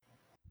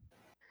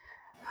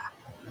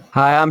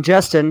Hi, I'm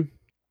Justin.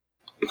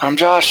 I'm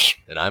Josh.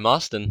 And I'm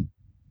Austin.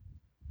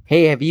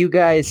 Hey, have you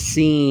guys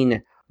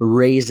seen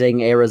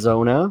Raising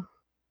Arizona?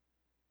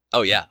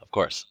 Oh, yeah, of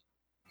course.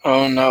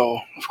 Oh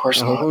no, of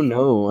course not. Oh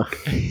no.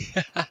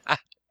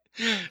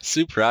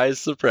 Surprise,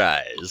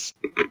 surprise.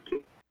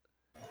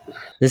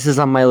 This is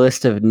on my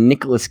list of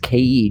Nicolas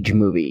Cage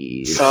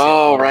movies.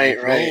 Oh, Sitting right,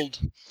 on right.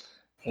 gold.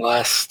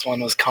 Last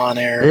one was Con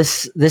Air.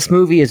 This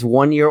movie is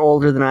 1 year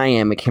older than I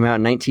am. It came out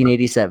in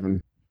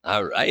 1987.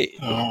 All right.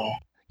 Oh,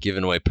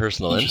 Giving away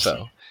personal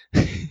info.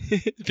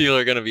 People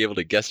are going to be able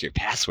to guess your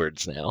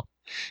passwords now.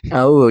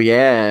 Oh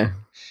yeah.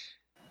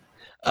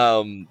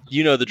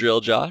 You know the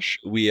drill, Josh.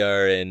 We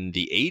are in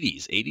the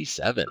 80s,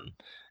 87.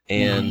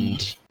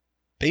 And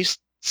based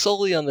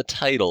solely on the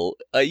title,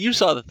 you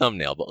saw the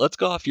thumbnail, but let's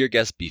go off your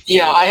guess before.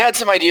 yeah. I had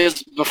some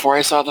ideas before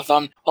I saw the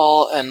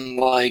thumbnail and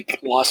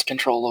lost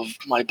control of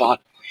my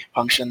bot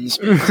functions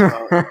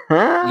because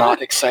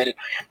not excited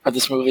for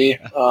this movie.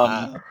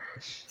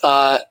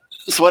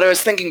 So what I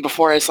was thinking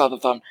before I saw the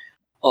thumbnail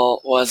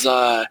was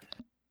at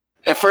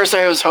first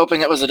I was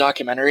hoping it was a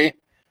documentary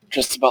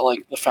just about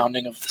like the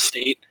founding of the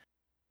state,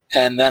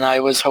 and then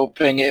I was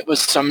hoping it was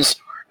some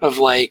sort of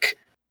like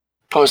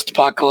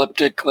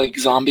post-apocalyptic like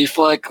zombie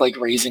flick, like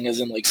Raising as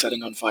in like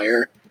setting on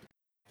fire.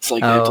 It's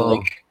like they had to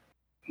like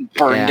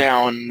burn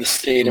down the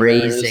state of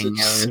Raising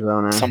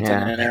Arizona. something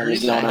in That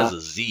Arizona. has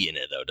a Z in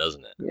it, though,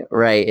 doesn't it? Yeah,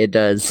 right, it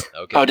does.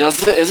 Okay. Oh,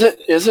 does it? Is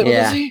it with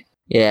Yeah. a Z?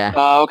 Yeah.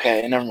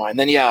 Okay, never mind.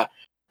 Then yeah,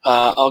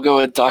 I'll go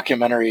with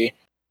documentary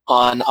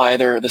on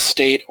either the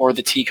state or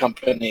the tea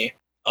company.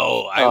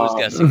 Oh, I was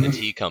guessing the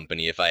tea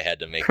company if I had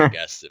to make a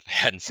guess if I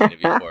hadn't seen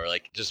it before.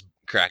 Like, just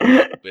cracking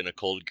open a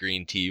cold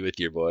green tea with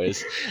your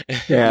boys.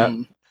 Yeah.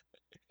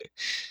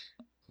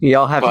 You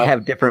all have to But-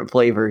 have different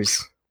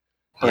flavors.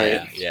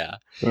 Right. Yeah.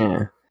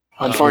 Yeah.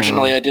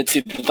 Unfortunately, I did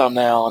see the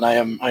thumbnail, and I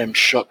am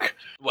shook.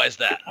 Why is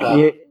that?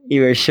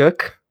 You were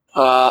shook?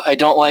 I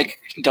don't like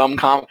dumb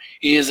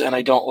comedies, and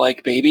I don't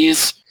like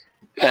babies,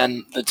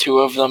 and the two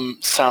of them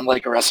sound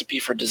like a recipe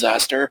for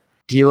disaster.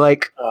 Do you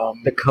like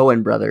Um, the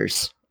Coen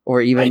brothers?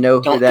 Or even I know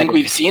who don't that think is?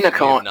 we've seen a We have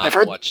Coen. not I've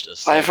heard watched a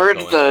single I've heard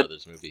Coen the-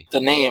 Brothers movie. the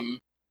name.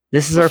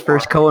 This is our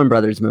first Coen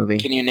brothers movie.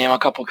 Can you name a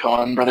couple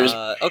Coen brothers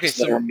Okay,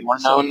 that are more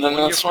so known than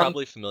one this you're one?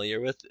 probably familiar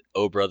with,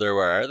 Oh Brother,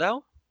 Where Art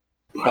Thou?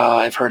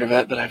 I've heard of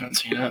it, but I haven't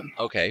seen it.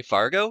 Okay,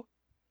 Fargo?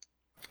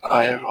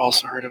 I have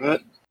also heard of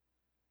it.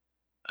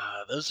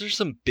 Those are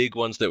some big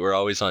ones that were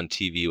always on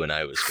TV when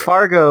I was growing up.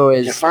 Fargo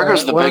is Yeah,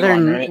 Fargo's the one big of their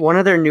one, right? one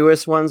of their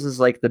newest ones is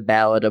like the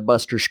Ballad of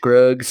Buster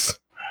Scruggs.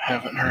 I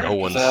haven't heard No of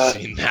one's that.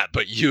 seen that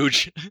but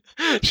huge.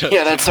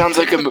 Yeah, that sounds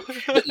like a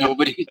movie that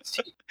nobody's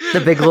seen.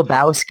 The Big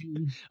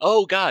Lebowski.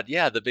 Oh God,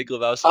 yeah, The Big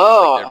Lebowski. is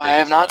Oh, like their I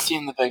have biggest not one.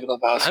 seen The Big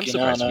Lebowski. I'm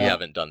surprised no. we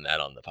haven't done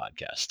that on the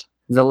podcast.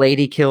 The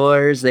Lady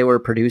Killers, they were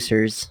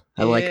producers.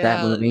 I like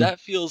that Yeah, movie. That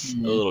feels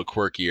Mhm. a little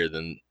quirkier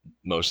than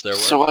most of their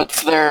work. So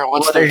what's their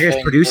Well, they're just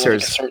thing?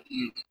 producers. Like a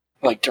certain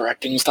like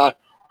directing style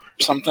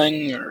or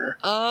something or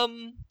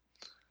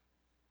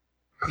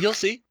You'll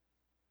see.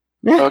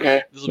 Yeah.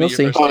 okay. This will be You'll your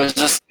see. first Oh,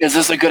 taste. is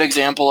this a good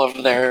example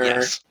of their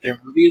Yes.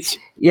 movies?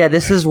 Yeah,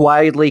 this is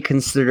widely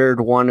considered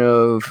one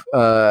of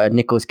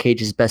Nicolas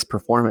Cage's best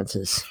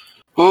performances.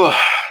 Ooh.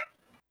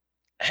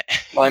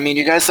 Well, I mean,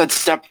 you guys said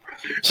this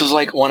was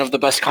like one of the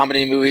best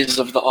comedy movies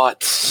of the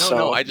aughts. No,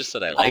 so I just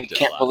said I I liked it a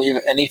can't lot.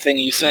 believe anything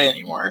you say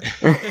anymore.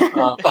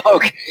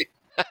 Okay.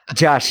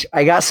 Josh,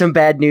 I got some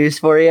bad news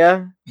for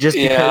you. Just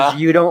because Yeah.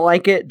 you don't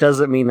like it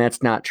doesn't mean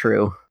that's not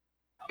true.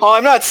 Oh,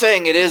 I'm not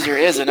saying it is or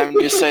isn't. I'm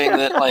just saying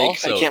that like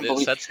Also, I can't it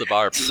believe. sets the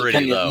bar this is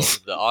pretty low. opinions.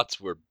 The aughts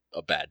were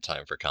a bad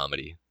time for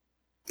comedy.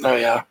 Oh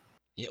yeah.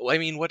 Yeah, well, I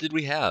mean, what did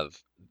we have?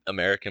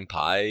 American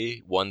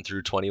Pie 1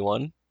 through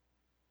 21?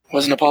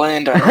 Was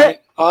Napoleon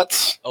Dynamite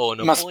aughts? Oh,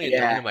 Must Napoleon be,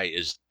 yeah. Dynamite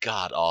is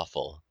god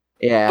awful.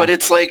 Yeah. But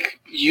it's like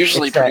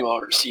usually It's pretty that- well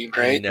received,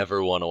 I right?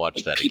 never want to watch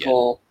Like, that again.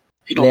 people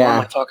Yeah.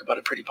 normally talk about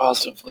it pretty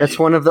positively. That's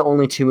one of the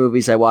only two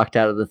movies I walked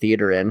out of the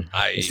theater in.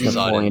 I It's saw it in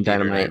Napoleon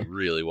theater and I Dynamite.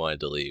 really wanted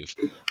to leave.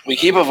 We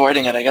keep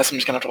avoiding it. I guess I'm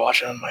just gonna have to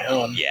watch it on my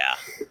own. Yeah.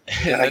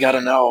 Yeah, I gotta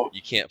know.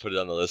 You can't put it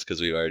on the list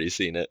because we've already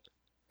seen it.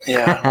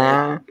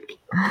 Yeah.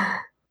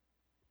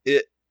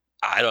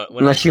 I don't. when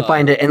I unless you saw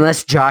find it,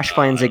 unless Josh Oh,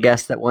 finds I a don't-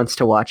 guest that wants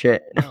to watch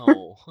it.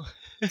 No.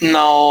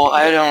 No,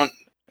 I don't.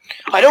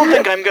 I don't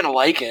think I'm gonna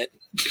like it.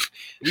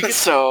 We could-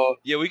 So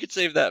Yeah, we could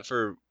save that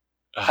for.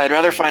 I'd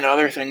rather find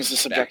other things to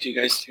subject you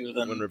guys to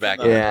than when we're back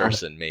than in Yeah.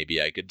 person.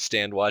 Maybe I could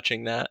stand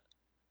watching that,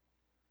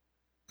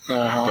 that.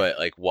 Uh-huh. but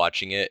like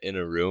watching it in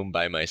a room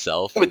by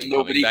myself With and then coming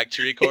nobody. back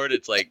to record,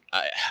 it's like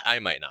I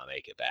might not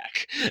make it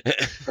back.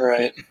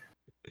 Right.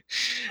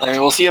 I mean,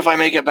 we'll see if I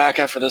make it back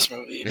after this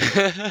movie.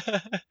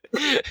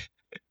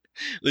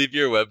 Leave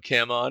your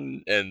webcam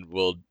on, and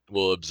we'll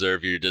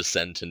observe your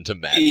descent into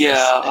madness.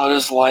 Yeah, I'll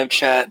just live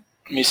chat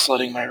me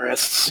slitting my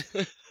wrists.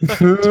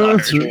 Darn.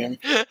 Stream.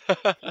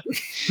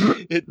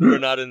 We're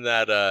not in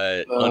that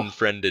Oh.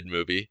 Unfriended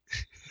movie.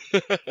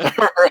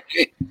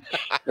 Right.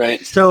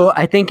 Right. So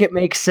I think it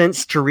makes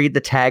sense to read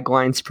the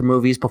taglines for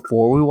movies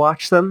before we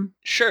watch them.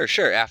 Sure.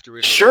 After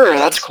we Sure,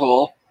 that's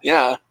cool.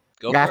 Yeah.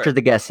 Go for After it.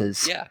 the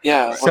guesses. Yeah.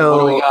 Yeah. What do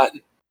So- we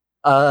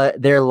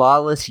got? Their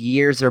lawless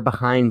years are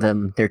behind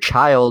them. Their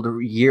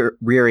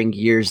rearing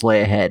years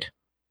lay ahead.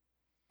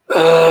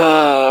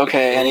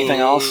 Okay. Anything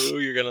else? Ooh,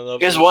 you're gonna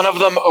love Is this. one of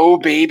them Oh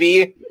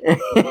Baby?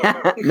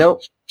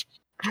 Nope.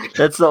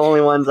 That's the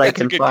only ones I That's a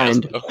can good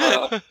find. guess,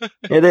 though.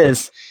 It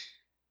is.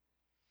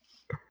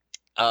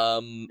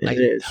 It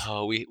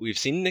is. we've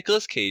seen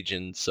Nicolas Cage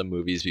in some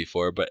movies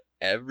before, but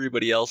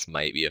everybody else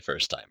might be a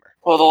first timer.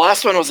 Well, the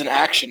last one was an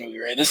action movie,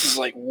 right? This is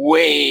like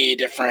way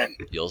different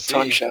You'll see.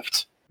 tone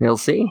shift. You'll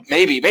see.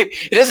 Maybe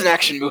it is an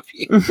action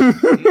movie.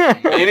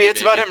 Maybe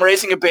it's about him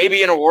raising a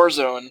baby in a war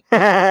zone,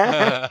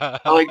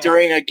 like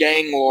during a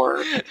gang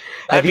war. Have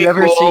That'd you be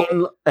ever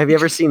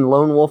cool. seen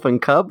Lone Wolf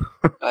and Cub?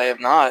 I have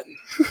not.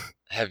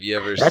 Have you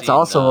ever That's seen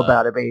also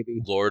about a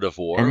baby. Lord of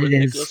War And with it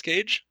is. Nicolas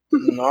Cage?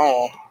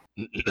 No.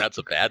 That's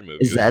a bad movie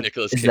Is with that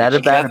Nicolas is Cage.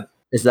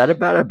 that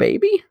about a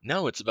baby?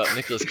 No, it's about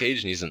Nicolas Cage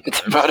and he's an It's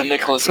arms about a dealer.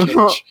 Nicolas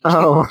Cage.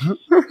 Oh,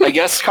 I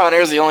guess Con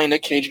Air is the only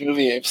Nick Cage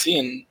movie I've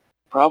seen.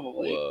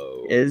 Probably.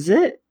 Whoa. is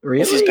it really?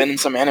 Yes, he's been in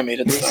some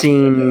animated You've stuff.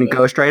 seen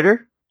Ghost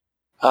Rider?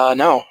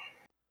 No.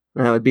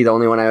 That would be the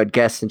only one I would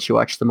guess since you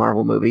watch the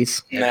Marvel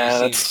movies. Have you Nah,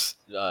 seen, that's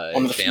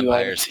one of the few I haven't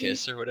Vampire's seen.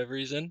 Kiss or whatever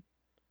he's in?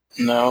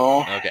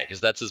 no. Okay,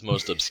 because that's his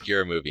most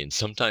obscure movie, and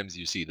sometimes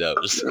you see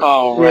those.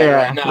 Oh, right, yeah,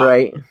 right. No.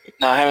 right.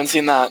 No, I haven't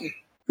seen that.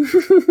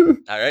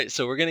 All right,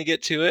 so we're gonna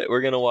get to it.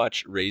 We're gonna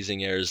watch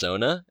Raising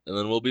Arizona, and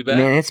then we'll be back.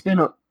 Man, it's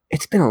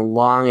been a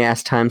long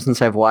ass time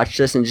since I've watched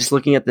this, and just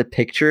looking at the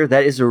picture,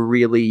 that is a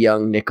really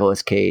young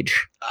Nicolas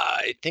Cage.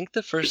 I think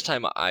the first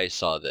time I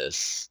saw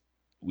this,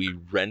 we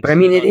rented But I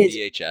mean, it it on is-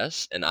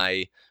 VHS, and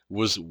I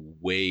was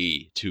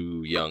way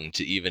too young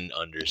to even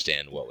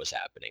understand what was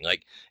happening.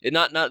 Like,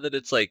 not that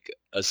it's like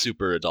a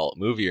super adult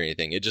movie or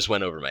anything. It just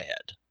went over my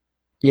head.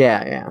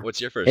 Yeah.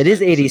 What's your first? It is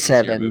time? Since it's your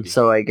 87, movie.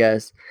 so I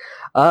guess.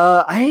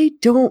 I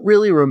don't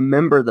really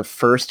remember the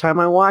first time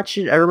I watched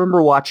it. I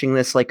remember watching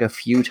this like a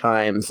few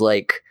times,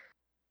 like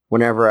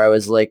whenever I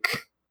was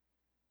like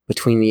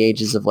between the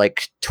ages of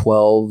like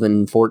 12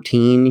 and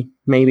 14,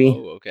 maybe.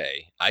 Oh,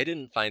 okay. I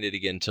didn't find it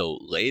again till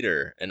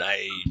later, and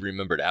I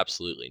remembered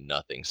absolutely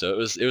nothing. So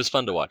it was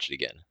fun to watch it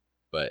again.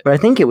 But But I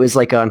think it was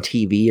like on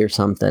TV or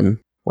something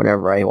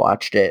whenever I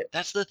watched it.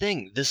 that's the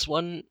thing. This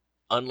one,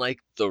 unlike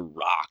The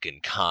Rock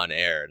and Con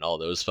Air and all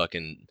those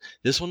fucking,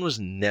 this one was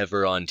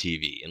never on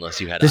TV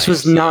unless you had. This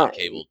was IFC on not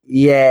cable.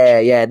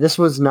 Yeah, this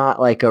was not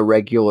like a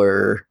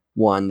regular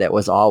one that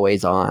was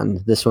always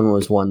on. This one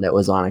was one that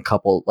was on a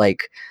couple,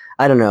 like,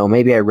 I don't know,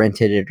 maybe I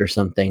rented it or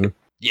something.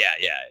 Yeah.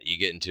 You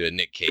get into a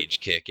Nick Cage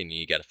kick, and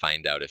you got to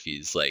find out if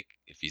he's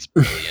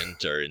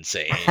brilliant or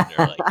insane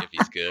or like if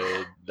he's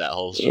good. That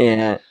whole shit.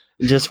 Yeah,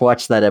 just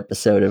watch that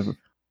episode of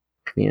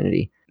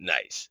Community.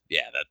 Nice.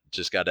 Yeah, that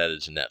just got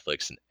added to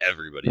Netflix, and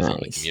everybody's on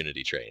the Nice.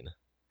 Community train.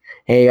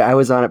 Hey, I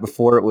was on it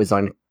before it was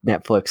on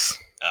Netflix.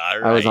 All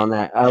right. I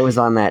was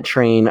on that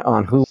train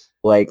on Hulu.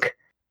 Like,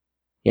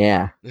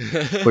 yeah,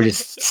 I'm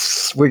just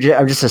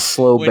a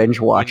slow binge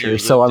watcher.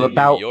 So I'm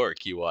about. New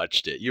York. You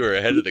watched it. You were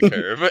ahead of the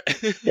curve.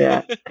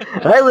 Yeah.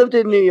 I lived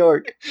in New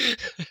York.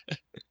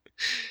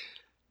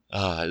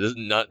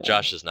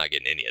 Josh is not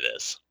getting any of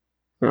this.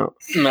 No.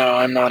 No,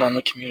 I'm not on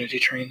the Community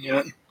train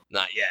yet.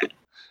 Not yet.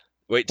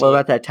 Wait What till.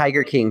 about that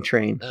Tiger King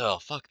train? Oh,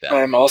 fuck that.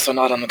 I'm also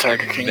not on the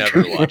Tiger King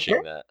Never train.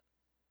 watching that.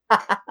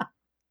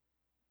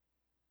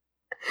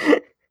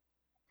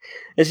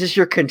 It's just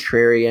you're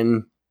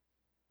contrarian.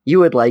 You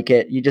would like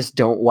it. You just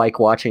don't like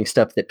watching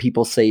stuff that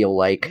people say you'll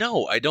like.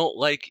 No, I don't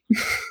like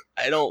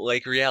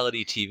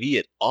reality TV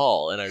at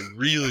all, and I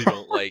really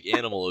don't like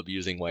animal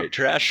abusing white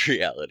trash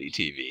reality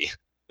TV.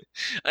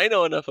 I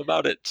know enough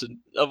about it to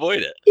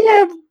avoid it.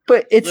 Yeah,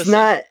 but it's Listen,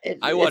 not.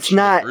 I watched it's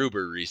not.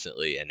 MacGruber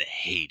recently and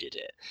hated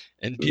it,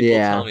 and people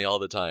Yeah. tell me all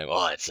the time,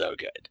 "Oh, it's so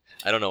good."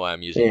 I don't know why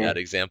I'm using Yeah. that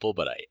example,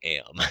 but I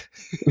am.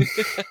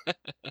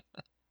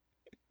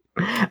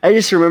 I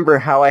just remember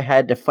how I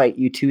had to fight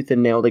you tooth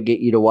and nail to get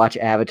you to watch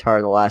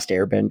Avatar: The Last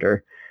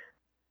Airbender.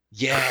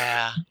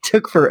 Yeah, It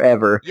took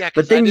forever. yeah.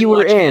 'cause But then I didn't you were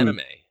watch in.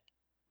 anime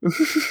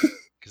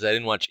because I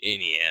didn't watch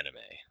any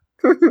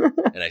anime,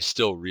 and I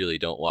still really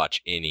don't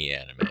watch any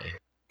anime.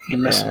 You're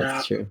missing Yeah, that's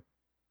out. true.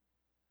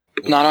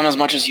 Not on as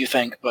much as you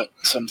think, but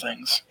some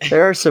things.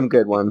 There are some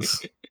good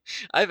ones.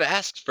 I've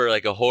asked for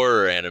like a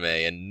horror anime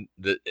and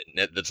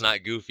that's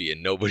not goofy,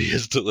 and nobody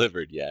has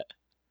delivered yet.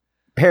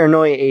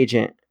 Paranoia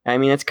Agent. I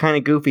mean, it's kind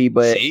of goofy,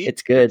 but See?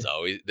 it's good. It's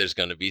always there's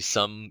gonna be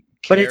some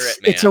But carrot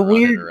it's man a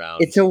running weird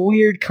around. it's a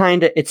weird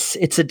kind of it's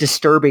a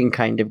disturbing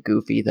kind of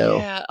goofy though.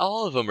 Yeah,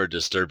 all of them are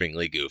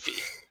disturbingly goofy.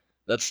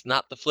 That's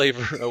not the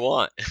flavor I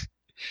want.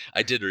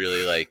 I did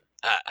really like.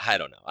 I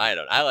don't know.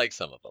 I like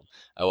some of them.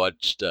 I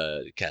watched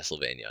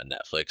Castlevania on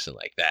Netflix and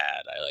like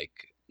that. I like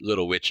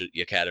Little Witch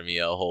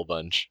Academia a whole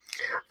bunch.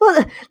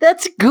 Well,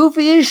 that's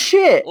goofy as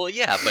shit. Well,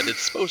 yeah, but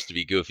it's supposed to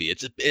be goofy.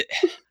 It's a bit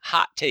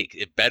hot take.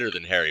 It's better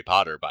than Harry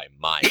Potter by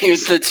miles.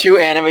 Here's the two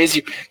animes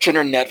you should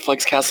are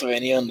Netflix,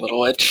 Castlevania, and Little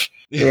Witch.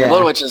 Yeah.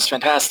 Blood Witch is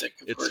fantastic.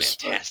 Of It's course.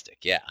 fantastic,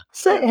 yeah.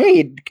 So,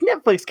 hey,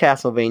 Netflix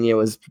Castlevania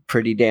was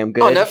pretty damn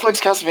good. Oh,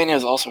 Netflix Castlevania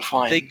is also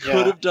fine. They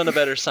could have done a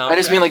better soundtrack. I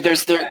just mean like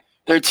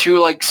they're two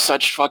like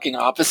such fucking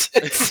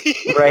opposites.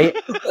 Right?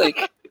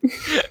 Like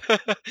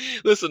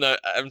Listen,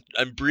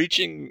 I'm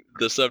breaching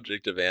the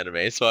subject of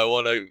anime, so I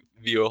want to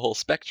view a whole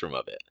spectrum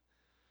of it.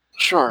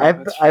 sure.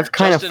 I've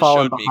kind Justin of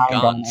fallen showed me behind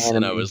on Gaunt's, anime.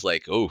 and I was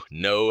like, "Oh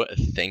no,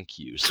 thank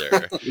you,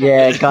 sir."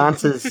 Yeah,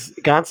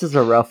 Gantz is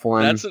a rough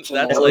one. That's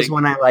That like was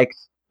when I liked.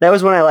 That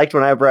was when I liked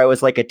whenever I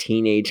was like a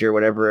teenager,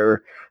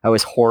 whenever I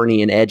was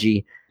horny and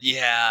edgy.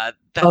 yeah.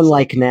 That's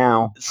Unlike like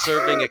now.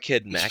 serving a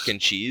kid mac and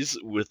cheese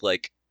with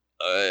like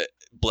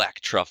black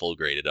truffle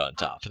grated on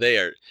top.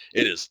 It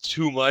is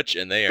too much,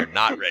 and they are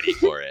not ready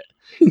for it.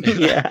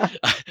 Yeah.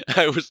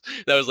 That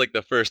was like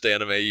the first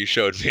anime you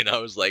showed me, and I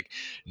was like,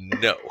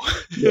 no.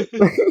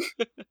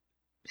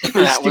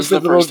 That was the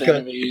stupid little first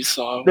anime you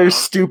saw. There's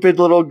stupid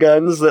little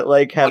guns that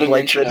like have What an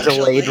like the introduction.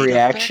 delayed Delayed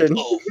reaction. effect?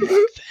 Oh, fuck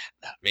that.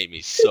 That made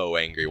me so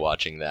angry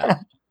watching that.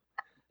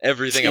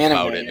 Everything It's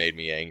about anime. it made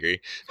me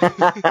angry.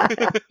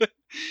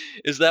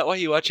 Is that why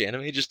you watch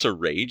anime, just to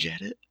rage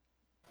at it?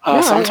 No, I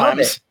love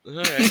Sometimes.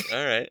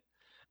 All right.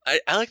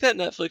 I like that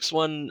Netflix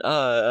one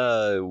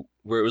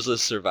where it was a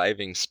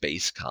surviving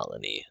space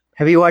colony.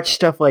 Have you watched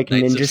stuff like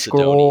Knights of Ninja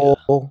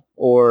Scroll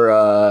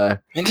or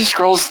Ninja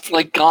Scroll's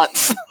like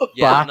Gaunt's.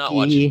 Yeah, I'm not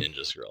watching Baki.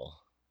 Ninja Scroll.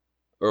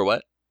 Or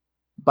what?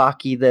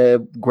 Baki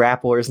the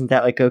Grappler? Isn't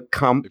that like a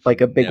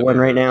I've big never one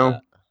right heard of now?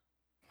 that.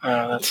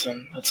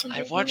 That's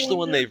I've watched the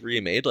one they've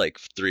remade like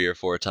 3 or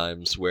 4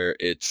 times where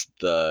it's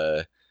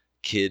the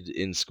kid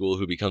in school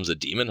who becomes a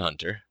demon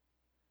hunter.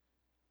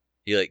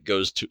 He like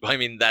goes to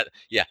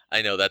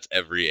I know that's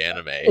every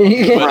anime.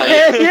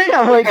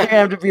 I'm like, you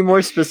have to be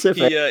more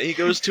specific. He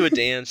goes to a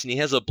dance and he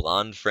has a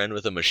blonde friend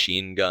with a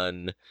machine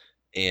gun,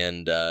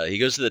 and he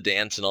goes to the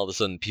dance and all of a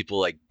sudden people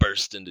like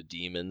burst into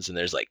demons and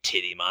there's like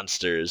titty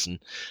monsters, and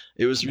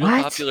it was real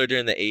What? popular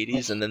during the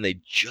 80s, and then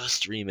they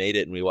just remade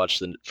it and we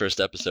watched the first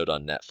episode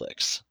on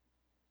Netflix.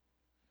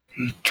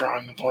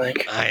 Drawing a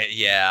blank.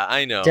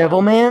 I know.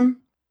 Devilman?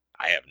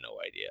 I have no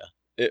idea.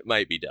 It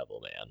might be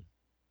Devilman.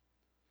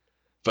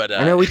 But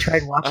I know we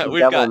tried watching we've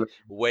got Devilman.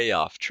 way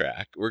off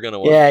track. We're gonna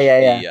watch Yeah. the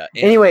anime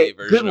Anyway,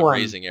 version good of one.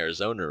 Raising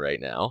Arizona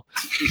right now.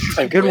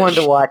 I Good one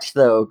to wish. watch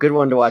though. Good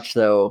one to watch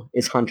though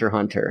is Hunter x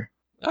Hunter.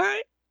 All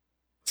right.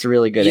 It's a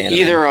really good anime.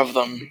 Either of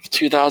them,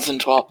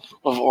 2012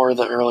 or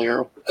the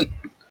earlier one.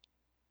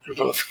 They're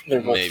both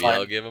Maybe fine.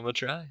 I'll give him a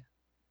try.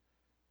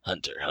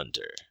 Hunter x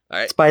Hunter. All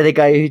right. It's by the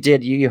guy who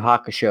did Yu Yu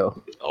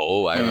Hakusho.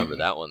 Oh, I Hmm. remember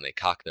that one. They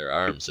cock their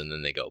arms and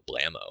then they go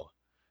blammo.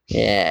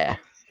 Yeah.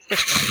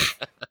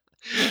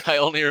 I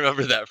only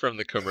remember that from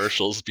the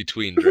commercials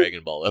between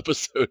Dragon Ball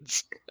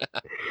episodes.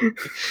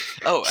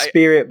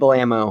 Spirit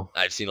Blammo.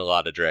 I've seen a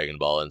lot of Dragon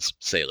Ball and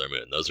Sailor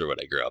Moon. Those are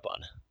what I grew up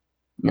on.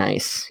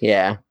 Nice.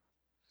 Yeah.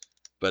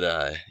 But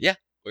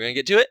we're gonna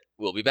get to it.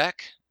 We'll be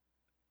back.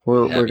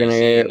 We're Have you gonna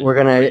seen we're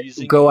gonna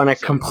Raising go on a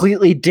Arizona?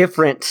 completely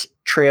different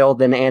trail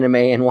than anime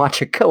and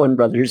watch a Coen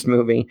Brothers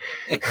movie.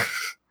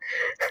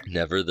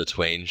 Never the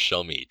twain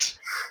shall meet.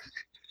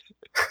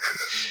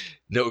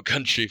 No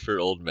Country for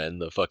Old Men,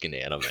 the fucking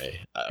anime.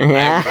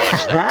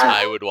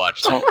 I would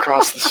watch that. Don't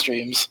cross the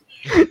streams.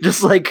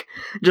 just like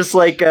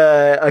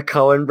a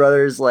Coen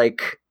Brothers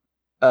like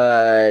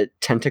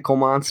tentacle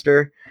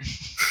monster.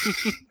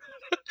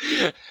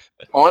 I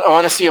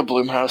want to see a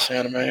Blumhouse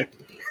anime.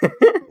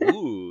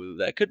 Ooh,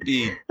 that could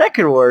be. That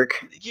could work.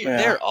 Yeah.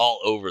 They're all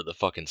over the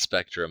fucking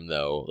spectrum,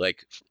 though.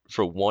 Like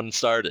from 1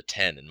 star to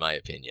 10, in my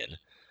opinion.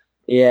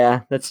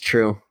 Yeah, that's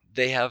true.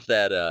 They have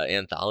that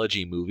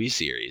anthology movie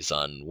series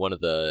on one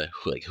of the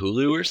like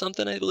Hulu or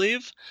something, I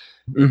believe.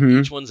 Hmm.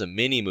 Each one's a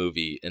mini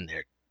movie, and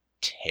they're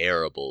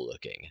terrible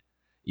looking.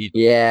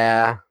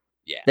 Yeah.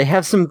 Yeah. They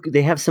have some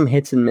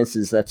hits and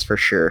misses, that's for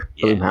sure.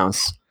 Yeah.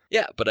 Blumhouse.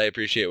 Yeah, but I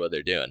appreciate what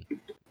they're doing,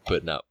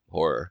 putting out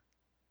horror.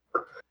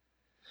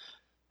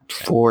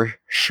 For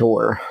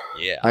sure.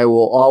 Yeah. I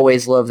will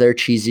always love their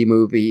cheesy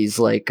movies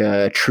like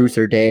Truth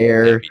or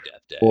Dare Happy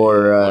Death Day.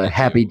 or 1 and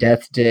Happy 2.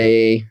 Death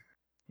Day.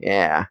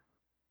 Yeah.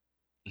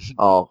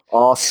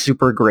 all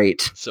super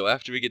great. So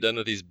after we get done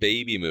with these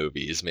baby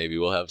movies, maybe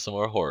we'll have some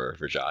more horror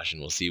for Josh, and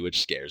we'll see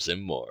which scares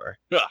him more.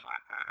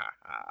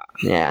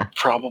 Yeah.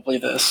 Probably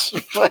this,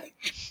 but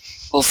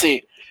we'll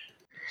see.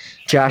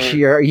 Josh,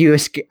 are you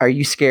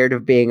scared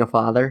of being a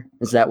father?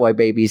 Is that why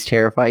babies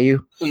terrify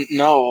you?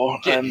 No,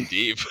 Getting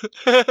deep.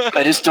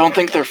 I just don't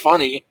think they're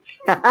funny.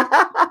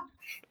 And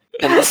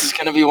this is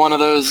gonna be one of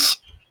those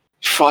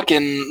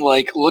fucking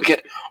like, look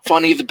at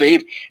funny the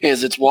babe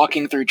is. It's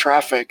walking through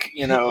traffic.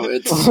 You know,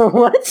 it's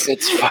What? it's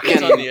It's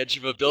fucking. on the edge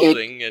of a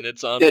building, and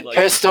it's on It like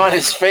pissed on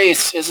his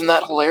face. Isn't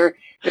that hilarious?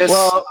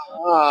 Well,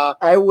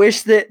 I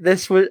wish that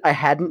I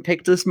hadn't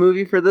picked this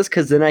movie for this,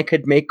 because then I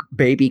could make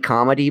baby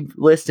comedy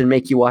list and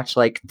make you watch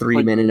like 3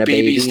 like Men and a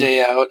Baby's Baby.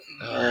 Day Out.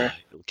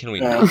 Can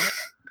we? Yeah.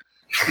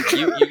 Not?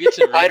 You get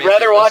to. I'd remake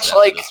rather your list watch after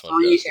like this one,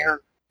 three Dustin. air.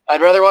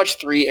 I'd rather watch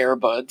 3 Air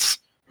Buds.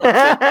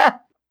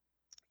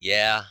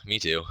 Yeah, me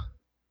too.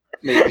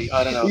 maybe.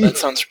 I don't know. That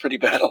sounds pretty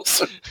bad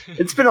also.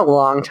 It's been a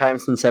long time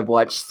since I've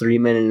watched 3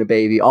 Men and a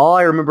Baby. All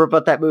I remember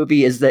about that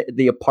movie is that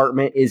the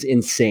apartment is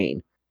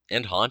insane.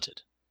 And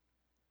haunted.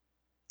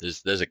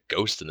 There's a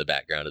ghost in the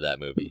background of that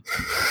movie.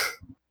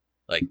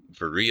 Like,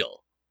 for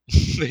real.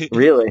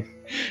 Really?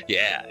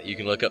 Yeah, you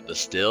can look up the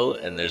still,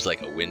 and there's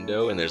like a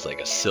window, and there's like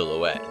a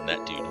silhouette, and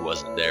that dude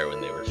wasn't there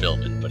when they were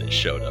filming, but it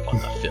showed up on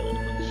the film.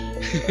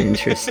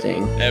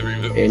 Interesting. Every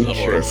movie's a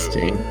horror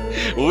Interesting.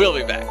 movie. We'll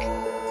be back.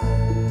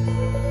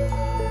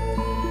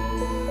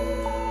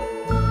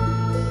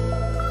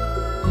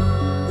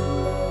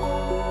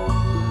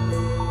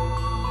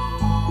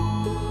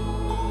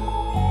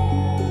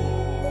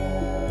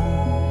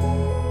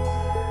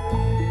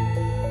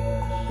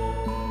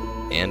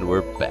 And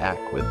we're back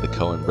with the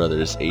Coen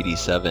Brothers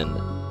 87,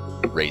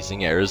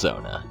 Raising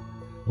Arizona.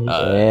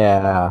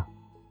 Yeah.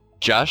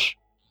 Josh,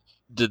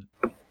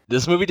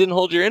 this movie didn't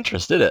hold your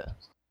interest, did it?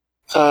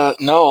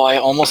 No, I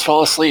almost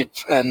fell asleep,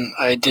 and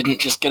I didn't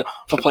just get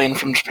off a plane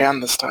from Japan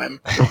this time.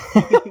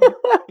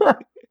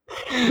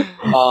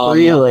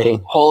 Really?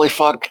 Holy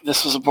fuck,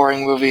 this was a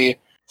boring movie.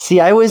 See,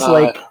 I was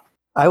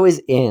I was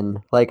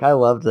in. Like, I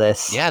loved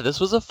this. Yeah, this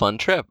was a fun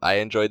trip. I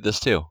enjoyed this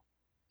too.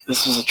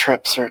 This was a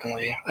trip,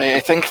 certainly. I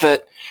think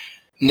that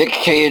Nick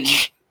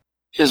Cage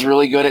is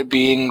really good at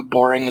being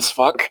boring as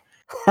fuck.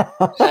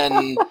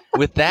 And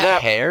With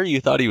that hair,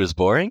 you thought he was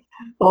boring?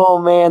 Oh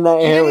man,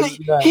 that hair was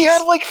nuts. he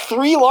had like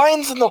 3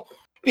 lines in the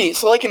movie.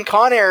 So like in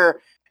Con Air,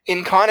 he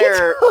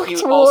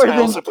It's more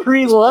than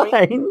 3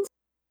 lines.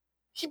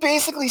 He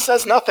basically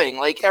says nothing.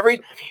 Like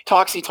every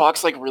he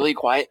talks like really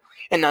quiet,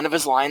 and none of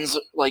his lines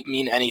like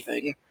mean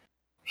anything.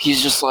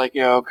 He's just like,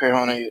 yeah, okay,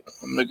 honey,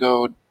 I'm gonna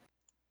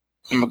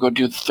go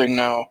do the thing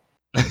now.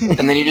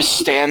 And then he just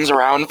stands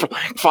around for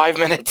like 5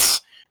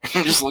 minutes.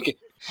 I'm just looking.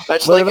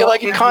 That's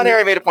like in Con Air,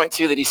 I made a point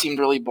too that he seemed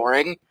really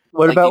boring.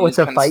 What Like, about he with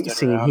the just kinda fight stood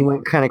scene? around. He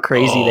went kind of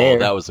crazy Oh, there.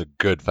 that was a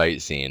good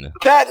fight scene.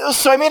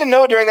 So I made a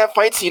note during that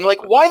fight scene, like,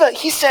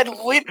 he said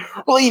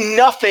literally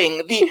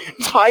nothing the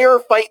entire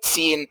fight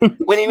scene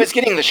when he was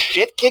getting the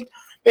shit kicked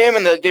by him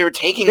and they were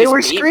taking They his were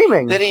meat,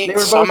 screaming. that he They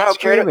were somehow both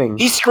cared. screaming.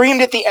 He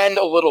screamed at the end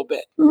a little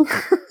bit,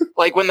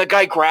 like when the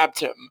guy grabbed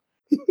him.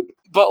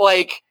 But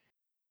like,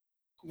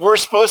 we're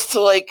supposed to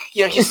like,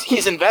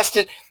 he's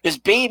invested his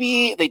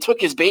baby. They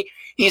took his baby.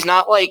 He's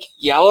not like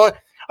yelling,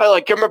 "I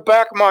like give me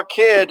back my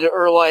kid,"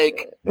 or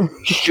like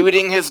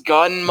shooting his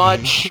gun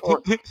much,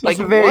 or like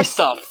a very- what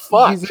the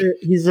fuck?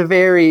 He's a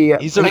very.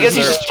 He's a I guess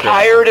he's reserved just criminal.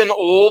 tired and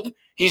old.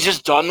 He's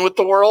just done with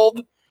the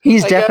world.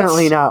 He's I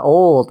definitely guess. not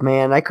old,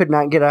 man. I could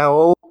not get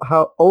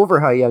over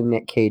how young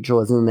Nick Cage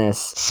was in this.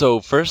 So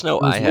first note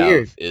It was I have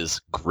weird.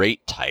 is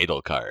great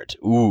title card.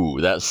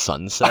 Ooh, that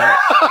sunset.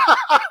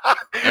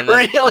 And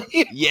then-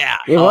 Really? Yeah.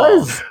 It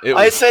was. It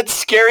I was. said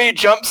scary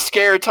jump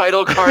scare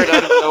title card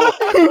out of nowhere.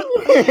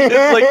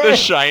 It's like The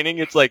Shining.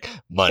 It's like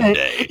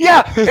Monday.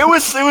 Yeah, it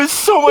was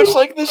so much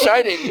like The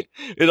Shining.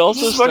 It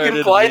also Just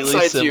fucking started blindsides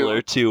really you.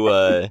 similar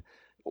to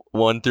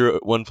One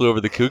Flew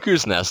Over the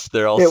Cuckoo's Nest.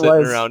 They're all It sitting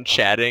was. around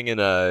chatting in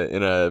a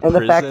And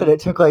prison. the fact that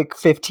it took like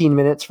 15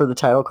 minutes for the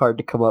title card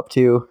to come up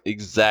too.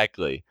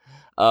 Exactly.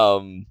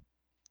 I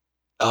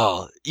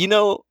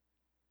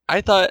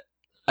thought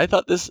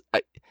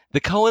the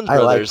Coen I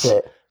brothers.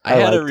 liked it. I had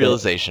a liked it.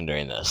 realization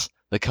during this.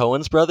 The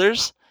Coens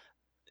brothers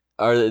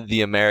are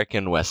the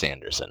American Wes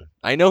Anderson.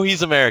 I know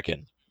he's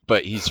American,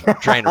 but he's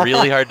trying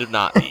really hard to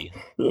not be.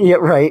 Yeah,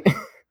 right.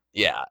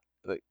 Yeah.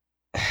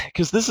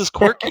 Because this is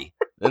quirky.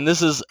 And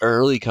this is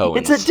early Coens.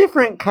 It's a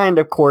different kind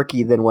of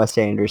quirky than Wes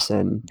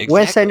Anderson.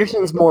 Wes Exactly.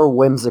 Anderson's more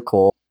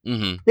whimsical.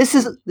 Mm-hmm.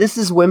 This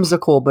is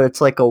whimsical, but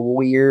it's like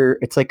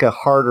a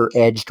harder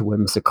edged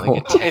whimsical.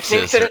 Like a I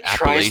think Texas that or it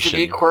tries to be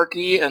Appalachian.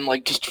 quirky and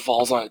like just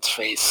falls on its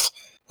face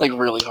like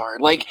really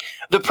hard. Like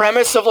the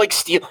premise of like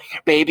steal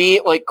baby,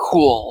 like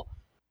cool.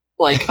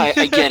 Like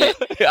I get it.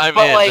 I'm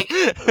But, in. like,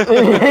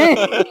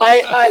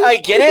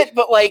 I get it,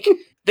 but like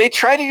they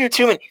try to do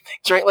too many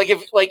things, right? Like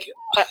if like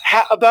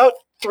about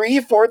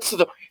 3/4 of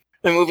the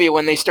movie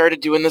when they started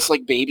doing this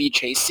like baby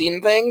chase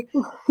scene thing,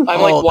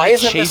 I'm like, why that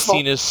isn't chase this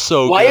scene is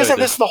so why good. isn't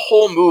this the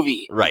whole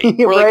movie? Right.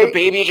 Where like Right? the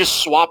baby just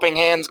swapping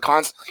hands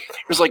constantly.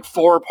 There's like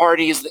 4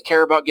 parties that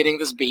care about getting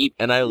this baby.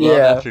 And I love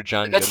Yeah. after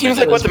John That Goodman seems and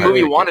like what his the movie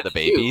partner get wanted the to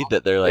baby, do.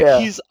 that they're like, Yeah.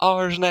 he's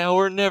ours now,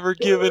 we're never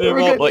giving him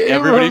We're up. gonna Like give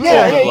everybody him- falls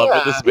yeah, in love with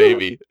yeah. this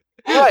baby.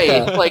 Right.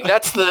 Yeah. Like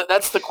that's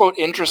the quote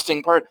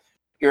interesting part.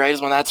 You're right,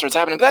 is when that starts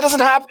happening. But that doesn't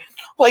happen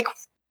like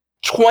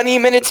 20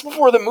 minutes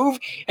before the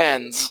movie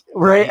ends.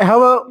 Right?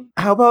 How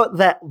about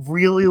that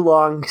really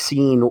long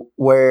scene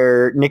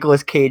where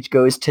Nicolas Cage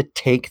goes to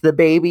take the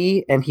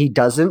baby and he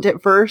doesn't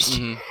at first?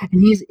 Mhm.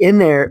 And he's in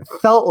there.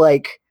 Felt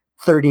like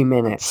 30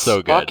 minutes. So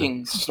good.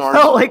 Fucking snort.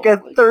 Felt like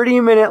a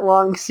 30-minute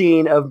long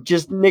scene of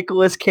just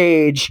Nicolas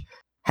Cage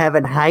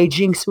having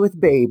hijinks with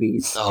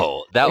babies.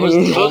 Oh, that was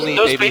the Those- only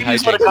those baby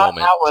babies would hijink have gotten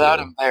moment. out without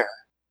too. him there.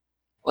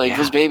 Like Yeah.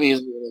 those babies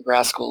were like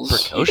rascals.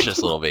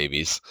 Precocious little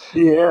babies.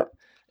 Yeah.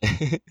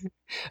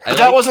 But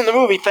that wasn't the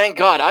movie, thank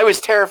God. I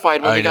was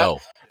terrified when I we got know.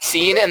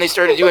 seen and they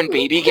started doing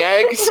baby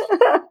gags.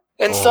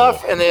 and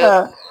stuff, and they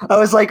I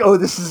was like, oh,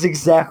 this is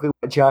exactly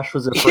what Josh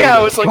was afraid yeah, I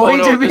of was like, oh going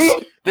no, to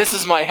be. this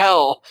is my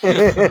hell.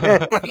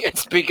 Like,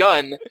 it's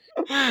begun.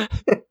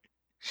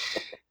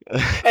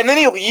 And then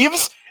he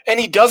leaves, and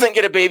he doesn't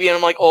get a baby, and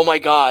I'm like, oh my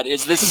god,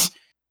 is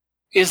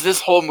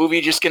this whole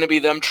movie just going to be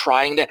them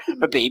trying to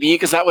have a baby?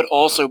 Because that would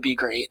also be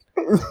great.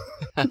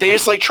 They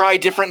just like try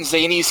different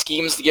zany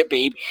schemes to get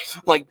baby,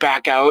 like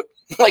back out,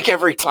 like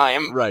every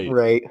time.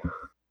 Right.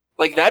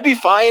 Like that'd be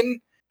fine.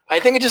 I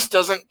think it just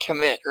doesn't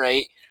commit,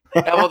 right?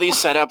 Have all these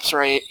setups,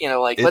 right? You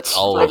know, like It's let's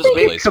all throw over this the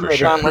baby place for committed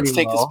sure. down, let's pretty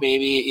take this well.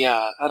 baby.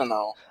 Yeah, I don't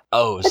know.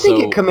 Oh, I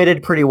think it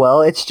committed pretty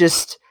well. It's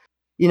just,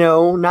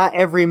 not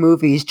every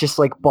movie is just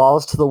like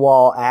balls to the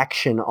wall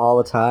action all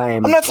the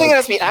time. I'm not saying it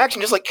has to be action,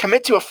 just like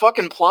commit to a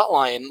fucking plot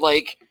line.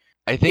 Like,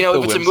 I think if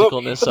the it's a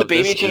whimsicalness with the of this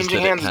baby is changing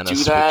that it hands, kind of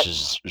do that.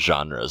 switches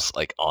genres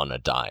like on a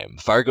dime.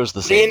 Fargo's the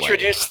They same way.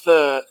 introduced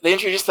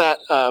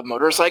that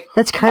motorcycle.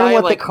 That's kind of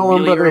what like, the Coen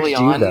really brothers early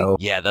do, on. though.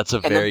 Yeah, that's a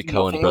then very do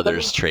Coen nothing with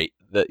Brothers it? trait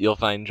that you'll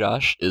find,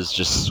 Josh, is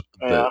just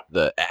Yeah.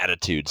 the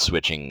attitude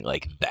switching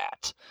like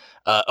that.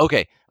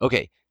 Okay.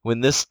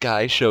 When this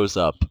guy shows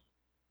up,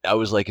 I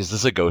was like, is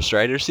this a Ghost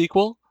Rider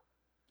sequel?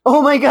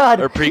 Oh my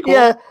god! Or prequel?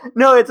 Yeah,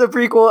 no, it's a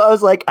prequel. I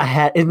was like,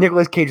 and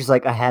Nicolas Cage was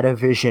like, I had a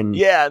vision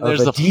Yeah, and of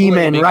there's a a demon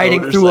flaming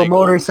riding through a motorcycle.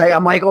 motorcycle.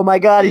 I'm like, oh my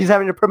god, he's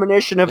having a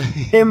premonition of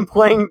him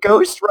playing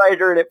Ghost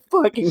Rider and it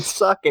fucking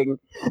sucking.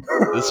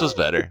 This was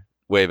better.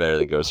 Way better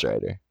than Ghost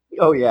Rider.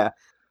 Oh yeah,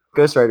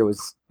 Ghost Rider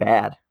was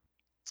bad.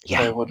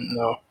 I wouldn't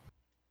know.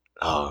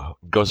 Oh,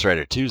 Ghost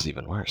Rider 2 is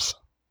even worse.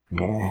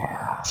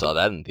 Yeah, Saw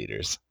that in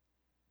theaters.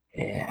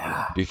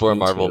 yeah. Before me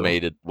Marvel too.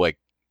 made it like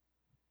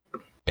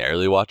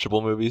barely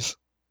watchable movies.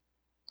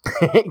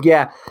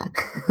 Yeah,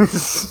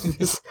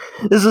 this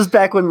was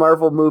back when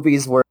Marvel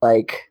movies were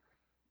like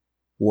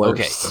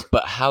worse. Okay,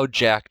 but how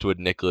jacked would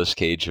Nicolas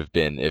Cage have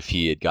been if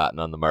he had gotten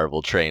on the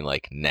Marvel train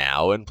like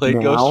now and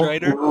played Ghost Now?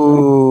 Rider?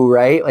 Ooh,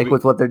 right? Like We-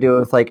 with what they're doing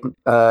with like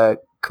Kumail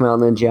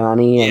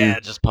Nanjiani and Yeah,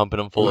 just pumping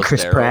him full of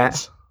Chris Pratt.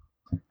 steroids.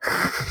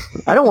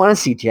 I don't want to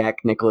see Jack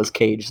Nicolas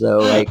Cage though.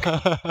 Like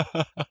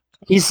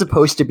he's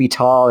supposed to be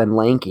tall and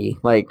lanky.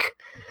 Like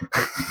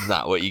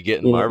Not what you get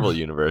in Yeah. Marvel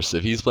Universe.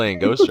 If he's playing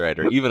Ghost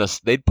Rider, even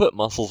they'd put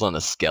muscles on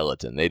a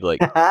skeleton. They'd like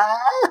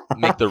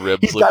make the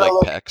ribs He's look gotta like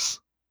look- pecs.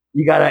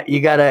 you gotta.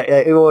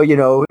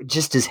 Well,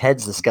 just his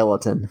head's the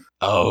skeleton.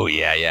 Oh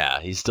yeah.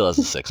 He still has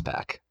a six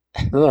pack.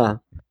 Yeah,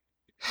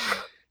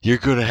 You're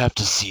gonna have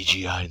to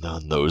CGI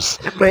on those.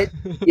 but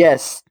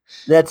yes,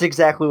 that's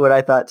exactly what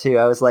I thought too.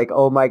 I was like,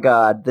 oh my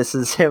god, this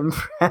is him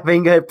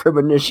having a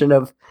premonition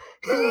of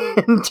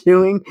him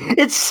doing.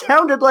 It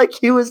sounded like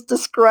he was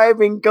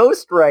describing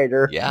Ghost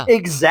Rider. Yeah.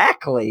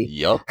 Exactly.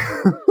 Yup.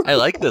 I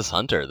like this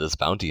hunter, this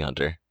bounty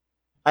hunter.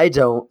 I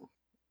don't.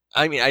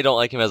 I mean, I don't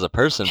like him as a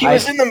person, He but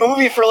was in the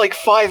movie for like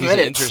 5 he's an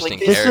minutes. interesting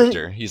Like, This is-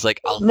 character. He's like,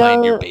 I'll No.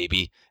 find your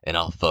baby and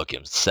I'll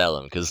fucking sell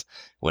him because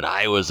when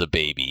I was a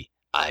baby,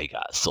 I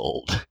got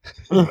sold.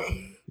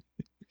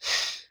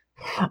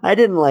 I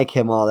didn't like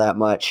him all that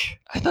much.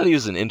 I thought he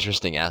was an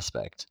interesting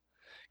aspect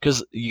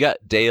because you got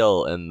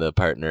Dale and the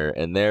partner,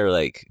 and they're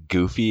like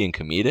goofy and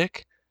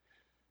comedic,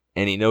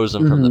 and he knows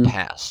them from the Mhm.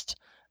 past.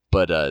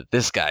 But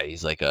this guy,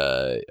 he's like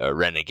a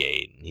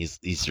renegade.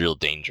 He's real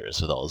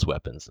dangerous with all his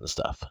weapons and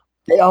stuff.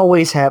 They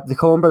always have the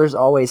Coen Brothers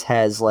always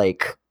has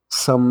like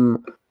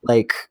some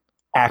like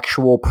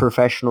actual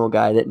professional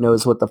guy that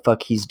knows what the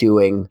fuck he's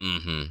doing,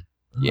 Mm-hmm.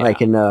 Yeah.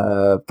 like in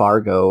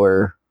Fargo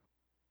or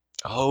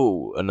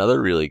Oh, another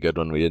really good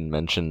one we didn't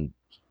mention.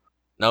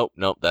 Nope,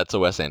 that's a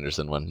Wes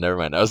Anderson one. Never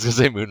mind. I was gonna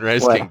say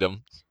Moonrise What?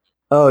 Kingdom.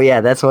 oh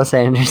yeah, that's Wes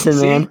Anderson,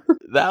 See, man.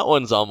 that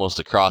one's almost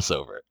a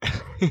crossover.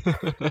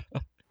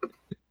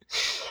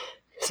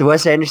 So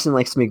Wes Anderson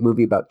likes to make a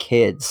movie about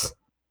kids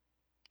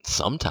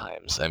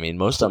Sometimes, I mean,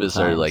 most of his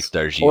are like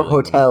Darjeeling. or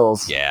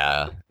hotels.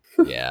 Yeah,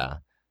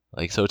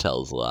 likes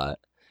hotels a lot.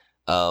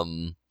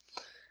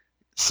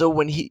 So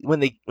when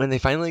they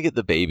finally get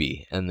the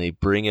baby and they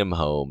bring him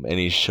home and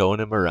he's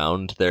showing him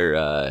around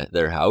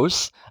their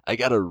house, I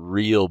got a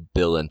real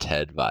Bill and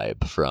Ted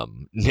vibe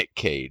from Nick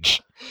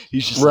Cage.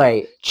 He's just like,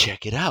 Right.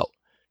 check it out.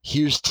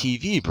 Here's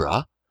TV,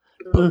 brah.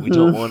 But we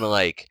don't Mhm. want to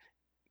like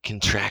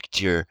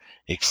contract your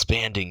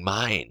expanding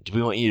mind.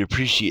 We want you to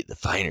appreciate the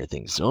finer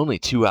things. Only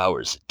 2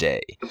 hours a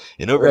day.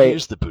 And over Right.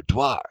 here's the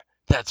boudoir.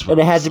 That's where And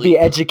it we had to be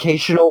sleep."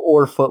 educational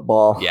or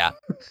football. Yeah.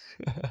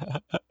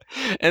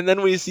 And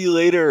then we see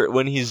later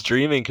when he's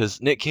dreaming, because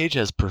Nick Cage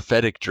has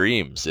prophetic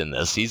dreams in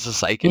this. He's a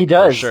psychic He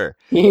does. for sure.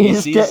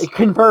 He's He sees-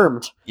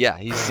 confirmed. Yeah,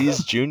 he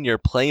sees Junior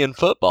playing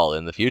football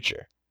in the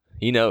future.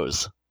 He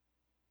knows.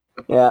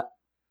 Yeah.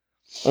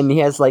 And he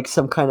has like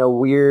some kind of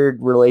weird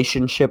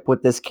relationship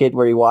with this kid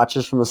where he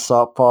watches from the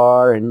salt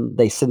bar and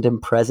they send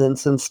him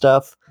presents and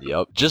stuff.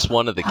 Yep. Just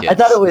one of the kids. I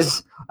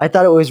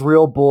thought it was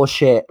real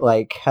bullshit,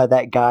 like how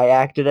that guy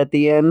acted at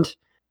the end.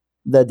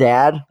 The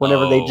dad,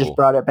 whenever they just Oh.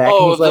 brought it back, and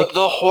oh, he's like,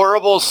 the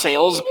horrible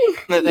sales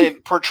that they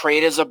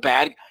portrayed as a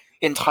bad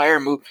entire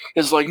movie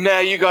is like, nah,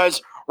 you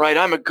guys, right?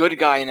 I'm a good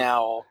guy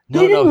now. No,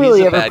 They didn't really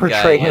he's a ever bad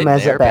portray guy, him and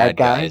as a they're bad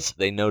guy. guys.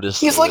 They noticed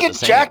He's they like were a the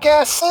same.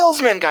 jackass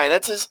salesman guy.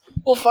 That's his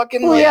Well,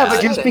 fucking Well, like, yeah, Yeah.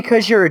 but just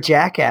because you're a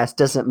jackass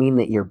doesn't mean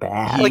that you're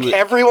bad. He like would-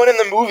 everyone in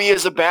the movie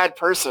is a bad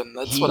person.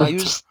 That's He what I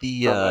used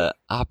the from it.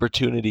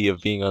 opportunity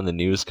of being on the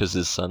news because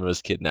his son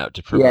was kidnapped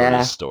to promote Yeah.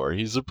 his store.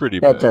 He's a pretty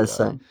That bad does guy.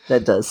 suck.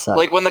 That does suck.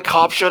 Like when the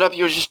cop showed up,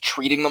 he was just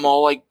treating them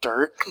all like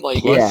dirt. Like,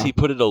 Plus, Yeah. he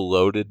put a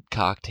loaded,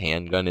 cocked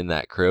handgun in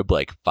that crib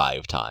like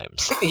 5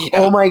 times. yeah.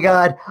 Oh my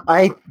god,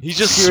 He's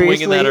just Seriously,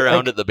 swinging that around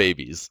like- at the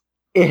babies.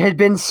 it had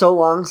been so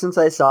long since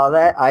I saw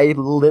that. I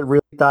really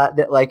thought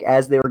that like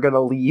as they were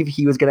gonna leave,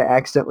 he was gonna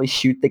accidentally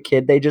shoot the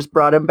kid they just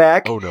brought him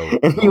back, Oh no.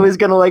 and he was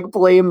gonna like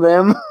blame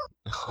them.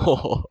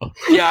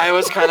 Yeah, I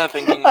was kind of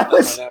thinking that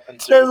was- might happen I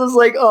too. was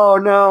like, oh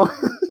no.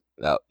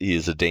 Now, he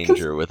is a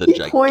danger with a he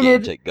gigantic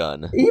pointed-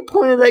 gun. He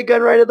pointed that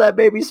gun right at that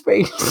baby's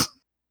face.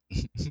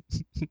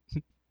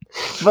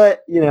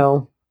 But, you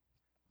know,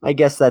 I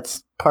guess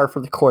that's par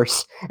for the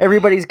course.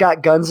 Everybody's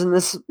got guns in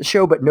this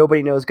show, but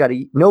nobody knows how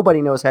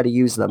to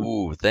use them.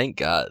 Ooh, thank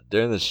God.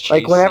 During this chase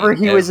Like whenever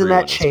scene, he was in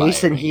that everyone is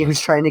chase and firing. he was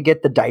trying to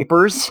get the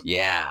diapers.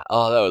 Yeah.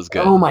 Oh, that was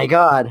good. Oh my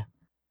god.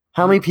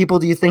 How many people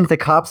do you think the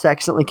cops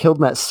accidentally killed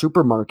in that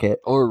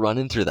supermarket? Or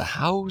running through the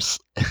house.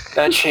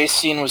 That chase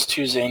scene was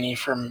too zany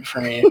for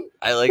me.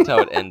 I liked how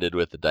it ended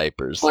with the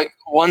diapers. Like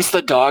once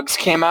the dogs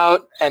came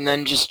out and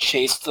then just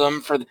chased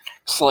them for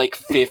like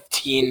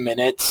 15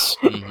 minutes,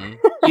 Mhm.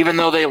 even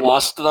though they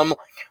lost them a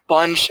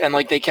bunch and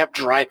like they kept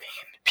driving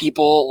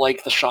people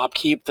like the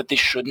shopkeep that they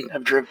shouldn't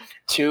have driven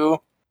to.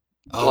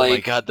 Oh my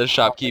Like, God, the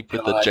shopkeep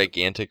with the God.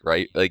 gigantic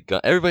gun.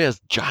 Everybody has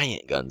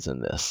giant guns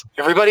in this.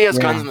 Everybody has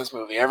Yeah. guns in this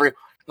movie.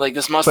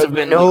 This must But have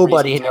been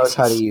nobody like, knows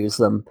how to use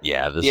them.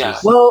 Yeah, this Yeah.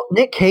 is. Well,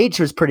 Nick Cage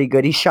was pretty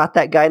good. He shot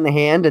that guy in the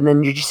hand, and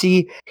then did you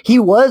see he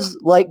was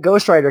like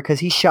Ghost Rider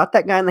because he shot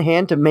that guy in the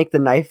hand to make the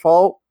knife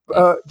fall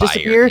Fire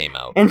disappear, came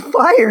out. and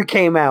fire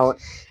came out.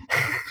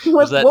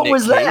 Was that what Nick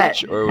was that?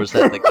 Cage or was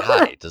that the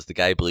guy? Does the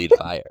guy bleed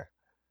fire?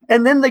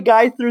 And then the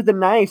guy threw the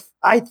knife.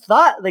 I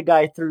thought the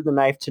guy threw the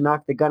knife to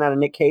knock the gun out of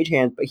Nick Cage's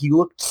hand, but he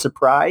looked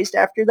surprised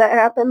after that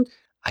happened.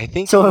 I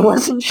think So I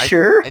wasn't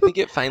sure. I think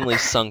it finally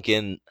sunk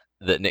in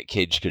that Nick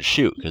Cage could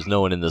shoot because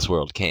no one in this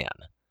world can.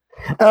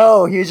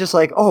 Oh, he was just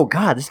like, oh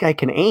god, this guy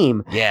can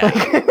aim. Yeah,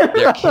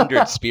 they're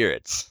kindred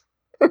spirits.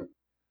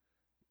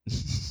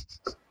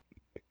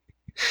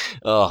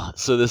 Oh,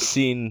 so the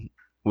scene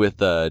with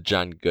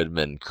John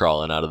Goodman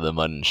crawling out of the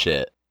mud and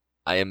shit.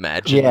 I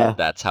imagine Yeah.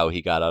 that's how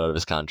he got out of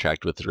his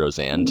contract with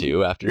Roseanne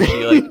too, after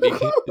she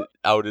like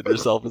outed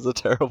herself as a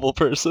terrible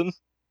person.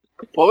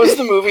 What was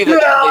the movie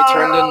that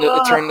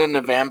it turned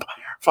into vampire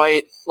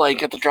fight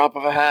like at the drop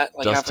of a hat?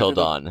 Like Dust after Till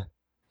the- Dawn.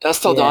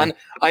 Dust Till Yeah. Dawn.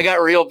 I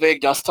got real big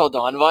Dust Till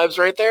Dawn vibes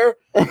right there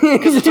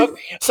because it took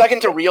a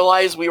second to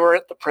realize we were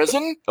at the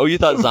prison. Oh, you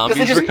thought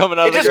zombies just- were coming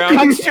out It of the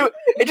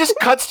just ground?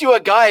 cuts to a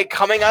guy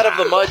coming out of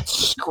the mud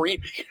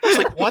screaming. It's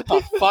like, what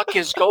the fuck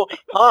is going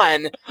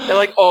on? They're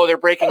like, oh, they're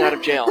breaking out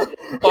of jail.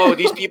 Oh,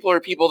 these people are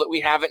people that we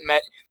haven't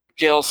met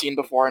jail scene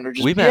before, and they're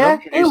just We met being them.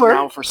 introduced They were.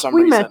 now for some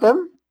we reason. met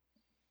them.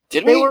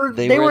 Did They we? were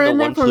They were in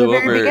the there One from the Flew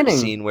very Over beginning.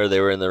 scene where they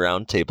were in the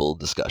round table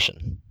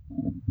discussion.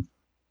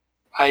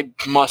 I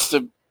must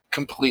have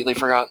completely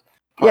forgot.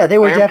 Yeah, they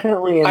were I,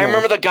 definitely in I there.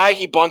 remember the guy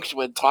he bunked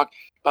with talk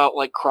about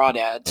like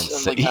crawdads And and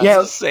sa- like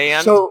Yeah,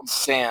 sand. So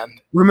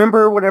sand.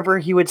 remember whenever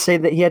he would say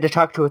that he had to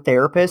talk to a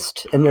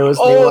therapist and they were The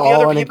all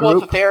other in a people at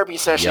group? the therapy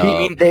session. Yeah. You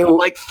mean They were-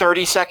 like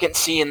 30-second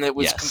scene that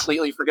was Yes.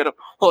 completely forgettable?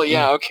 Oh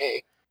yeah,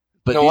 okay.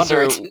 But no these wonder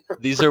are it's-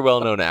 these are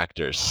well-known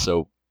actors,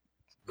 so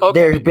Okay,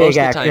 They're big most of the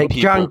actors. time Like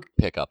people John,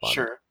 pick up on it.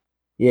 sure.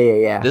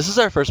 yeah. This is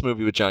our first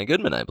movie with John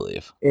Goodman, I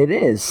believe. It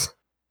is.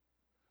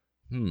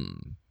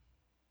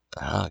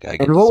 Gotta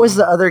get And what this was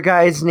the one. other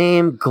guy's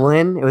name?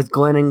 Glenn? It was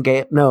Glenn and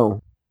Gail.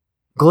 No.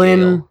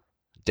 Glenn.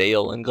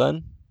 Dale and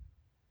Glenn?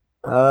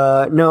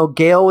 No,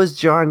 Gail was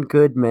John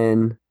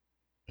Goodman.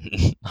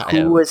 I Who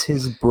am- was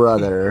his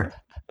brother?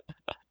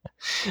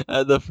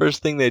 The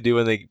first thing they do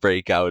when they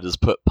break out is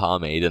put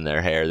pomade in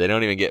their hair. They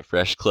don't even get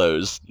fresh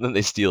clothes. Then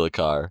they steal a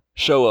car,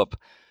 show up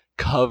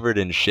covered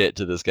in shit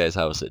to this guy's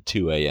house at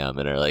 2 a.m.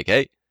 and are like,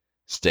 hey,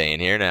 stay in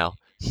here now.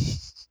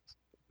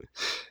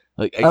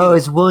 Like, Oh,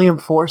 it's William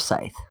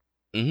Forsythe.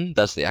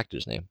 that's the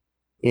actor's name.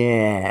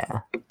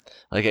 Yeah.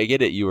 Like, I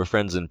get it, you were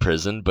friends in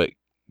prison, but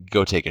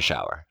go take a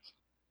shower.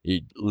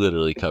 You're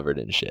literally covered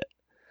in shit.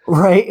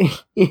 Right?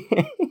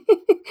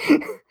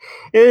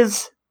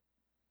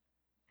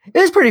 It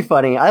was pretty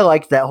funny. I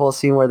liked that whole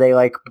scene where they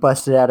like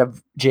busted out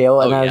of jail,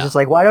 and Oh, I was yeah. just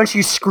like, "Why don't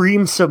you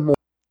scream some more?"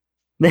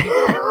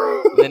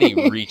 Then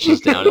he reaches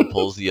down and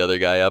pulls the other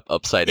guy up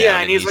upside down, Yeah,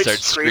 and and he he's, like,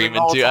 starts screaming screaming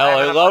all the too. Oh, time,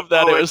 and I I'm love like,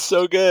 that. oh, It was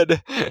so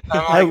good. I'm like,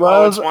 I oh,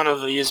 love- it's one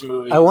of these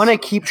movies. I want to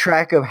keep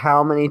track of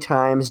how many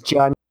times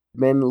John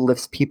Goodman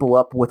lifts people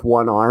up with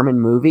one arm in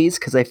movies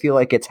because I feel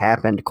like it's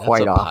happened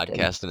quite That's a often.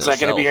 podcast in Is that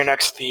going to be your itself.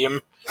 next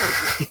theme?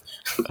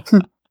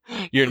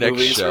 Your next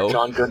Movies show? where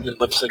John Goodman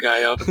lifts a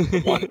guy up.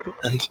 One,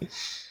 and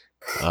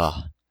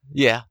Oh,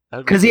 yeah.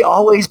 that'd be Because he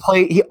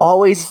good.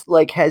 always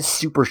like has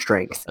super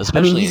strength.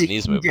 Especially he's in a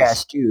these huge movies.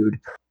 ass dude,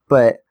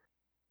 but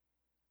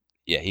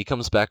Yeah, he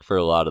comes back for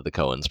a lot of the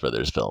Coens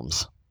brothers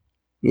films.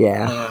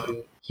 yeah,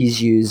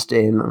 he's used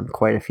in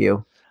quite a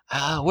few.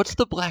 What's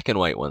the black and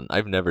white one?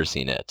 I've never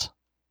seen it.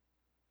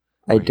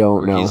 I don't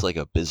Where know. He's like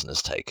a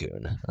business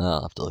tycoon.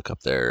 I'll have to look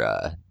up their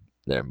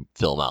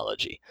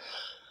filmology.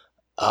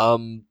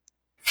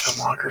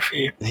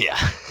 Filmography. Yeah.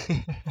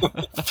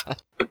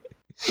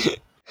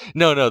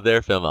 No,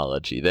 their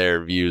filmology,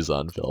 their views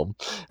on film.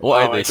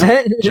 Why Oh, they I see.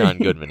 put John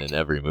Goodman in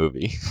every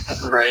movie?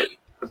 Right.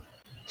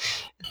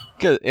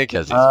 Because he's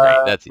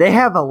great. That's They easy.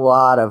 have a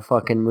lot of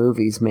fucking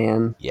movies,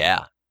 man.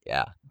 Yeah.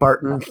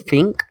 Barton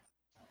Fink?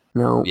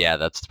 No. Yeah,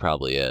 that's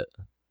probably it.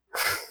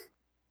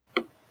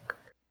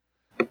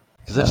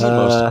 Because I've seen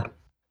most of them.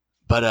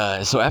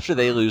 But so after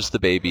they lose the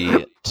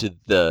baby to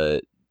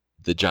the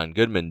John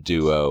Goodman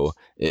duo,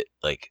 it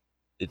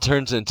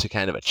turns into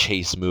kind of a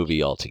chase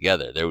movie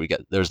altogether. There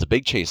was the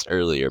big chase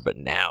earlier, but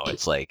now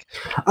it's like,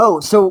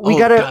 So we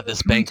gotta. God,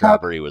 this bank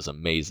robbery was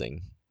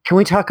amazing. Can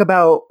we talk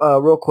about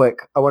real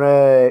quick? I want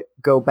to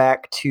go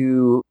back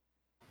to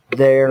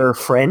their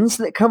friends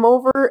that come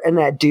over and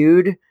that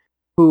dude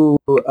who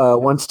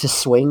wants to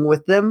swing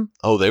with them.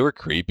 Oh, they were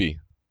creepy.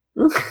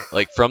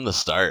 Like from the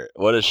start.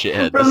 What a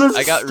shithead. From the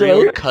I got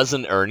real start?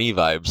 Cousin Ernie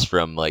vibes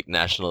from like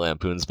National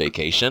Lampoon's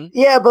Vacation.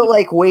 Yeah, but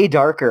like way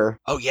darker.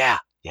 Oh yeah.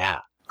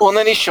 Well, and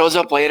then he shows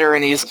up later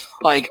and he's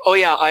like, "Oh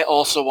yeah, I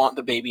also want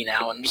the baby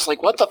now." And I'm just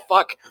like, "What the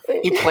fuck?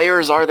 Any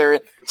players are there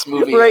in this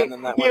movie?" Right. And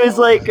then that He went was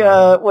on.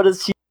 like, what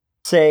is she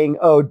saying?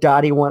 Oh,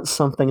 Dottie wants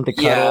something to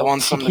cuddle. Yeah, I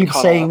want something to She keeps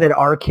cuddle. saying that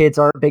our kids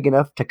aren't big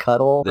enough to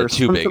cuddle. They're or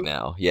too big something.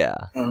 now. Yeah.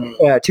 Mhm.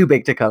 Yeah, too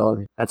big to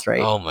cuddle. That's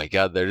right. Oh my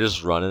god, they're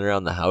just running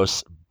around the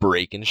house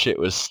breaking shit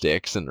with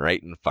sticks and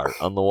writing fart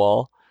on the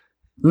wall.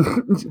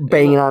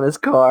 Banging on his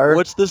car.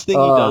 What's this thing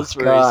he Oh, does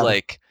where God. he's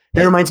like, That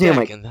 "Hit reminds the me of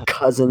deck," my and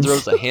cousins.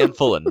 throws a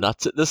handful of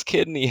nuts at this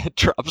kid and he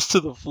drops to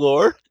the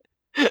floor?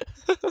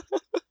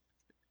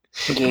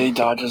 Yeah, he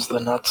dodges the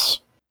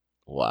nuts.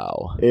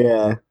 Wow.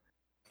 Yeah.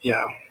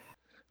 Yeah.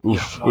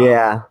 Oof.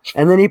 Yeah.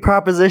 And then he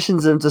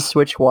propositions him to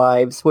switch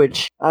wives,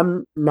 which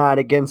I'm not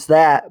against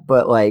that,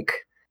 but like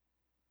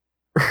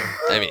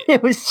I mean,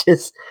 it was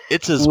just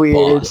it's his weird.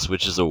 boss,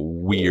 which is a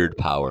weird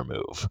power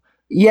move.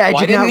 yeah, I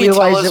Why did not didn't he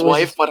realize tell his it was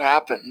wife what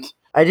happened?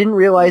 I didn't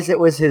realize it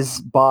was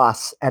his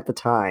boss at the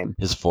time.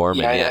 His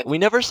foreman, Yeah, yeah. yeah. We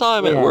never saw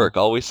him at Yeah. work.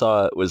 All we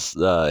saw was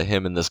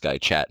him and this guy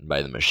chatting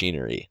by the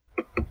machinery.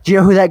 Do you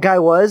know who that guy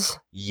was?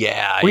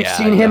 Yeah, We've yeah,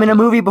 seen him in a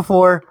definitely. movie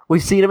before.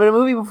 We've seen him in a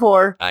movie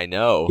before. I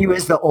know. He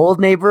was the old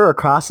neighbor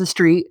across the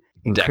street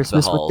in Deck the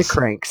Christmas with the Halls.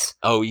 Cranks.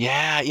 Oh,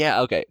 yeah,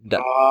 okay.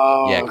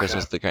 Oh, Yeah, okay.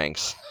 Christmas with the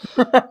Cranks.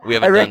 I We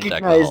haven't done Deck the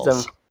recognized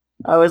Halls. him.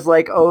 I was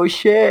like, oh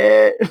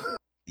shit.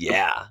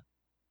 Yeah.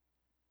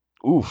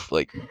 Oof,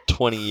 like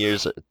 20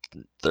 years,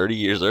 30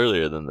 years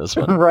earlier than this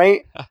one.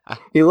 Right?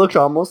 He looked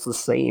almost the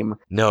same.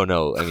 No,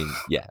 I mean,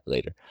 yeah,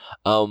 later.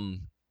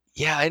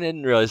 Yeah, I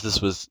didn't realize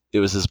it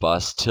was his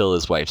boss till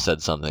his wife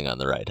said something on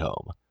the ride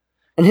home.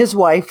 And his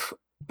wife,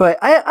 but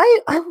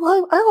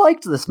I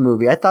liked this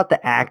movie. I thought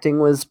the acting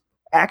was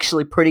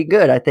actually pretty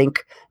good. I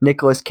think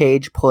Nicolas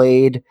Cage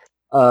played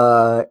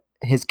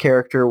his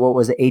character, what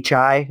was it,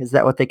 H.I.? Is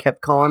that what they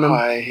kept calling him?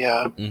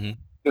 Yeah. Mm-hmm.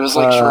 It was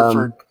like short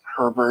for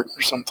Herbert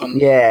or something.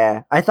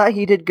 Yeah, I thought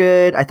he did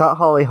good. I thought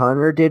Holly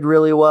Hunter did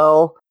really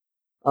well.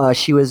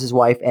 She was his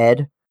wife,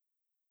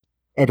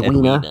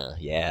 Edwina.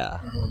 Yeah.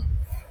 Mhm.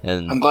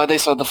 And I'm glad they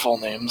said the full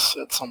names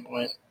at some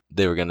point.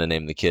 they were going to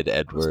name the kid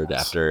Edward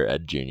nice. after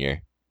Ed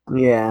Jr.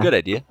 Yeah. Good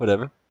idea,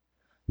 whatever.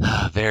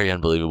 Very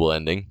unbelievable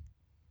ending.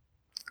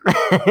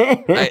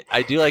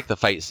 I do like the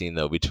fight scene,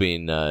 though,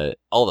 between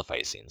all the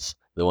fight scenes.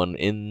 The one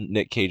in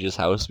Nick Cage's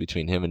house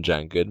between him and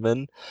John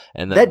Goodman.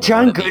 And then That the John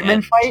one at the Goodman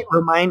end, fight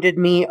reminded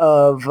me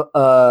of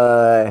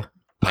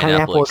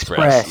Pineapple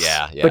Express.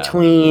 Yeah.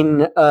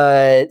 Between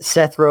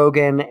Seth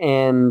Rogen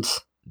and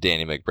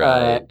Danny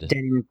McBride.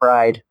 Danny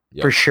McBride,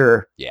 Yep. for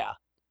sure. Yeah.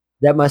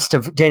 They must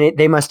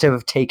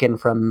have taken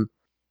from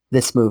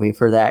this movie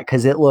for that,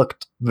 because it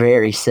looked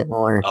very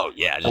similar. Oh,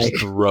 yeah, just Like-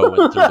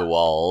 throwing through the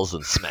walls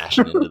and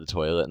smashing into the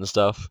toilet and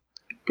stuff.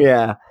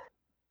 Yeah.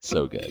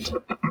 So good.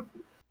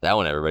 That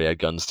one, everybody had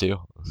guns, too.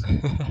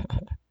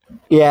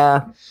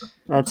 Yeah,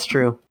 that's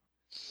true.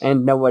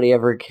 And nobody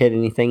ever hit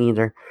anything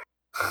either.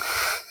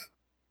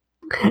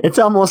 It's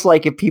almost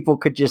like if people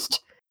could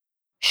just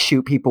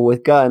shoot people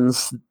with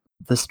guns,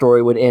 the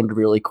story would end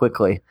really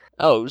quickly.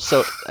 Oh,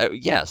 so,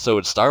 yeah, so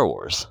it's Star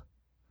Wars.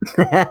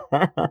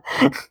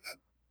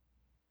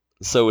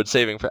 So it's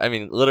saving for, I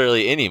mean,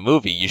 literally any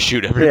movie you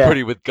shoot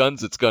everybody with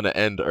guns, it's going to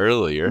end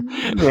earlier.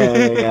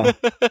 Yeah.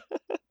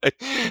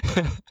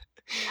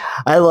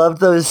 I love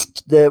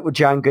the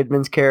John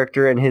Goodman's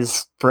character and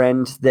his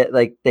friend that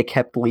like they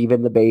kept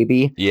leaving the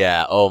baby.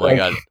 Yeah, oh my Like-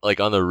 god, like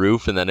on the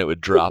roof and then it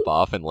would drop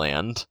off and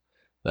land.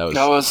 That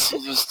was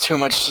It was too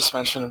much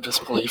suspension of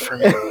disbelief for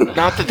me.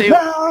 Not that they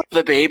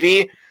the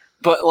baby,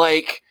 but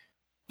like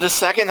the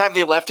second time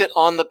they left it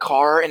on the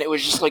car and it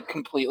was just like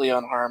completely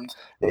unharmed.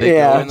 They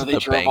Yeah. go And into then they the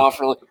drove bank off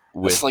really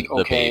with like, the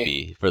okay.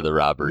 baby for the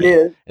robbery.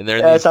 Yeah, And they're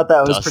in I these thought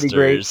that was pretty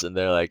great. dusters, and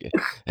they're like,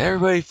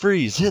 everybody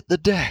freeze, hit the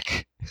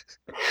deck.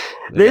 They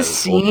got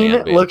This old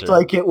man scene looked banter.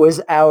 like it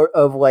was out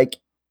of like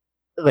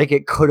like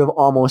it could have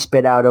almost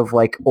been out of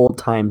like old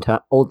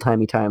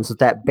timey times with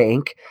that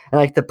bank and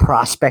like the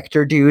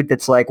prospector dude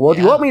that's like, well, do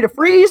you Yeah. want me to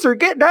freeze or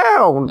get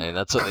down? And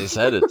that's what they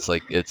said. It's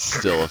like it's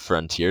still a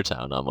frontier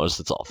town almost.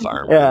 It's all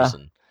farmers Yeah.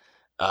 and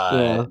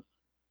Yeah.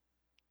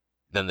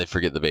 then they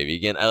forget the baby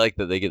again. I like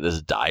that they get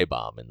this dye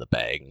bomb in the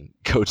bag and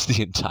coats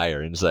the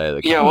entire inside of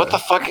the car. Yeah, what the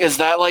fuck is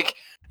that? Like,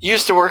 you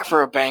used to work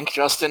for a bank,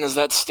 Justin. Is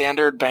that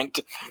standard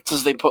bank?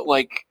 Does they put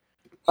like,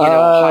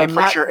 high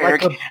pressure not air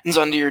like a- cans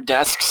under your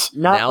desks?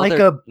 Not now like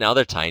now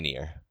they're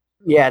tinier.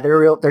 yeah,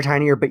 they're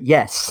tinier, but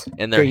yes.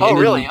 And they're They Oh,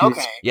 hidden, really? do-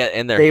 Okay. yeah,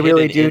 and they're They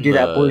really hidden do in do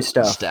that the blue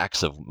stuff.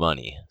 stacks of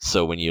money.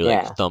 So when you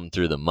Yeah. thumb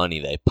through the money,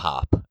 they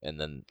pop, and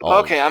then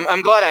Okay,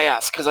 I'm glad I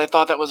asked because I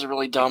thought that was a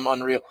really dumb,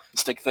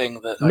 unrealistic thing.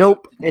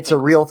 Nope, it's a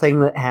real thing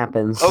that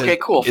happens. Okay,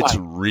 cool. It's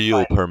Fine.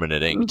 real Fine.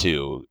 permanent ink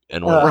too.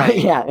 And what, Right.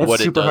 Yeah, it's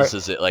what it super does hard.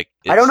 is it like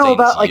I don't know stains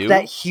about like you.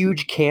 that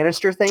huge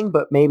canister thing,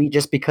 but maybe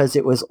just because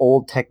it was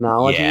old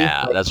technology.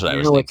 Yeah, like, that's what I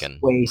was it's thinking.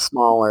 way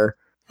smaller,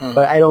 Hmm.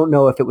 but I don't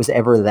know if it was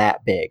ever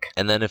that big.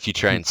 And then if you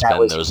try and That spend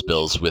was those huge.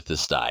 bills with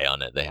this dye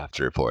on it, they have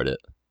to report it.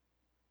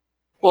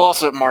 Well,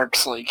 also it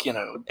marks like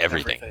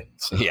Everything.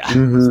 So Yeah.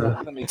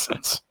 Mhm. that makes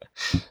sense.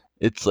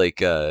 It's like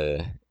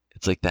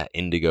that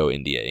indigo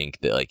India ink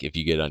that like if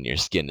you get on your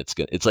skin,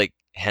 it's like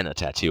henna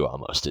tattoo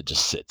almost. It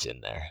just sits in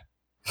there.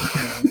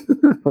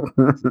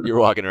 You're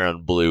walking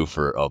around blue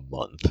for a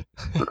month,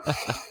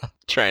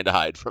 trying to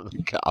hide from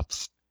the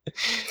cops.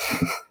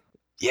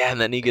 Yeah,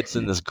 and then he gets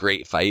in this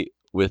great fight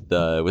with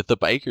the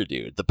biker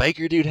dude. The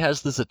biker dude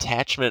has this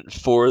attachment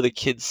for the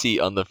kid seat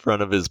on the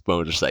front of his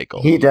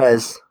motorcycle. He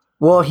does.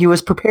 Well, he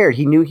was prepared.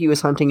 He knew he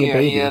was hunting a Yeah,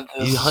 baby. he had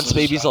He this hunts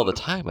babies all the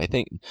time, I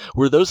think.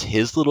 Were those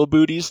his little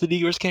booties that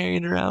he was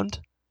carrying around?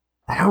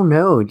 I don't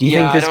know. Do you Yeah,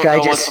 think I this don't guy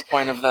know just? what the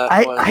point of that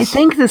I was.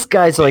 think this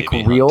guy's like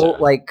Baby real, hunter.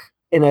 like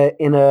in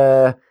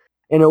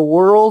a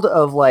world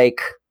of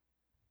like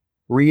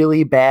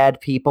really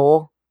bad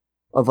people,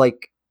 of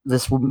like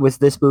this with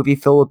this movie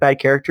filled with bad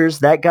characters.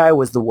 That guy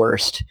was the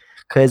worst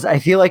because I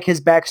feel like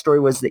his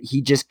backstory was that he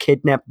just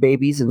kidnapped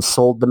babies and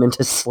sold them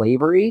into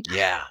slavery.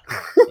 Yeah.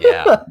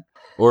 Yeah.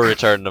 Or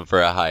returned them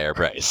for a higher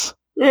price.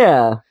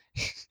 Yeah,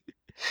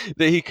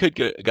 That he could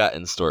get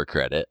gotten store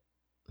credit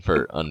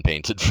for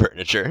unpainted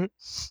furniture.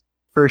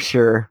 for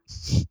sure.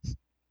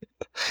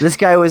 This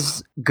guy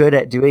was good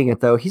at doing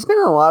it though. He's been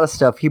in a lot of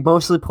stuff. He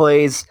mostly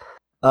plays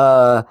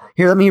here,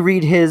 let me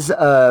read his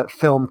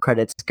film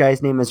credits. This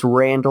guy's name is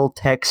Randall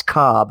Tex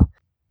Cobb.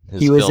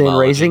 His He was in filmology.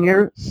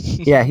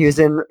 Raising Yeah, he was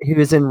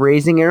in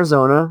Raising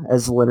Arizona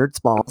as Leonard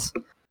Smalls.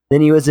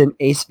 Then he was in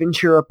Ace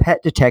Ventura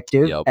Pet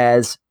Detective Yep.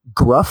 as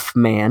Gruff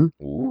Man.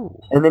 Ooh.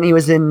 And then he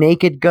was in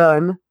Naked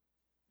Gun,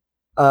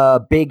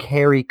 Big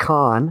Harry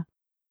Con.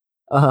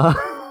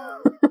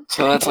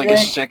 So that's like a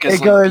shtick. as, it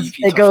like, goes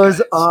beefy it tough goes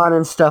guys. on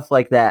and stuff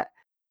like that.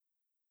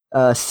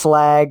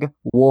 Slag,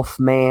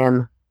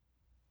 Wolfman,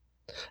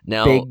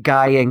 Now, Big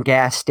Guy in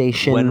Gas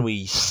Station. when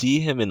we see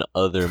him in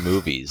other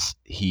movies,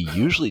 he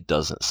usually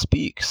doesn't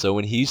speak. So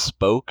when he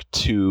spoke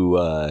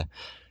to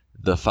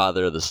the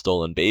father of the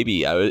stolen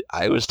baby,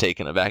 I was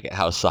taken aback at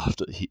how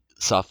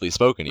softly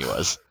spoken he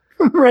was.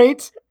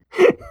 Right?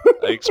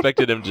 I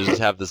expected him to just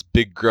have this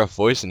big gruff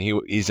voice, and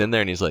he's in there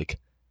and he's like,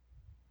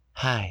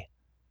 "Hi,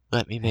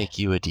 let me make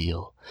you a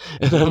deal."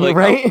 And I'm like,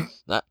 Right?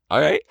 "Oh,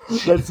 all right."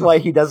 That's why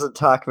he doesn't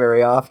talk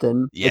very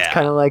often. It's Yeah.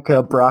 kind of like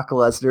Brock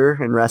Lesnar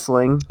in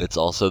wrestling. It's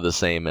also the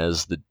same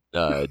as the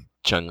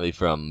Chung-Li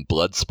from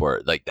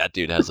Bloodsport. Like that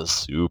dude has a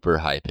super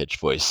high pitched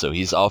voice, so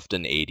he's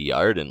often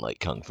ADR'd in like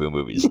kung fu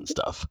movies and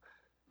stuff.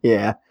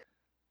 Yeah.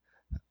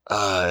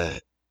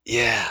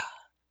 Yeah.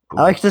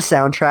 I liked the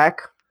soundtrack.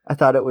 I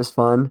thought it was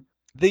fun.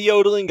 The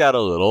yodeling got a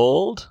little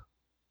old,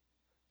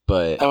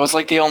 but That was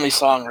like the only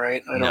song,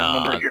 right? I don't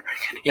No. remember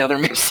any other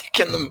music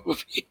in the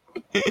movie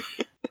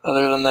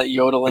other than that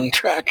yodeling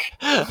track.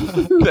 I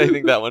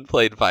think that one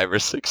played 5 or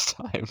 6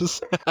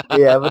 times.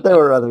 Yeah, but there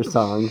were other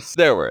songs.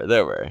 There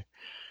were.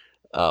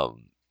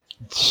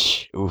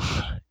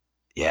 Oof.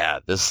 Yeah,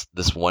 this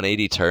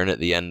 180 turn at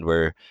the end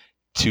where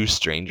 2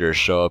 strangers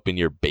show up in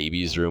your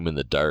baby's room in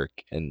the dark,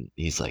 and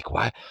he's like,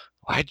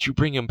 Why'd you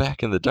bring him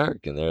back in the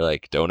dark? And they're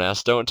like, don't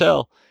ask, don't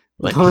tell.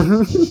 Like,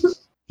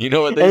 you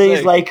know what they and then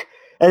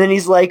say.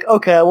 he's like,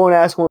 okay, I won't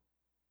ask one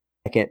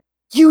second.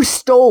 You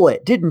stole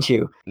it, didn't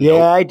you? Nope.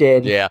 Yeah, I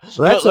did. Yeah,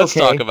 Well, that's but let's okay.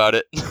 talk about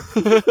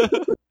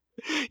it.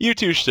 You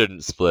two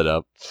shouldn't split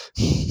up.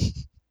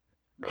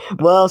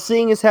 Well,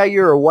 seeing as how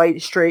you're a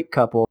white straight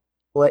couple,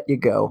 I'll let you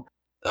go.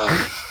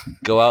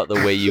 Go out the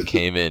way you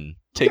came in.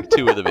 Take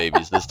 2 of the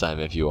babies this time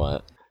if you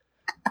want.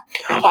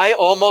 I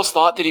almost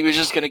thought that he was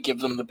just going to give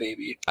them the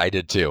baby. I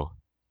did too.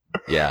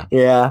 Yeah.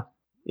 Yeah.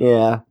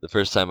 Yeah. The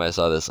first time I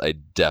saw this, I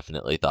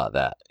definitely thought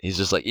that. He's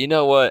just like, you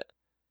know what?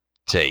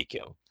 Take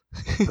him.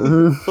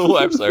 Mhm. The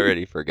wife's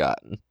already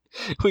forgotten.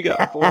 We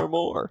got 4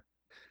 more.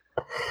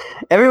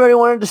 Everybody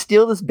wanted to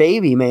steal this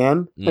baby,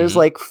 man. There's Mhm.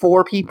 like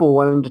 4 people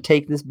wanting to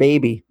take this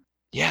baby.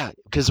 Yeah,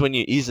 because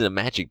he's a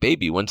magic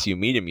baby. Once you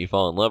meet him, you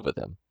fall in love with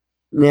him.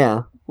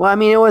 Yeah. Well, I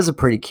mean, it was a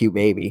pretty cute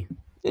baby.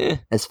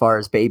 as far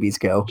as babies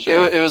go.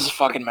 It was a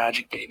fucking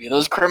magic baby.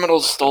 Those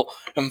criminals stole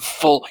him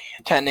full,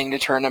 intending to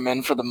turn him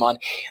in for the money.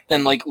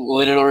 Then, like,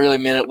 literally a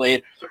minute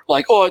later,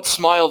 like, oh, it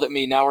smiled at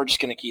me. Now we're just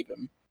gonna keep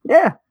him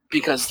Yeah,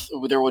 because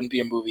there wouldn't be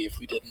a movie if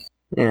we didn't.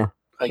 yeah.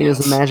 I He was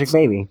a guess. magic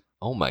baby.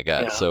 Oh my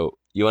god! Yeah. So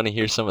you want to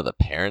hear some of the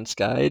Parents'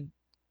 Guide?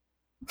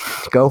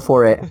 Go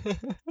for it.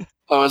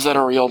 Oh, is that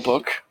a real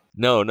book?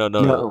 No.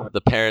 No.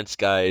 The Parents'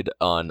 Guide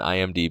on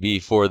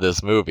IMDb for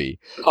this movie.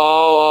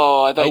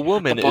 Oh, I thought A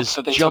woman the book is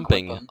that they took with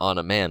jumping them. on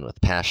a man with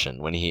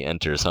passion when he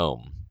enters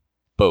home.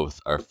 Both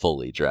are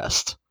fully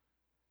dressed.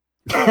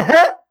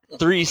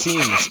 3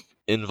 scenes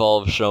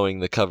involve showing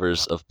the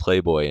covers of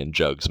Playboy and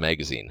Jugs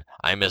magazine.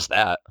 I missed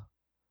that.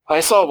 I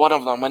saw one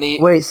of them when he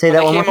Wait, say when that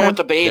they one more came in time. with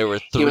the baby. There were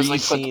he 3 was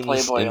like put the scenes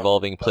Playboy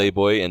involving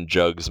Playboy and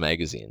Jugs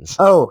magazines.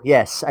 Oh,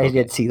 yes, I Okay.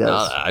 did see those.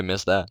 No, I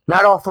missed that.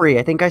 Not all 3.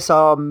 I think I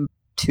saw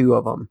 2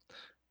 of them.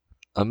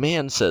 A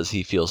man says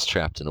he feels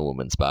trapped in a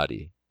woman's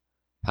body.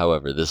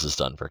 However, this is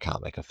done for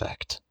comic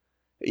effect.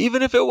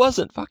 Even if it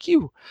wasn't, fuck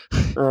you.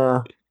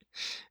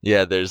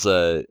 Yeah,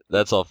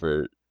 that's all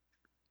for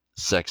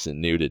sex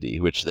and nudity,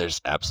 which there's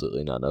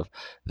absolutely none of.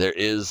 There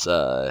is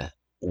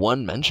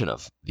one mention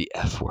of the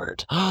F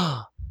word.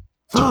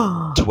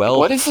 12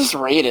 What is this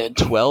rated?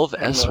 12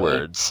 Anyway. S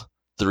words,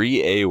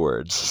 3 A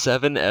words,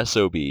 7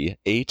 SOB,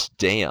 8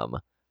 damn,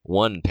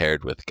 1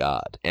 paired with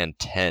God, and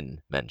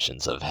 10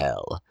 mentions of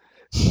hell.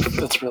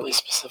 That's really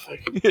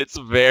specific. It's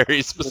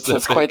very specific.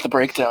 That's quite the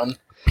breakdown.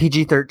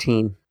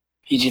 PG-13.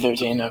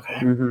 PG-13, okay.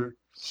 Mm-hmm.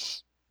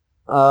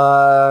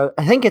 I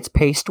think it's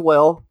paced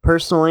well,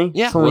 personally.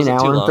 Yeah, it's only an wasn't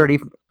too hour and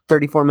long.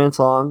 34 minutes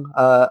long.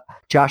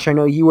 Josh, I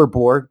know you were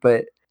bored,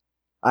 but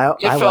I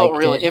liked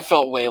it. It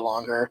felt way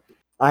longer.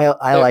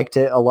 I liked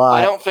it a lot.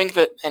 I don't think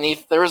that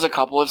there was a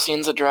couple of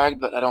scenes that dragged,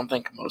 but I don't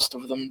think most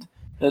of them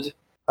did.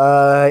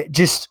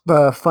 Just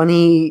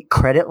funny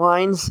credit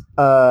lines.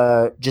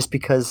 Just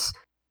because,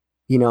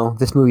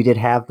 this movie did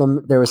have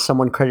them. There was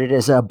someone credited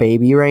as a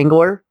baby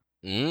wrangler.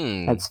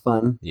 That's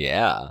fun.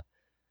 Yeah.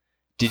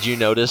 Did you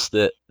notice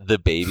that the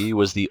baby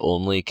was the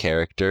only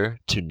character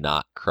to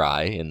not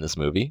cry in this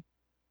movie?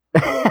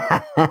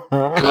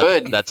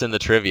 Good. That's in the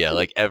trivia.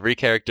 Like, every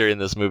character in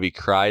this movie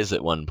cries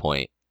at one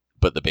point,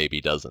 but the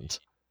baby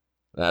doesn't.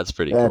 That's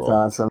pretty That's cool.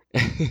 awesome.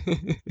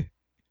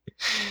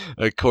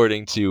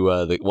 According to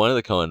one of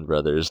the Coen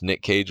brothers,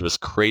 Nick Cage was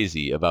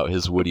crazy about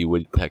his Woody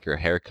Woodpecker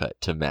haircut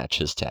to match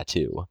his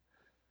tattoo.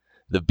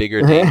 The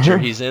bigger danger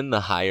he's in, the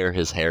higher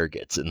his hair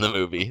gets in the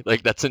movie.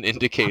 Like, that's an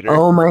indicator.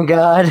 Oh my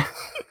god.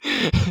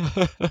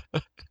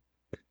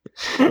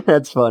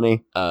 That's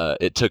funny.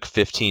 It took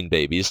 15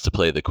 babies to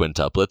play the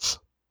quintuplets.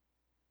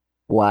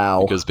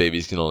 Wow. Because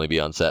babies can only be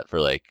on set for,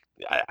 like,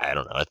 I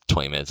don't know,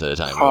 20 minutes at a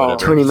time or Oh,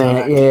 whatever. 20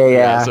 minutes.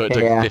 Yeah. So it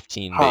took yeah.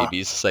 15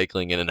 babies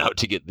cycling in and out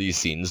to get these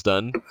scenes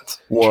done. That's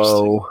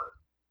interesting. Whoa.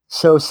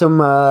 So some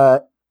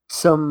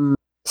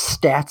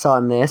stats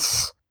on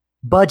this.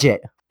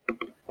 Budget.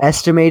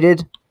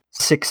 Estimated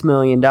 $6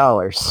 million.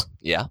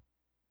 Yeah.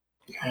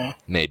 Okay.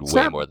 Made It's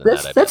way not- more than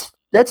that, I bet.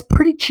 That's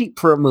pretty cheap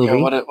for a movie. Yeah,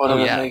 what did Oh,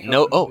 it yeah. make?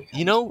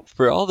 No,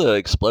 for all the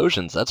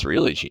explosions, that's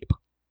really cheap.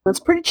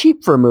 That's pretty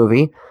cheap for a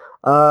movie.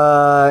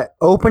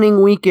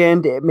 Opening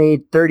weekend, it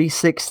made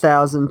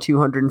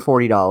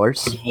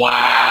 $36,240.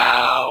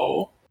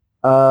 Wow.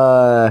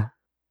 And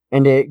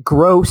it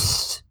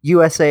grossed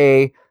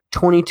USA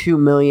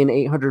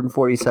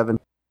 $22,847,000.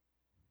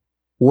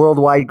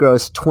 Worldwide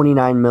gross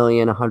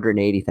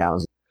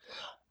 $29,180,000.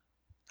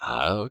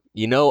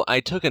 I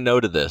took a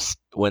note of this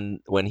when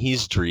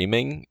he's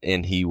dreaming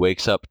and he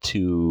wakes up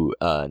to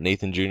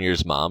Nathan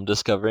Jr.'s mom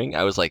discovering.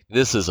 I was like,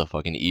 this is a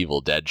fucking Evil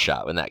Dead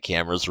shot when that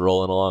camera's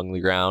rolling along the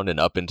ground and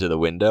up into the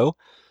window.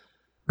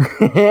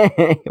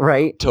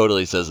 Right?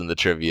 Totally says in the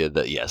trivia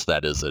that yes,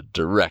 that is a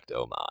direct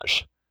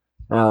homage,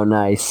 Oh,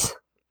 nice.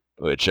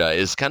 which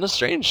is kind of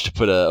strange to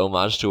put a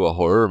homage to a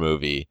horror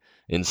movie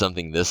in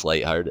something this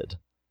lighthearted.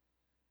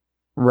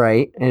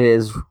 Right. It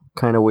is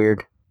kind of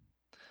weird.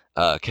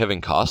 Kevin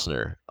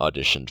Costner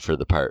auditioned for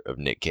the part of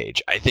Nick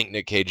Cage. I think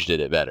Nick Cage did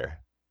it better.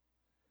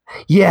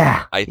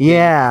 Yeah. I think-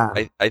 yeah.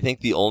 I think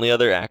the only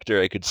other actor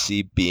I could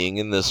see being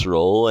in this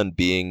role and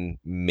being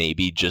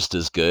maybe just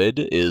as good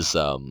is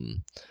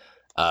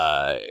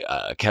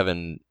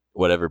Kevin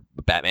whatever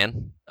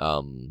Batman.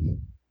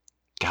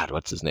 God,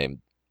 what's his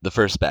name? The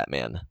first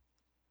Batman.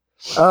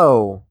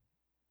 Oh.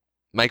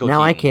 Michael Now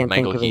Keaton. I can't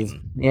Michael think of his...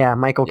 Keaton. Yeah,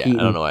 Michael Yeah, Keaton.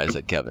 I don't know why I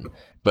said Kevin.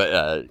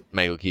 But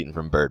Michael Keaton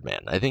from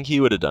Birdman. I think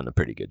he would have done a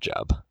pretty good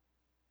job.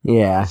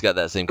 Yeah. He's got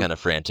that same kind of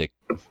frantic,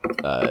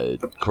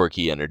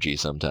 quirky energy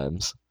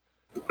sometimes.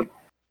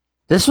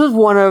 This was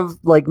one of,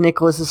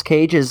 Nicolas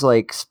Cage's,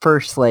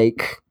 first,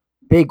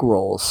 big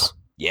roles.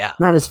 Yeah.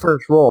 Not his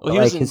first role, Well,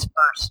 but, he was his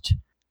first.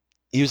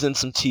 He was in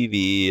some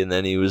TV, and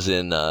then he was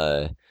in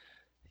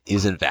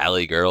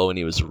Valley Girl when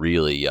he was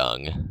really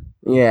young.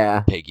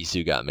 Yeah. Peggy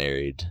Sue Got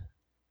Married.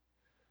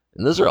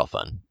 And those are all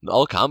fun.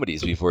 All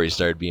comedies before he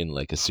started being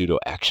like a pseudo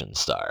action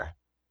star.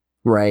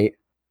 Right.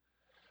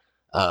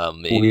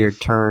 Any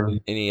Weird turn.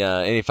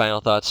 Any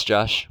final thoughts,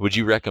 Josh? Would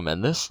you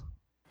recommend this?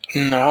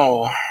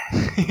 No.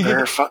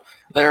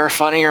 There are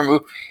funnier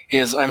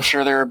movies. I'm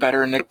sure there are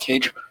better Nick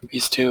Cage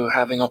movies too,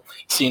 having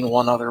seen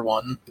one other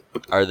one.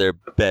 Are there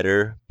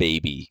better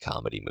baby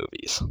comedy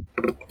movies?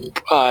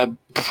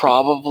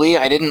 Probably.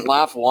 I didn't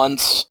laugh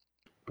once.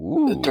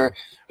 Ooh.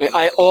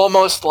 I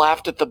almost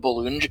laughed at the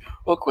balloon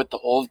joke with the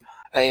old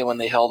guy when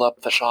they held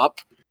up the shop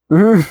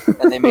and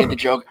they made the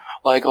joke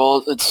like,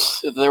 "Oh,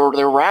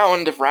 they're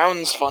round. If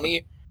round's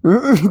funny."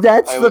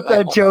 That's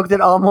the joke that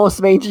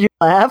almost made you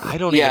laugh. I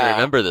don't even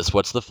remember this.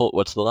 What's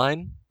the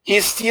line?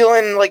 He's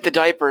stealing like the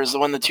diapers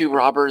when the two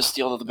robbers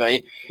steal the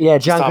bay. Yeah,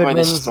 John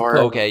Goodman's.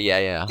 Okay,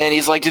 yeah. And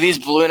he's like, "Do these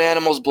balloon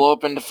animals blow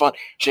up into fun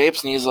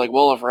shapes?" And he's like,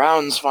 "Well, if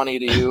round's funny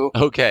to you."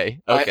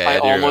 Okay. I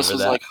almost was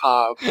that. like,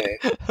 okay.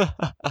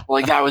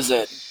 Like that was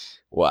it.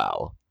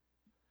 Wow.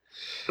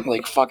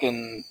 Like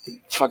fucking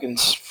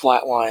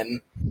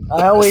flatline.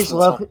 I always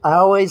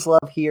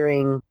love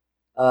hearing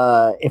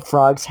if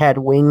frogs had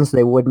wings,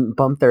 they wouldn't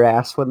bump their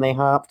ass when they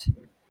hopped.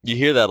 You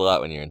hear that a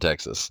lot when you're in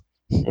Texas.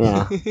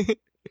 Yeah.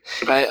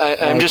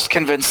 I'm just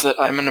convinced that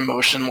I'm an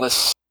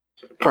emotionless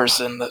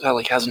person that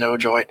like has no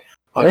joy.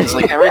 It's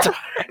like every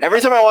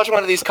time I watch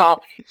one of these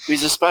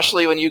comedies,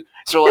 especially when you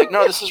sort of like,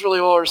 no, this is really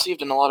well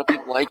received and a lot of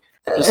people like,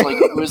 just like,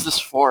 who is this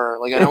for?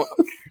 Like, I don't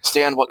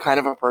understand what kind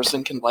of a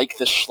person can like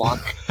this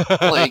schlock.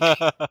 Like,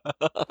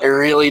 I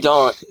really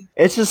don't.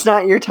 It's just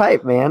not your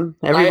type, man.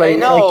 Everybody, I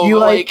know, you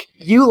like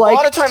a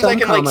lot of times I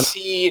can like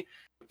see,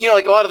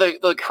 like a lot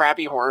of the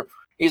crappy horror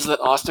movies that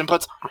Austin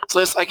puts on this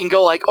list. I can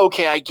go like,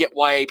 okay, I get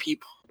why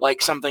people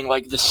like something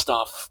like this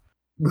stuff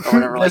or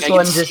whatever. This like,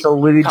 one just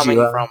eludes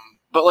you. From.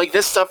 But like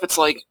this stuff, it's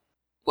like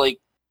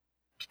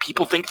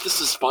people think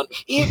this is fun.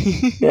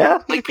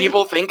 Yeah. Like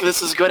people think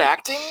this is good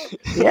acting.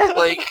 Yeah.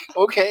 Like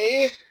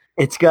okay.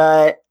 It's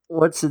got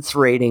what's its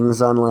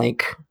ratings on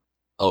like?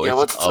 Oh, yeah, it's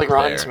what's like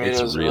Rotten there.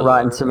 Tomatoes? It's really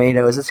Rotten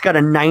Tomatoes. It's got a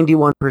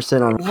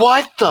 91% on.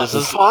 What the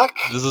fuck?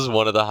 This is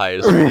one of the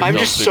highest. I'm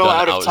just so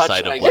out of touch.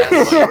 I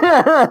guess.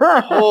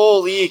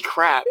 Holy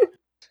crap!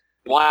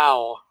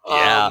 Wow.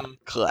 Yeah,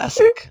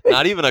 classic.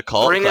 Not even a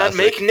cult. Classic.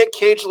 Make Nick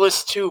Cage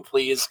list 2,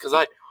 please, because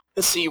I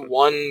see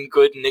one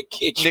good Nick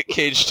Cage. Nick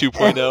Cage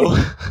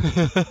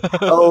 2.0.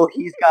 Oh,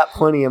 he's got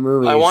plenty of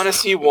movies. I want to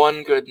see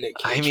one good Nick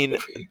Cage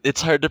movie.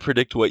 It's hard to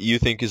predict what you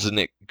think is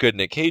a good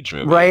Nick Cage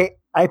movie. Right.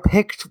 I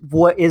picked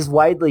what is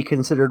widely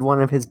considered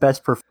one of his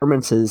best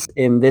performances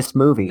in this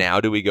movie. Now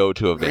do we go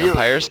to A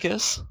Vampire's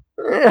Kiss?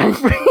 Let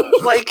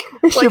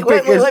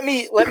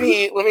me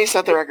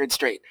set the record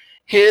straight.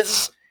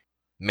 His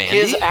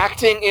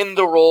acting in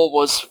the role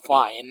was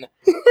fine.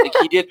 Like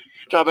he did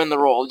a job in the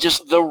role.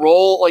 Just the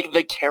role, like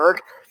the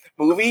character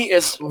movie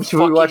is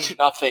fucking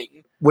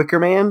nothing. Wicker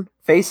Man?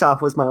 Face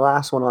Off was my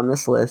last one on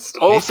this list.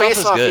 Oh,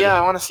 Face Off, yeah,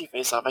 I want to see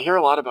Face Off. I hear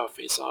a lot about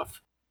Face Off.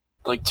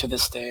 Like to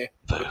this day.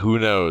 But who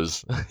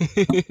knows? I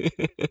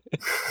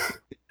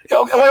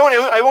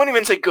won't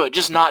even say good,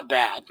 just not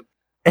bad.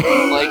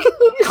 Like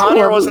Con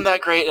Air wasn't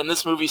that great, and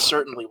this movie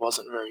certainly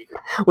wasn't very good.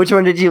 Which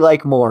one did you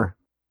like more?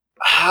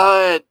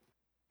 Con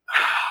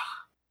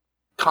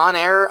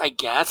Air, I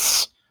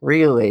guess.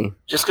 Really?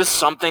 Just because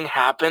something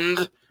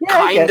happened, yeah,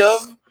 kind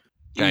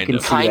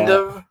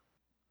of.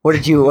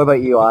 What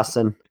about you,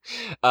 Austin?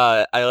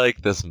 I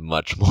like this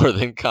much more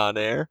than Con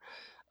Air.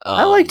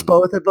 I liked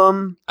both of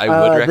them. I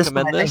would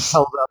recommend this.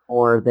 Held up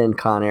more than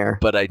Con Air,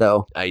 but I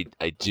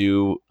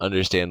do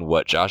understand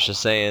what Josh is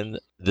saying.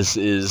 This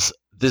is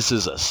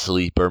a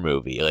sleeper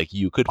movie. Like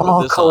you could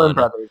put this Coen on.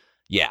 Brothers.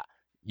 Yeah,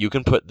 you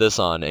can put this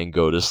on and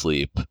go to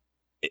sleep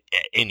at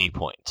any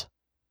point.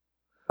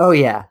 Oh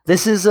yeah,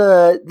 this is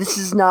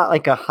not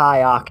like a high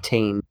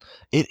octane.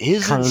 It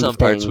is in some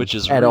parts, which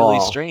is really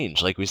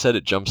strange. Like we said,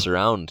 it jumps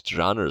around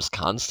genres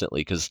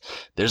constantly because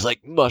there's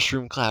like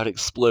mushroom cloud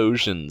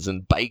explosions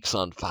and bikes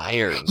on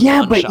fire. And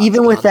yeah, but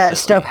even with that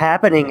stuff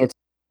happening, it's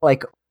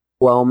like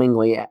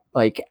overwhelmingly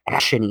like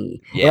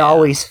actiony. Yeah. It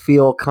always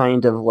feel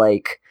kind of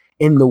like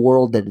in the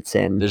world that it's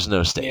in. There's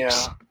no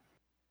stakes.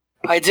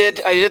 Yeah. I did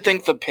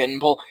think the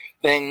pinball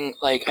thing.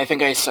 Like I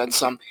think I said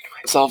something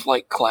myself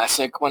like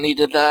classic when he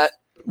did that.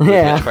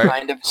 Yeah,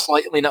 kind of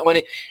slightly. Not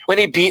when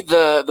he beat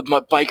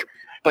the bike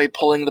by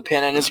pulling the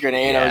pin in his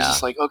grenade. Yeah. I was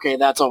just like, okay,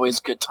 that's always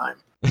a good time.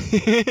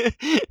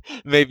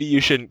 Maybe you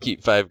shouldn't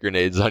keep 5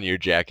 grenades on your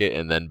jacket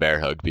and then bear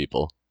hug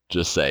people.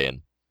 Just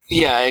saying.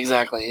 Yeah,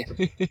 exactly.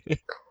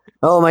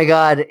 Oh my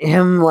god,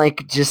 him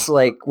just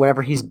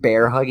whenever he's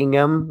bear hugging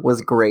him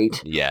was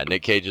great. Yeah,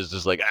 Nick Cage is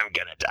just like, I'm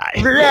gonna die.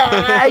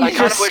 I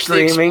kind of wish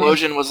the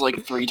explosion was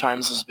like 3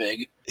 times as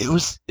big. It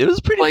was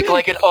pretty big.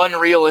 Like an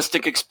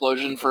unrealistic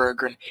explosion for a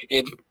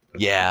grenade.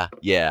 Yeah.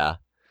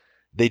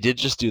 They did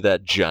just do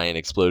that giant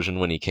explosion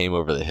when he came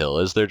over the hill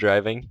as they're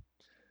driving.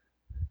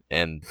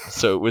 And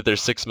so with their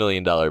 $6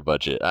 million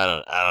budget, I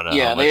don't know.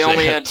 Yeah, they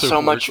only had so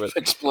much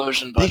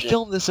explosion budget. They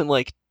filmed this in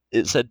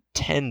it said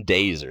 10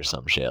 days or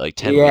some shit, like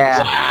 10 Yeah. weeks.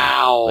 Maybe.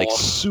 Wow. Like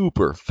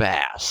super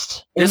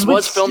fast. This It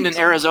was filmed in six-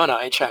 Arizona,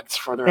 I checked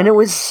for the And it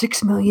was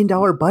 $6 million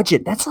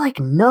budget. That's like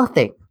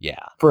nothing Yeah.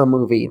 for a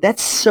movie.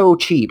 That's so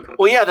cheap.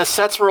 Well, yeah, the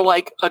sets were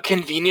like a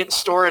convenience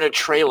store and a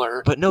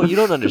trailer. But no, you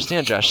don't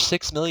understand, Josh.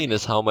 $6 million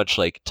is how much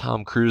like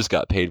Tom Cruise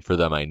got paid for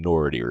The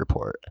Minority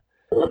Report.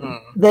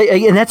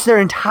 And that's their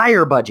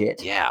entire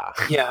budget. Yeah.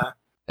 Yeah.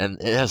 And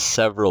it has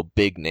several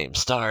big name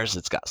stars.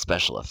 It's got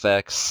special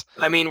effects.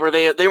 I mean,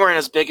 they weren't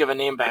as big of a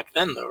name back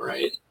then, though,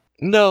 right?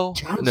 No,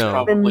 John's no,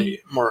 Probably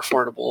more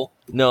affordable.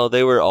 no.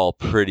 They were all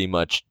pretty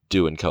much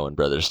doing Coen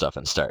Brothers stuff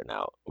and starting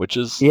out, which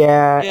is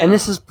Yeah, Yeah. and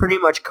this is pretty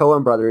much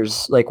Coen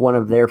Brothers, like one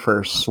of their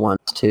first ones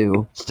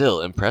too.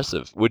 still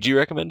impressive. Would you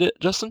recommend it,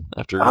 Justin?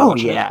 After Oh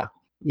watching it?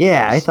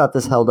 yeah, I thought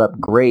this held up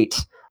great.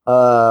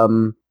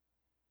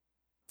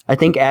 I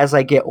think as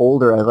I get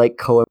older, I like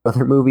Coen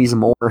Brother movies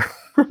more.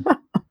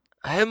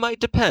 It might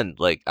depend.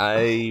 Like,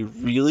 I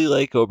really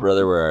like Oh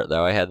Brother, Where Art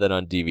Thou? I had that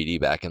on DVD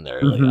back in the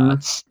early Mhm.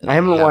 aughts. and I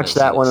haven't watched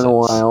that seen it one in a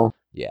since. while.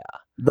 Yeah.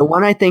 The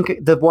one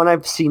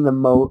I've seen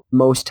the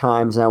most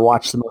times and I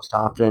watch the most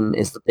often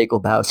is The Big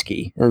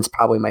Lebowski, and it's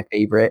probably my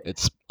favorite.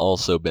 It's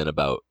also been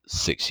about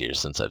 6 years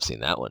since I've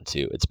seen that one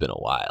too. It's been a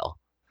while.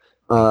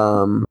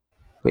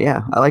 But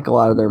yeah, I like a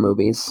lot of their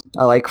movies.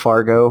 I like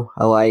Fargo.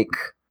 I like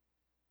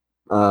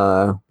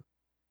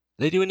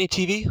They do any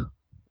TV?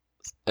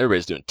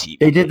 Everybody's doing TV.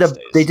 they did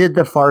these days.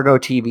 the Fargo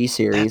TV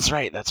series. That's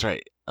right. That's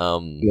right.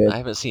 Good. I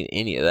haven't seen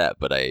any of that,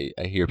 but I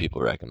hear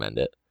people recommend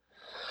it.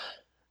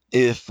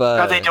 If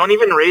God, they don't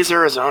even raise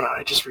Arizona.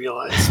 I just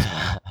realized.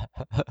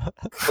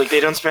 Like, they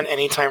don't spend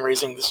any time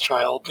raising this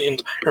child the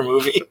entire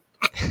movie.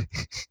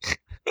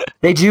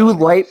 They do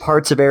light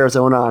parts of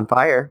Arizona on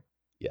fire.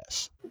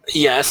 yes,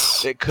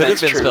 Yes, it could have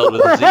that's been true. spelled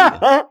with a Z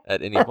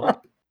at any point.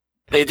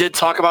 They did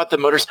talk about the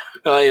motors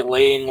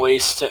laying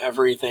waste to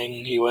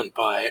everything he went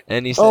by.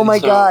 And he said, Oh my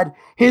So- god,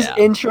 his Yeah.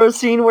 intro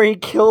scene where he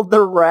killed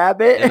the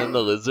rabbit, and then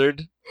the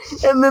lizard.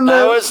 and then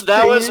That was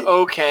Daisy-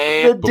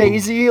 okay. the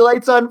Daisy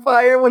lights on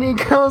fire when he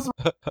goes.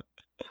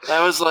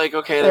 That was like,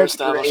 okay, they're That's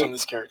establishing great.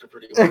 this character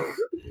pretty well.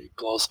 He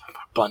glows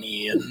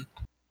bunny and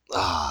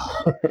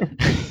Ah.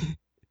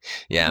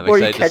 Yeah, I'm Or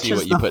he excited to see catches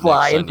what you the put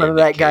fly next in on front your of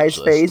that Nick Cage guy's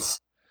list.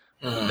 face.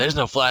 Mhm. There's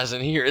no flies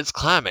in here. It's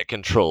climate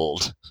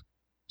controlled.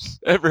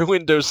 Every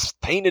window's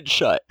painted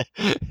shut.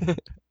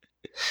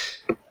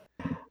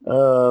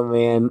 Oh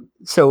man!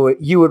 So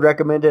you would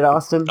recommend it,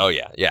 Austin? Oh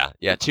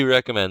yeah. 2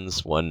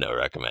 recommends, 1 no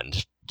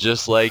recommend.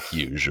 Just like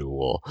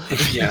usual.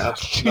 Yeah,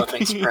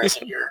 nothing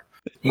surprising here.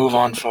 Move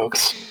on,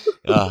 folks.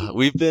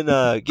 We've been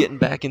getting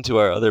back into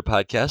our other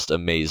podcast,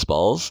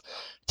 Amazeballs.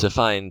 To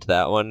find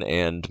that one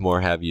and more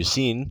Have You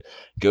Seen,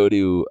 go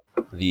to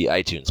the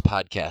iTunes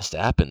podcast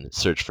app and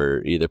search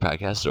for either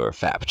podcast or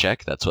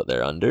FapCheck. That's what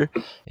they're under.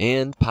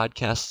 And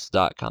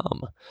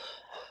podcasts.com.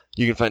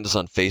 You can find us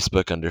on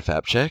Facebook under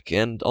FapCheck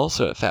and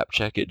also at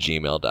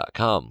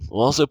fapcheck@gmail.com.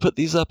 We'll also put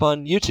these up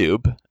on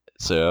YouTube.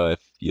 So if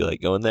you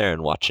like going there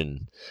and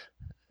watching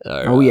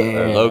our, Oh, yeah.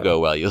 our logo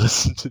while you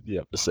listen to the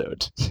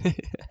episode.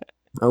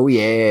 Oh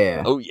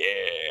yeah! Oh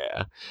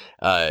yeah.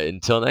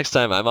 Until next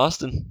time, I'm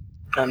Austin.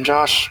 I'm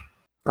Josh.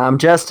 I'm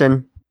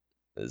Justin.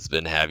 It's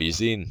been Have You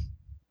Seen?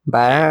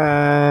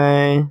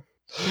 Bye.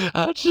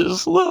 I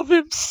just love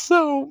him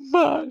so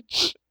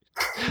much.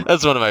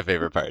 That's one of my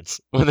favorite parts.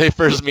 When they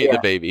first meet the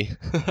baby.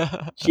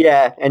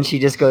 Yeah, and she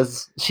just kind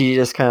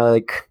of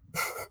like.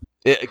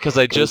 Because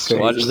I just crazy.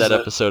 watched that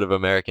episode of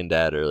American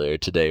Dad earlier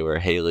today where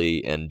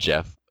Haley and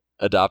Jeff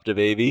adopt a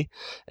baby,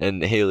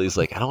 and Haley's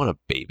like, I don't want a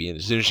baby, and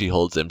as soon as she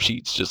holds him,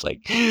 she's just like,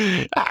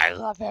 I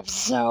love him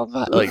so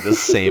much. Like the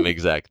same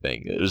exact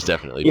thing. It was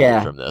definitely pulled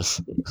Yeah. from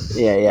this.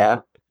 Yeah.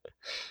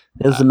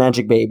 It was the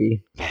magic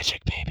baby.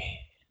 Magic baby.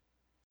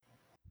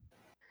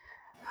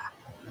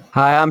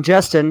 Hi, I'm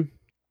Justin.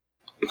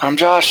 I'm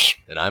Josh.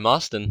 And I'm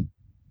Austin.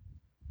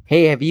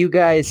 Hey, have you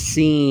guys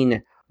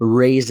seen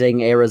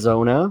Raising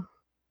Arizona?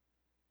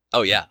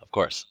 Oh yeah, of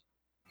course.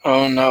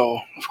 Oh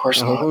no, of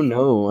course not. Oh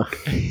no.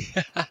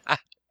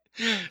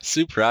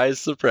 Surprise,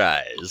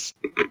 surprise.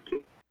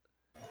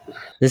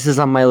 This is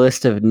on my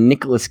list of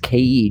Nicolas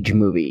Cage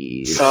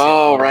movies.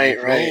 Oh,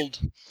 right. Rolled.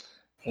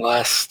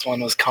 Last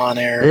one was Con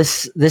Air.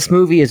 This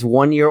movie is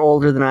 1 year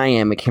older than I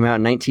am. It came out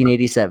in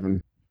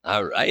 1987.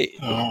 All right.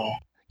 Oh,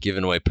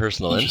 Giving away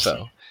personal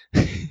info.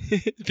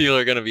 People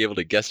are going to be able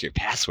to guess your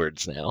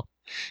passwords now.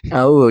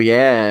 Oh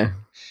yeah.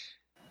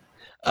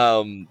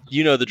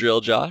 You know the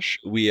drill, Josh.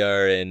 We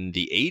are in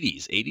the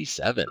 80s,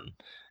 87.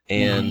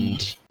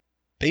 And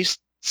based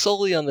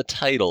solely on the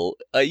title,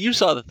 you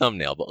saw the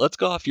thumbnail, but let's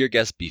go off your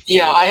guess before.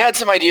 yeah. I had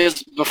some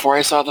ideas before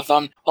I saw the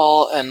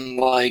thumbnail and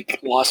like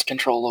lost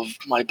control of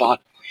my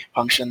bot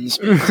functions.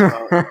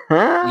 Because,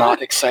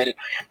 not excited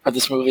for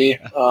this movie.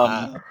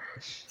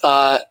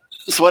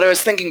 So what I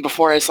was thinking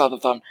before I saw the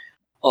thumbnail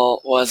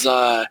was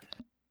at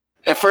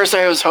first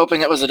I was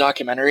hoping it was a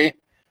documentary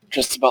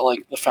just about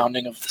like the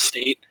founding of the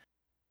state,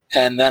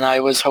 and then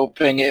I was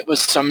hoping it was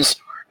some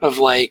sort of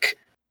like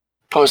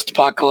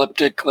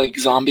post-apocalyptic like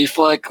zombie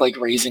flick, like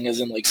raising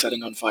as in like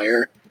setting on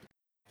fire.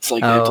 It's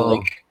like they had to Oh.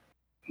 like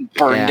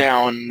burn Yeah.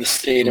 down the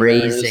state of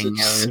Raising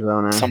Arizona.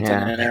 Arizona. Something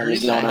Yeah. in I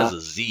believe that has Arizona.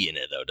 a Z in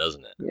it, though,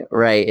 doesn't it? Yeah,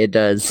 right, it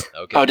does.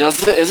 Okay. Oh,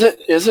 does it? Is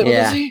it with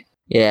Yeah. a Z?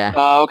 Yeah.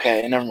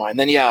 Okay, never mind.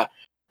 Then yeah,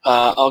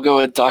 I'll go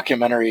with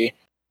documentary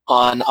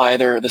on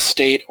either the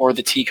state or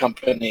the tea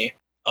company.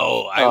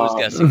 Oh, I was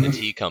guessing the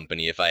tea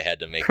company if I had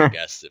to make a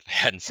guess if I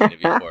hadn't seen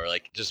it before.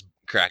 Like, just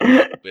cracking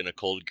open a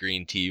cold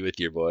green tea with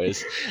your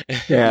boys.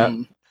 Yeah.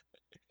 Mm,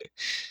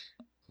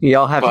 You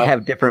all have to But-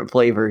 have different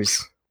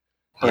flavors.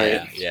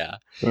 right. Yeah.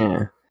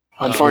 Yeah.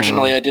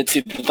 Unfortunately, I did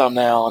see the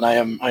thumbnail, and I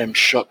am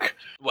shook.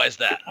 Why is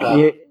that?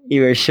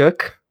 You were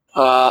shook?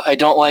 I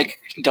don't like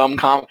dumb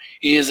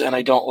comedies, and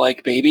I don't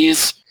like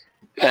babies,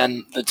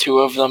 and the two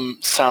of them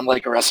sound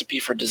like a recipe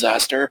for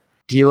disaster.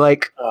 Do you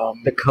like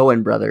Um, the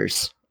Coen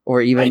brothers?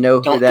 Or even I know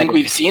who don't that think is?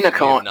 we've seen a We have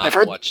Coen. not I've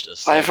heard watched a I've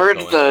single heard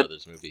Coen the-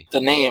 Brothers movie. the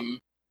name.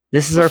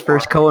 This is our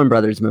first before. Coen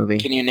brothers movie.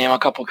 Can you name a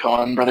couple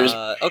Coen brothers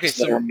Okay, that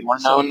so, are more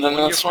so known than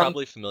one this you're one?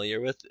 probably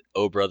familiar with,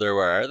 Oh Brother,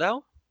 Where Art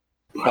Thou?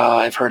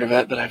 I've heard of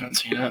it, but I haven't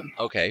seen it.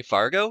 Okay,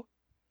 Fargo?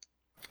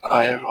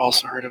 I have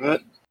also heard of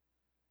it.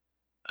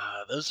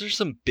 Those are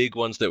some big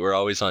ones that were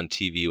always on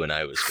TV when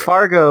I was growing up.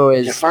 Fargo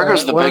is Yeah,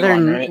 Fargo's the one of big their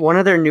one, right? one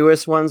of their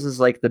newest ones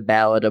is like the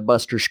Ballad of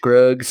Buster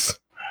Scruggs.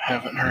 I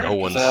haven't heard No of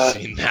one's that.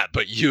 seen that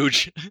but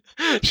huge.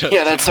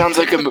 Yeah, that sounds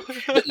like a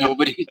movie that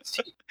nobody's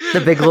seen.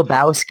 The Big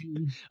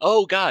Lebowski.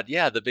 Oh God,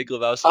 yeah, The Big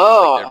Lebowski. is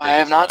Oh, like their I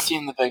have biggest not one.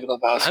 seen The Big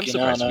Lebowski. I'm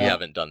surprised no. we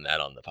haven't done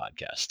that on the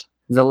podcast.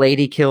 The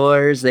Lady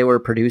Killers, they were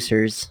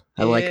producers.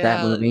 I like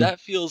that Yeah, movie. That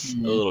feels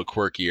Mhm. a little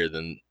quirkier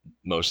than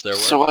most of their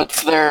work. So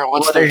what's their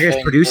Well, they're just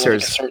thing?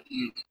 producers. Like a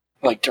certain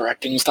like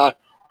directing style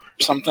or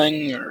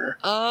something or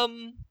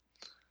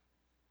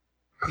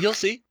You'll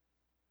see.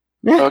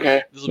 Yeah.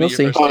 okay. This will be You'll your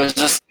see. first Oh,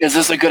 taste. is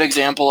this a good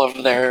example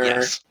of their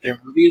Yes. their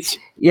movies?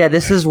 Yeah,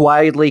 this is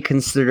widely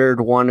considered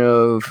one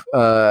of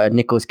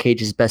Nicolas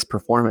Cage's best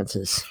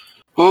performances.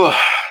 Ooh.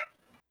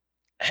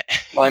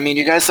 Well, I mean,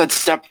 you guys said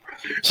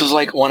this was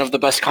like one of the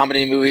best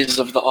comedy movies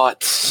of the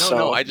aughts. No, so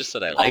no, I just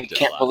said I I liked it a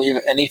can't lot.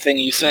 believe anything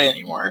you say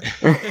anymore.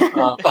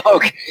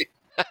 Okay.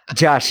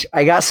 Josh,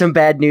 I got some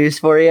bad news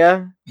for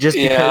you. Just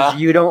because Yeah.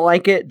 you don't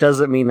like it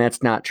doesn't mean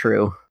that's not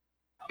true.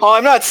 Oh,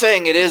 I'm not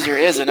saying it is or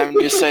isn't. I'm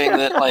just saying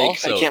that like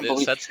Also, I can't it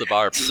believe. sets the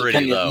bar this is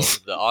pretty low. opinions.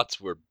 The aughts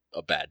were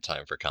a bad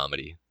time for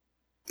comedy.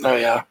 Oh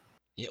yeah.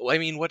 Yeah, well, I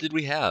mean, what did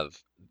we have?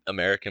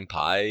 American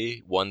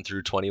Pie 1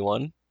 through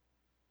 21?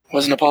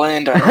 Was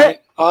Napoleon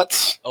Dynamite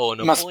aughts? Oh,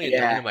 Must Napoleon be,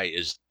 yeah. Dynamite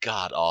is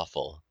god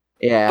awful.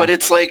 Yeah. But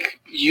it's like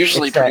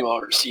usually It's pretty that- well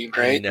received,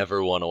 I right?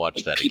 never want to watch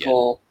Like, that again.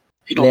 people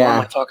Yeah.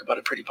 normally talk about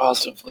it pretty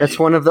positively. That's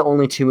one of the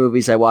only two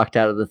movies I walked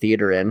out of the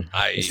theater in.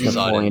 I It's saw it in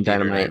Napoleon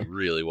theater and I Dynamite.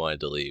 really wanted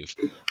to leave.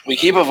 We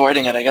keep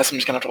avoiding it. I guess I'm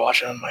just gonna have to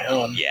watch it on my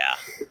own. Yeah.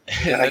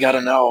 Yeah, I gotta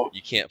know.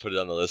 You can't put it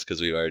on the list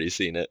because we've already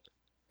seen it.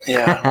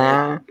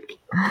 Yeah.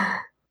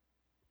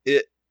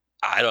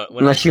 I don't. when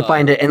I unless you saw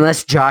find it,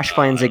 unless Josh Oh,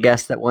 finds I a don't-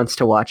 guest that wants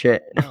to watch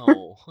it.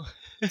 No.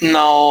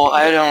 No,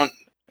 I don't.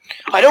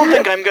 I don't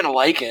think I'm gonna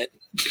like it.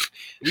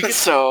 We could-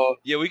 So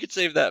Yeah, we could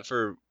save that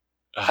for.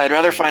 I'd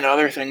rather find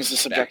other things to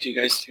subject you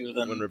guys to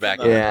than when we're back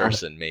than in Yeah.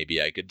 person.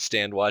 Maybe I could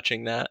stand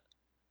watching that,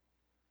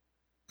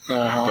 that.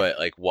 Uh-huh. but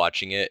like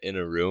watching it in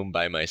a room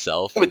by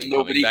myself With and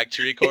nobody. coming back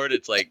to record,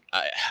 it's like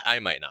I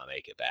might not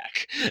make it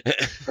back.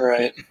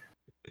 Right.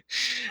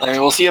 I mean,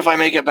 we'll see if I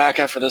make it back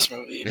after this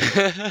movie.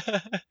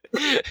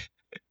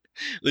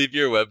 Leave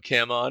your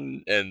webcam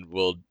on, and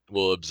we'll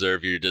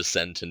observe your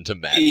descent into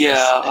madness.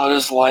 Yeah, I'll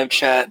just live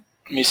chat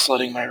me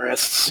slitting my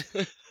wrists.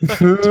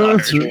 Darn.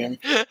 Stream.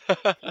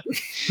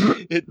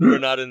 We're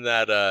not in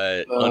that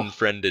Oh.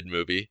 unfriended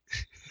movie.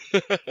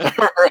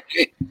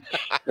 Right.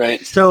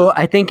 Right. So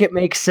I think it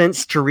makes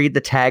sense to read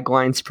the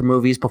taglines for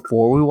movies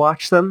before we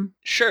watch them.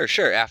 Sure.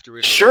 After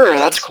we Sure,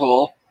 that's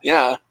cool.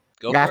 Yeah.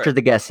 Go for after it.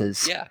 the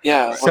guesses. Yeah.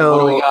 Yeah. What do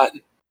So- we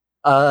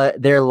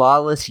got? Their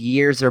lawless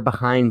years are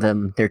behind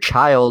them. Their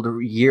child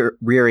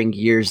rearing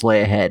years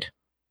lay ahead.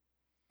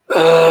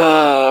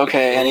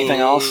 Okay.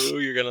 Anything else? Ooh,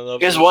 you're gonna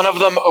love Is this. one of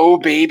them Oh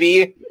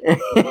Baby?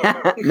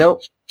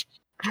 Nope.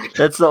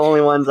 That's the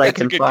only ones I That's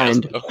a can good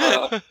find. guess,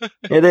 though.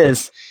 It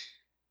is.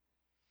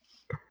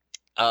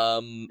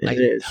 It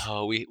is.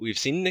 Oh, we've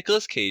seen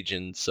Nicolas Cage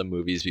in some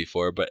movies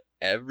before, but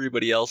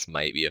everybody else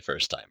might be a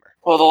first timer.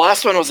 Well, the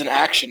last one was an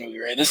action movie,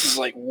 right? This is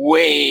like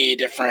way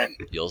different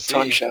You'll see.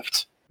 tone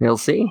shift. You'll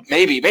see.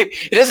 Maybe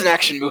it is an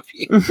action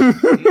movie.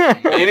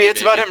 Maybe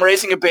it's about him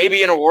raising a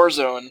baby in a war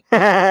zone,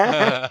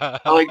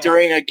 like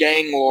during a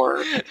gang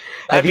war. have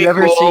That'd you be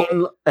ever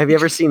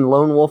cool. seen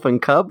Lone Wolf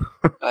and Cub?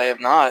 I have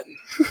not.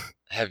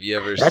 Have you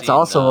ever That's seen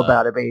also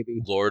about a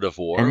baby. Lord of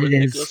War And with it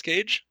is- Nicolas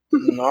Cage?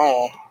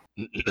 No.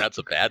 That's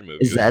a bad movie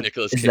Is with that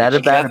Nicolas is Cage.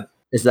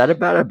 that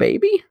about a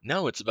baby?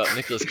 No, it's about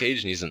Nicolas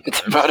Cage and he's an It's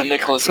arms about a dealer.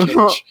 Nicolas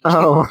Cage.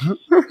 Oh,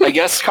 I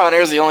guess Con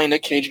Air is the only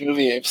Nick Cage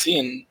movie I've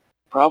seen.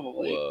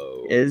 Probably.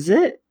 Whoa. is it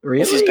Yes,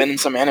 really? he's been in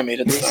some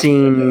animated You've stuff.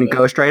 seen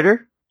Ghost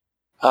Rider?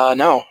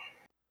 No.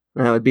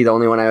 That would be the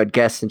only one I would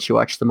guess since you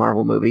watch the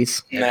Marvel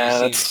movies. Have you Nah,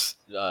 seen, that's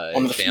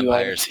one of the few I haven't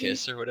Vampire's seen.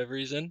 Kiss or whatever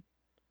he's in?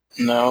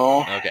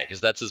 No. Okay,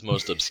 because that's his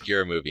most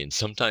obscure movie, and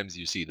sometimes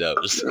you see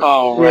those.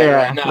 Oh,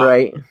 right. No.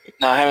 right.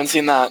 No, I haven't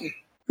seen that.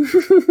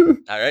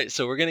 All right,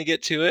 so we're gonna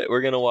get to it.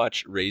 We're gonna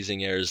watch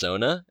Raising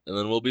Arizona, and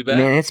then we'll be back.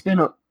 Man, it's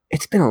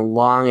been a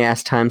long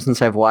ass time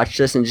since I've watched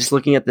this, and just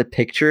looking at the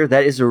picture,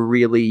 that is a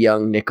really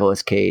young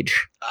Nicolas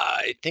Cage.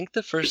 I think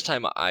the first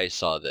time I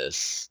saw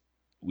this,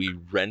 we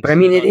rented But I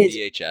mean, it it on is.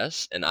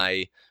 VHS, and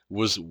I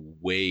was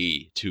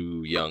way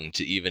too young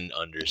to even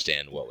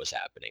understand what was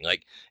happening.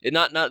 Like,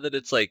 not that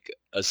it's like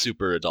a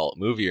super adult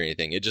movie or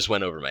anything. It just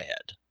went over my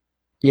head.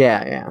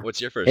 Yeah.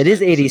 What's your first? It is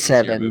time, since it's your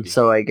 87, movie?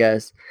 so I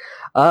guess.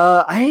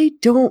 I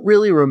don't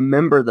really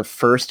remember the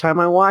first time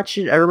I watched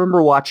it. I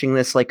remember watching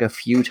this like a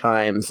few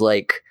times,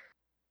 like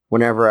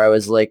whenever I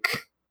was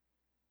like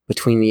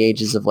between the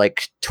ages of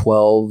like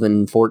 12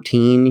 and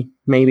 14,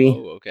 maybe.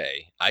 Oh,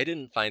 okay. I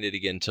didn't find it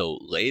again till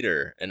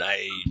later, and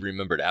I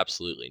remembered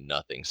absolutely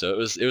nothing. So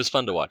it was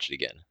fun to watch it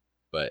again.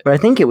 But But I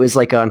think it was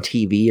like on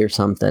TV or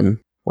something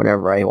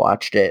whenever I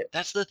watched it.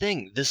 that's the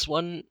thing. This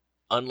one,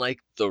 unlike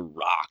The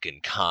Rock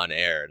and Con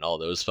Air and all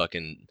those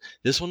fucking,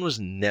 this one was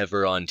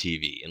never on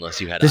TV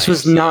unless you had This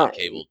was IFC on not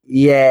cable.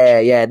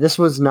 Yeah, this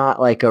was not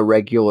like a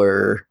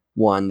regular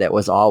one that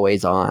was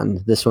always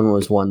on. This one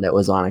was one that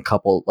was on a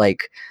couple,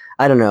 like,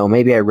 I don't know,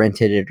 maybe I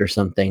rented it or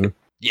something.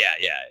 Yeah.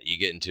 You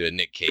get into a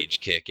Nick Cage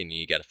kick, and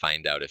you got to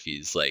find out if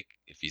he's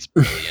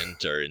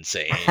brilliant or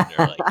insane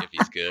or like if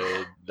he's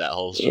good. That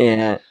whole shit.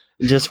 Yeah,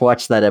 just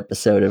watch that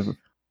episode of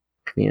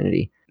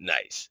Community.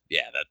 Nice.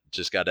 Yeah, that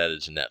just got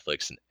added to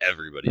Netflix, and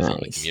everybody's on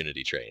the Nice.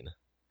 Community train.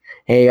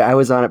 Hey, I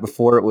was on it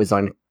before it was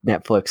on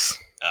Netflix.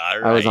 All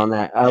right.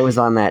 I was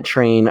on that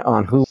train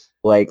on Hulu.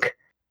 Like,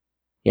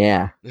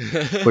 yeah,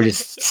 I'm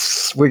just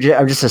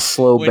a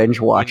slow binge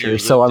watcher.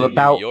 So I'm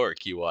about. New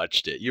York. You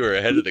watched it. You were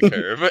ahead of the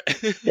curve.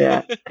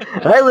 Yeah,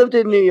 I lived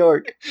in New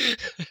York.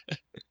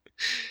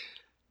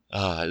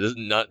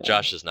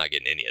 Josh is not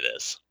getting any of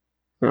this.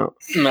 No.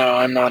 No,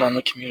 I'm not on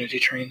the Community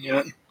train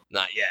yet.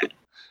 Not yet.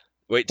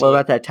 Wait What till.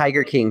 about that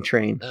Tiger King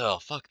train? Oh,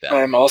 fuck that.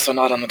 I'm also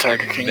not on the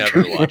Tiger King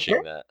Never train.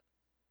 watching that.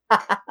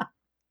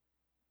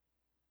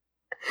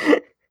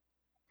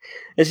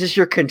 It's just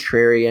you're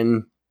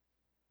contrarian.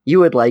 You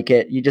would like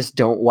it. You just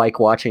don't like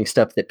watching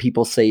stuff that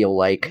people say you'll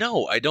like.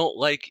 No, I don't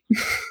like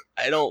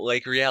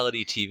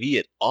reality TV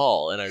at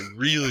all, and I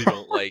really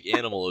don't like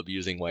animal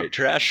abusing white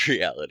trash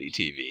reality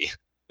TV.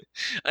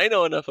 I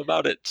know enough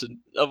about it to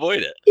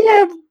avoid it.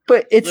 Yeah,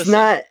 but it's Listen,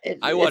 not.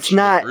 I watched it's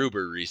not.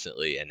 MacGruber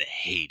recently and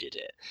hated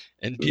it,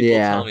 and people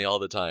Yeah. tell me all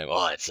the time,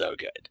 "Oh, it's so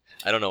good."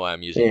 I don't know why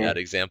I'm using Yeah. that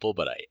example,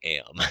 but I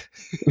am.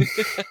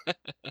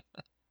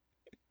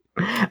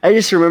 I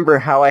just remember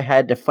how I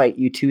had to fight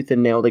you tooth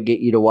and nail to get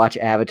you to watch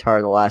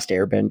Avatar: The Last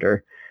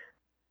Airbender.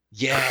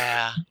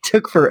 Yeah, It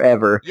took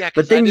forever. yeah.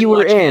 But then you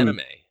were in.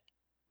 anime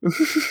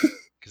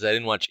because I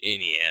didn't watch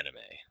any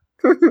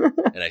anime,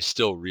 and I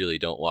still really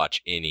don't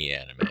watch any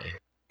anime.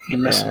 You're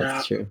missing Yeah, that's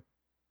out. true.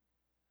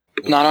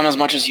 Not on as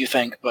much as you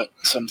think, but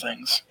some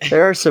things.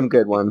 There are some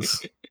good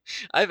ones.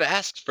 I've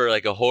asked for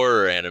like a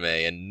horror anime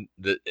and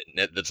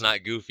that's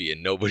not goofy,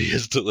 and nobody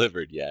has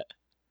delivered yet.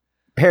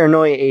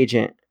 Paranoia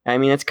Agent. I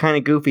mean, it's kind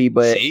of goofy,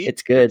 but See?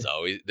 it's good.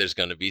 There's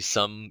gonna be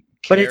some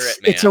But carrot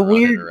it's man a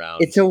weird. running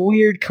around. It's a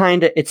weird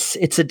kind of. It's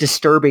a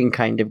disturbing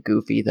kind of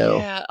goofy though.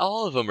 Yeah,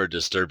 all of them are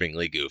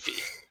disturbingly goofy.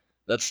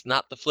 That's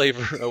not the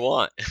flavor I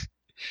want.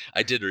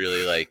 I did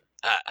really like.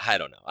 I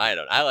don't know.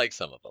 I like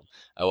some of them.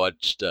 I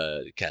watched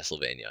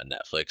Castlevania on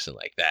Netflix and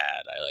like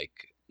that. I like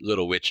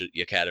Little Witch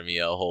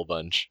Academia a whole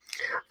bunch.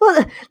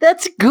 Well,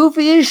 that's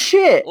goofy as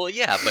shit. Well,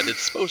 yeah, but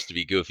it's supposed to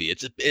be goofy.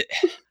 It's a bit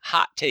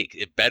hot take.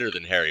 It's better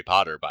than Harry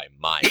Potter by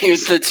miles.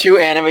 Here's the two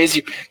animes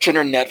you mentioned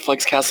are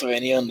Netflix,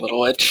 Castlevania, and Little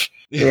Witch.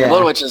 Yeah.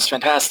 Little Witch is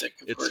fantastic,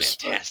 of It's course.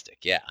 fantastic.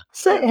 Yeah,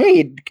 So,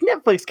 hey,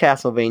 Netflix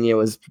Castlevania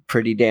was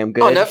pretty damn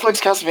good. Oh,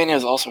 Netflix Castlevania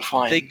is also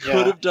fine. they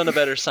could have done a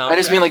better soundtrack. I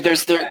just mean like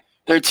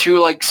they're two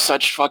like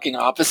such fucking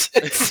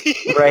opposites.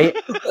 Right?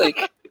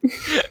 Like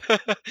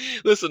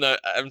Listen,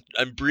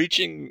 I'm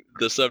breaching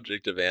the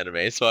subject of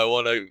anime, so I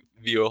want to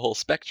view a whole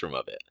spectrum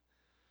of it.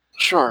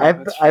 sure.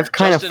 I've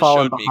kind of Justin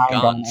fallen showed me behind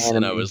on Gantz,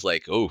 and I anime. was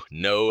like, "Oh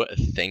no,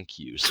 thank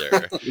you,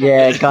 sir."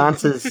 Yeah,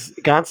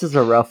 Gantz is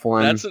a rough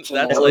one. that's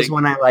That like was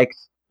when I liked.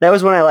 That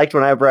was when I liked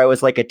whenever I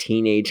was like a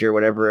teenager,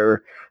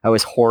 whenever I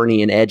was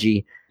horny and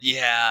edgy.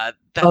 yeah,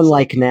 that's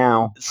Unlike like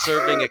now.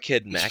 serving a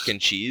kid mac and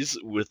cheese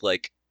with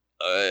like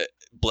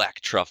black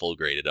truffle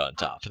grated on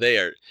top.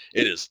 It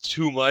is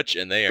too much,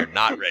 and they are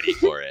not ready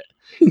for it.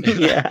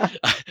 Yeah.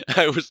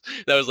 That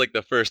was like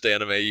the first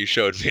anime you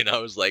showed me, and I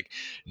was like,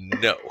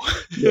 no.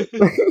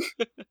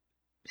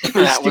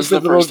 that was the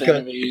stupid little first gun-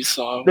 anime you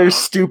saw. There's Wow.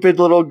 stupid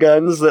little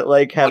guns that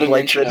like have What an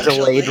like the introduction.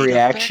 delayed Delayed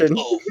reaction. effect?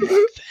 Oh, fuck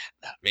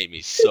that made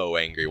me so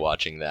angry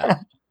watching that.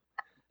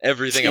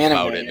 Everything It's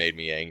about anime. it made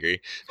me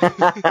angry.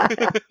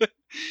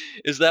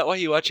 Is that why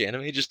you watch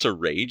anime, just to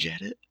rage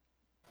at it?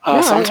 No, I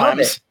love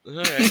Sometimes.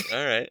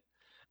 All right.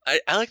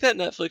 I like that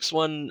Netflix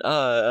one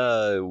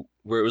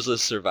where it was a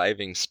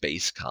surviving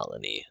space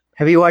colony.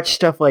 Have you watched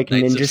stuff like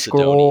Knights of Ninja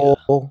Sidonia.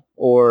 Scroll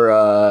or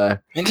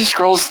Ninja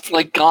Scroll's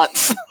like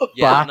gaunts.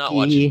 Yeah, I'm not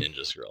watching Baki.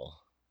 Ninja Scroll.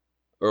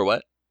 Or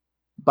what?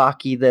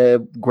 Baki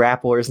the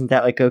Grappler? Isn't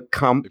that like a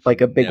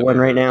I've big never one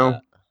right heard of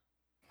now?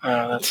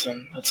 that. That's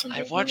a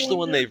I've watched the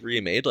one they've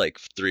remade like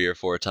 3 or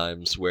 4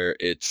 times where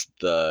it's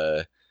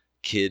the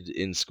kid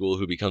in school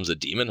who becomes a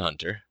demon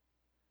hunter.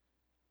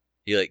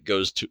 He like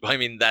goes to, I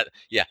mean that,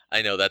 yeah,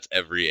 I know that's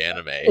every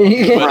anime.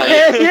 But,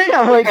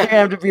 I'm like, you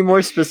have to be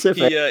more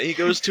specific. he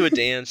goes to a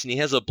dance and he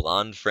has a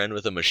blonde friend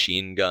with a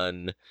machine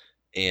gun,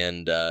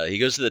 and he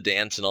goes to the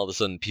dance and all of a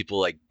sudden people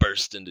like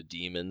burst into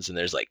demons and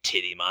there's like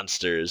titty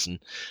monsters, and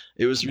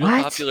it was real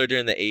What? popular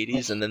during the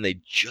 80s, and then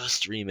they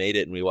just remade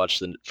it and we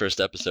watched the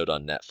first episode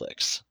on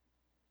Netflix.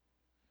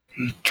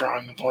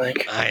 Drawing a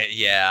blank.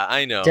 Yeah,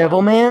 I know.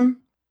 Devilman?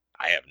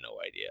 I have no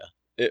idea.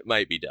 It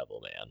might be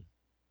Devilman.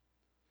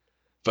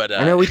 But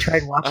I know we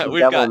tried watching we've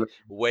got Devilman.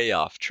 way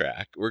off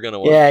track. We're gonna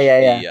watch Yeah.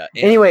 the anime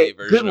Anyway,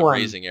 version good of one.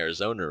 Raising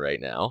Arizona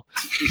right now.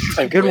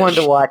 I Good one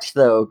to wish. watch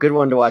though. Good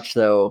one to watch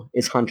though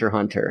is Hunter x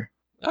Hunter.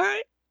 All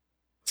right.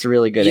 It's a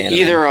really good anime.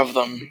 Either of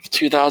them,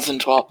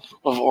 2012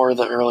 or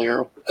the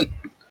earlier one.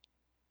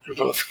 They're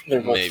both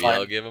Maybe fine.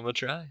 I'll give him a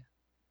try.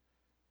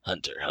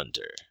 Hunter x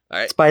Hunter. All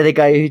right. It's by the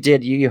guy who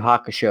did Yu Yu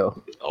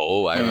Hakusho.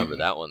 Oh, I Hmm. remember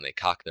that one. They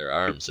cock their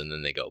arms and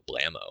then they go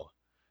blammo.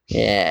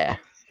 Yeah.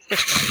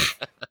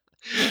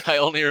 I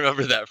only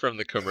remember that from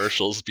the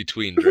commercials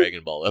between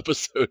Dragon Ball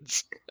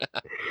episodes.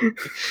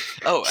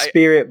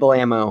 Spirit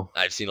Blammo.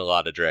 I've seen a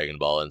lot of Dragon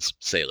Ball and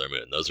Sailor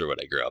Moon. Those are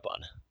what I grew up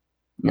on.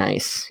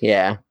 Nice.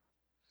 Yeah.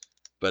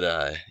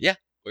 But yeah,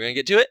 we're gonna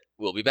get to it.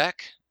 We'll be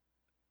back.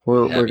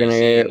 We're Have you gonna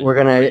seen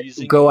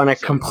Raising go on a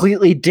Arizona?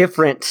 completely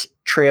different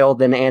trail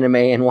than anime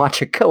and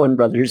watch a Coen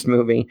Brothers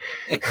movie.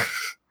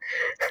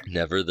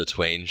 Never the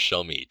twain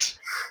shall meet.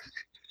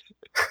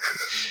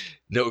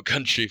 No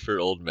Country for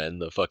Old Men,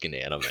 the fucking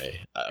anime.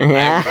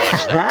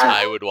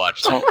 I would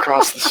watch that. Don't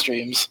cross the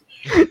streams.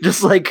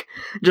 just like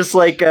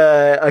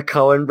a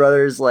Coen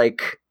Brothers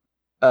like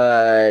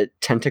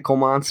tentacle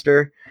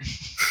monster.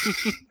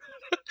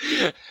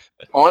 I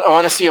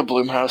want to see a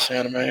Blumhouse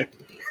anime.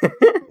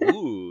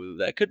 Ooh,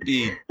 that could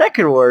be. That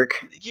could work.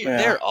 Yeah.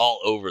 They're all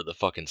over the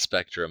fucking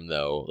spectrum,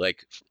 though.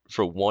 Like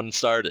for 1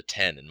 star to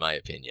 10, in my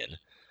opinion.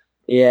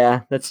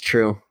 Yeah, that's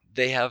true.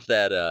 They have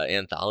that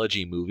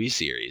anthology movie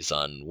series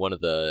on one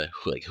of the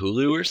like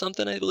Hulu or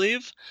something, I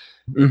believe.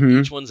 Hmm.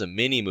 Each one's a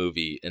mini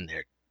movie, and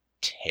they're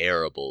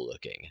terrible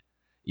looking.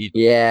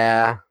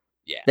 Yeah.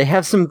 Yeah. They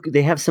have some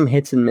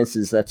hits and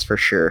misses, that's for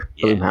sure.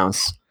 Yeah.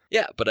 Blumhouse.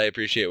 Yeah, but I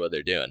appreciate what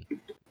they're doing,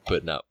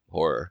 putting out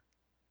horror.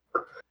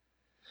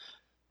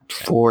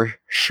 For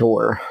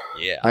sure.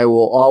 Yeah. I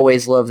will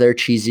always love their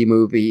cheesy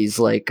movies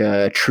like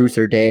Truth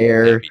or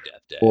Dare Happy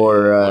Death Day.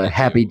 or 1 and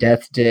Happy 2.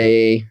 Death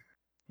Day.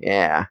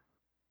 Yeah.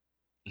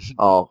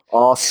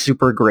 all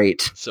super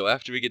great. So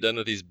after we get done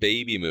with these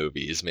baby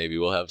movies, maybe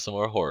we'll have some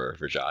more horror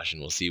for Josh, and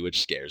we'll see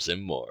which scares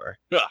him more.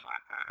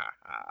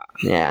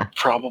 Yeah.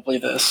 Probably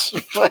this,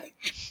 but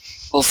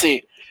we'll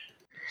see.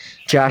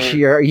 Josh,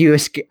 are you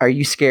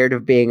scared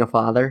of being a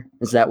father?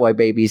 Is that why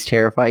babies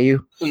terrify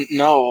you?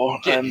 No,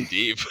 Getting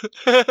deep.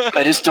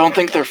 I just don't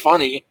think they're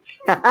funny.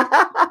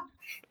 And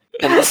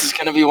this is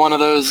gonna be one of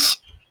those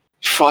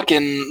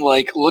fucking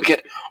like, look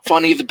at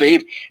funny the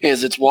babe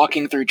is. It's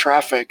walking through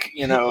traffic.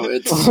 You know,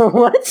 it's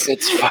What? it's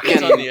It's on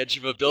fucking. the edge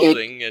of a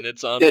building, and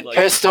it's on It like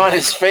pissed on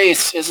his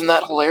face. Isn't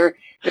that hilarious?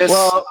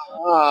 Well,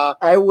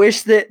 I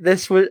wish that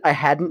I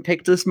hadn't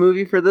picked this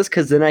movie for this,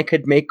 because then I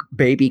could make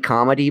baby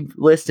comedy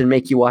list and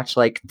make you watch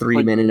like 3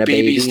 like Men and a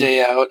Baby's Baby.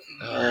 Day Out.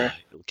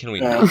 Can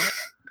we Yeah. not?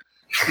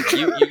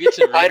 You get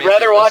to I'd remake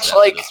rather your watch list after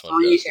like this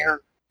one, Dustin.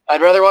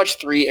 I'd rather watch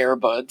 3 Air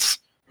Buds.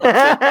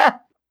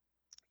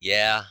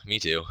 Yeah, me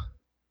too.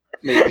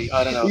 Maybe,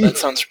 I don't know. That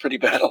sounds pretty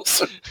bad.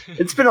 Also,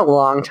 It's been a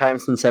long time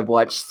since I've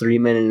watched 3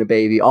 Men and a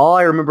Baby. All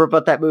I remember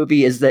about that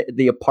movie is that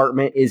the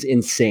apartment is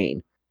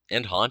insane.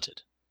 And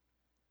haunted.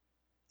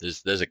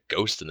 There's a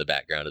ghost in the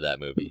background of that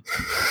movie.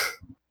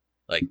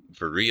 Like,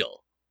 for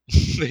real.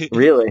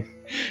 Really?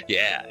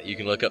 Yeah, you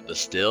can look up the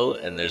still,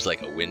 and there's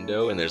like a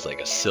window, and there's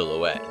like a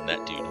silhouette, and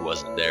that dude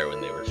wasn't there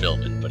when they were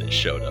filming, but it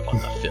showed up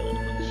on the film.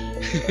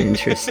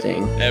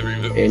 Interesting. Every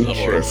movie's a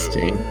horror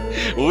movie.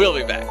 Interesting. We'll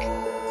be back.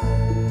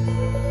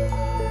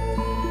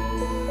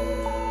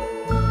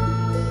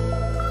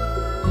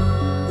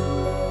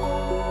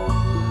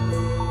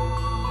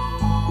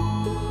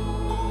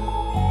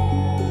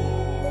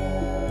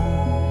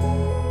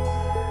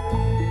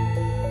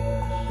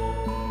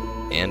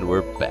 And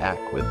we're back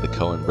with the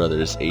Coen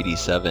Brothers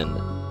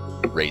 87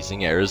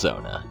 Raising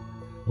Arizona.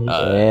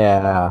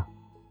 Yeah.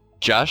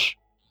 Josh,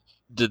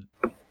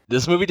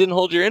 this movie didn't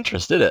hold your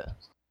interest, did it?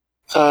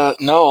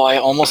 no, I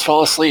almost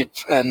fell asleep,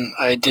 and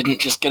I didn't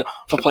just get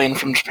off a plane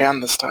from Japan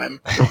this time.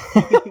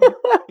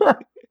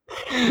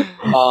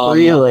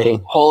 Really?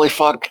 Holy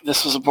fuck,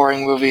 this was a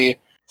boring movie.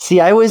 See,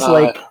 I was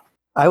Uh,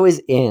 I was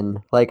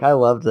in. Like, I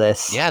loved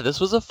this. Yeah, this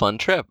was a fun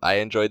trip. I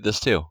enjoyed this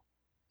too.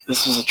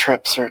 This was a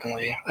trip,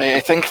 certainly. I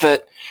think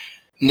that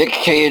Nick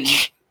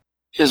Cage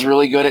is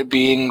really good at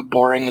being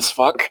boring as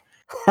fuck,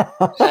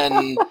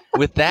 And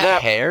With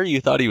that hair,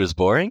 you thought he was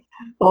boring?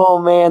 Oh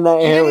man,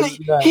 that hair was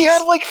nuts. he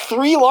had like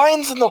 3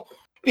 lines in the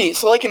movie.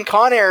 So like in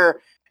Con Air,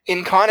 he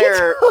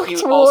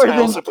It's more also, I than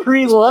also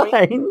 3 this point,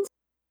 lines.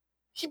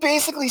 he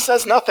basically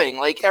says nothing.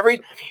 Like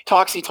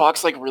he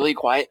talks like really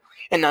quiet,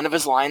 and none of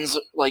his lines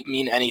like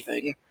mean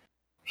anything.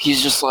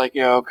 He's just like,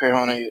 yeah, okay,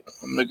 honey,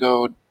 I'm gonna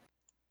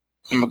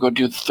go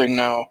do the thing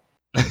now.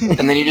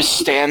 And then he just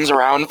stands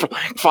around for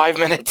like 5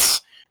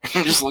 minutes.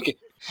 I'm just looking.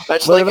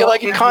 That's What about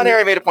like in when Con he- Air,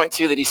 I made a point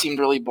too that he seemed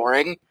really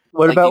boring.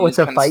 What Like, about he with just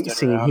the kinda fight stood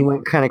scene? around. He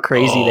went kind of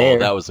crazy Oh, there.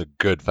 that was a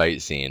good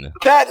fight scene.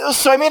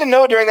 So I made a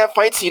note during that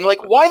fight scene, like,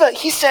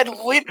 he said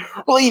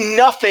literally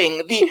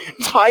nothing the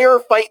entire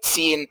fight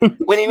scene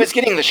when he was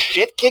getting the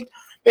shit kicked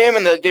by him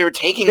and they were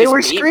taking They his were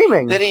meat,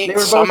 screaming. that he They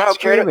were somehow both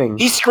carried screaming.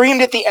 He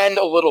screamed at the end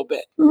a little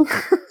bit,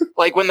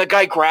 like when the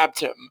guy grabbed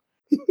him.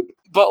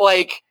 But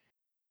like,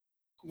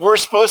 we're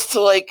supposed to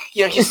like,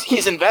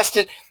 he's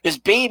invested his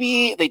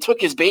baby. They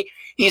took his baby.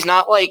 He's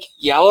not like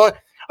yelling,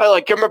 "I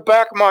like give me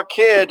back my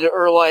kid,"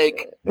 or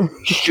like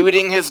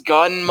shooting his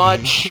gun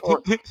much,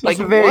 or like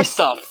a very what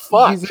the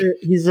fuck?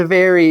 He's a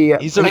very.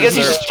 He's a I guess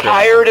he's reserved just criminal.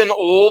 tired and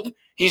old.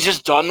 He's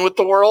just done with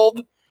the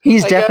world.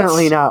 He's I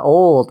definitely guess. not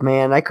old,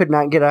 man. I could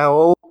not get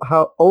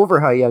over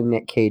how young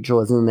Nick Cage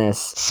was in this.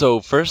 So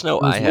first note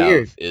It was I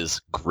weird. have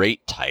is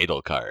great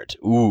title card.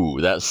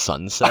 Ooh, that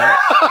sunset.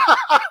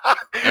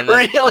 And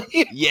then-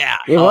 Really? Yeah.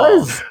 It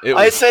was. It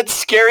I was. said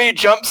scary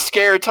jump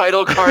scare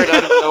title card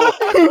out of nowhere.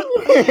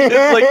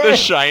 It's like The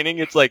Shining.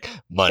 It's like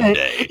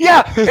Monday.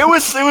 Yeah, it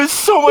was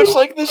so much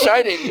like The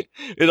Shining.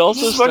 It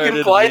also Just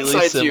fucking started really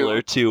blindsides similar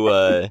you.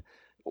 to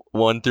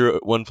One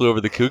Flew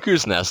Over the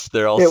Cuckoo's Nest.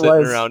 They're all It sitting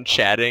was. around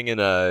chatting in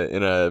a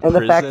And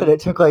prison. the fact that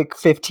it took like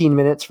 15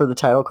 minutes for the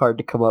title card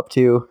to come up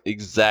too.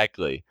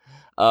 Exactly.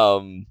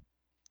 Oh,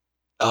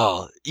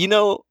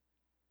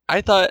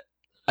 I thought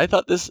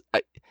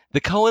the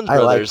Coens I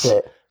liked brothers.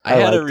 it. I had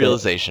a liked it.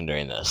 realization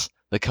during this.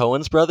 The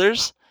Coens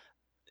brothers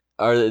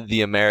are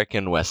the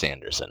American Wes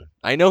Anderson.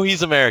 I know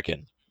he's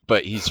American,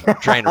 but he's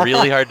trying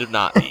really hard to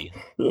not be.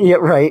 Yeah,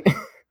 right.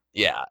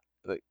 Yeah,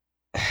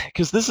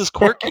 because this is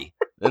quirky,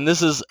 and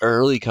this is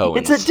early Coens.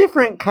 It's a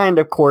different kind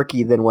of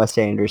quirky than Wes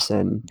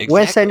Anderson.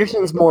 Wes Exactly.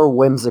 Anderson's more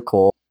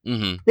whimsical.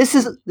 Mm-hmm.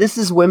 This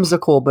is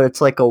whimsical, but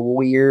it's like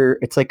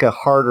a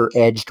harder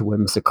edged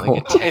whimsical.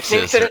 Like a I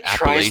think Texas that or it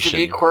tries to be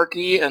Appalachian.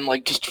 quirky and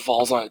like just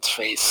falls on its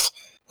face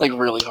like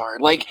really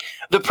hard. Like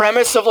the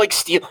premise of like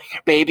steal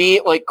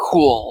baby, like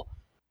cool.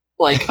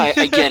 Like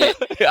I get it.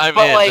 I'm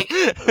But, in. like,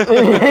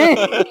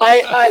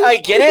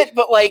 I get it,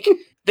 but like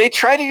they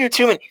try to do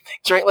too many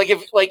things, right? Like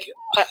if like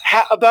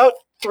about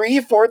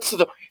 3/4 of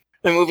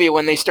the movie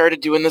when they started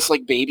doing this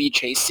like baby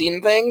chase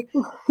scene thing,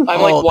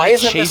 I'm like, why that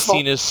isn't chase this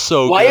scene is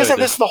so why good. isn't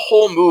this the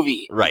whole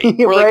movie? Right?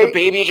 Where like Right? the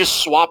baby just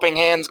swapping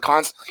hands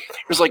constantly.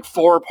 There's like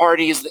 4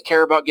 parties that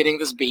care about getting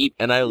this baby.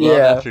 And I love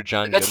Yeah. after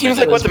John That Goodman seems and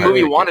like what his the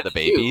movie partner get wanted the to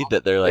baby do.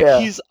 that they're like,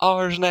 Yeah. he's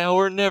ours now.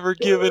 We're never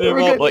giving him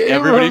We're up. gonna Like give him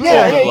everybody up.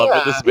 falls Yeah, in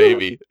love with this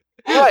baby.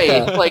 Right.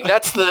 Yeah. Like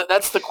that's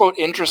the quote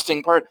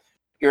interesting part.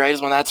 You're right,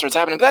 is when that starts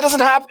happening. But that doesn't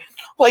happen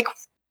like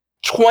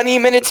 20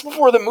 minutes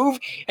before the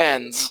movie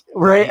ends.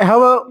 Right?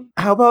 How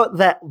about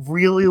that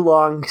really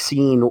long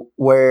scene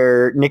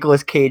where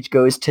Nicolas Cage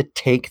goes to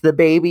take the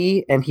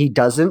baby and he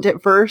doesn't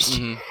at first,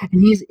 Mhm.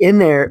 and he's in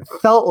there.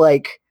 Felt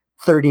like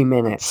 30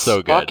 minutes. So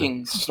good.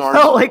 Fucking snort.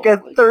 Felt like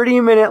a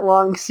 30-minute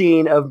long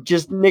scene of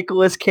just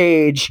Nicolas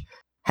Cage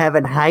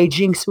having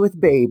hijinks with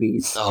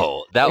babies.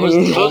 Oh, that was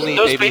the Those- only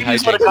those baby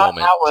babies would hijink have gotten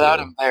moment out without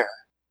too. him there.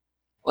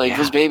 Like Yeah.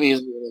 those babies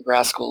were like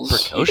rascals.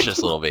 Precocious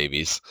little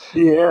babies.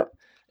 Yeah.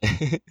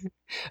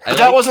 But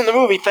that wasn't the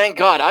movie, thank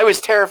God. I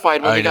was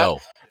terrified when I we got know.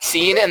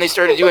 seen and they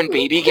started doing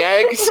baby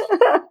gags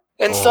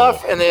and Oh.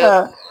 stuff. And they,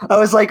 I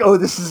was like, oh,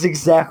 this is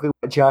exactly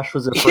what Josh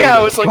was afraid yeah, I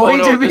of was like, oh going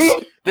no, to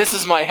be. this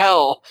is my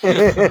hell.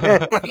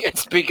 Like,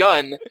 it's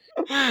begun.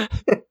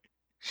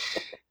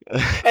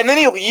 And then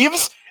he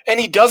leaves and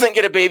he doesn't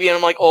get a baby, and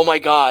I'm like, oh my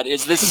God,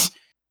 is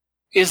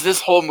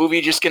this whole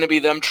movie just going to be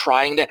them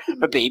trying to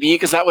have a baby?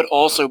 Because that would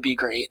also be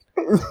great.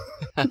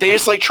 They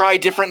just like try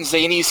different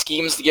zany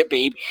schemes to get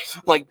baby,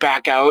 like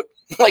back out,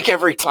 like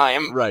every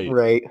time. Right.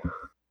 Right.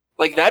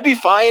 Like that'd be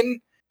fine.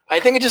 I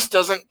think it just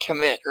doesn't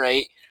commit,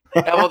 right?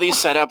 Have all these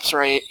setups,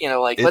 right? You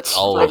know, like It's let's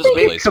all throw over this the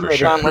baby place for committed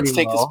sure. down, let's pretty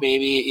take this well.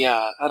 baby.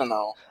 Yeah, I don't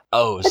know.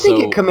 Oh, I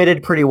think it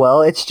committed pretty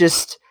well. It's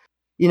just,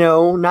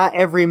 not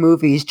every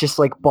movie is just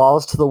like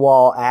balls to the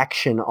wall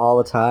action all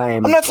the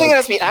time. I'm not saying it Like,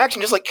 has to be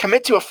action, just like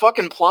commit to a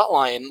fucking plot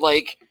line.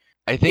 Like,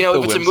 I think if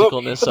the it's a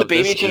whimsicalness with the of this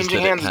baby is changing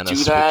that it hands, kind of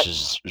do that.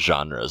 switches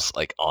genres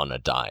like on a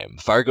dime.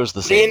 Fargo's the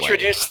They same way.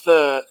 introduced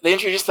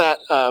that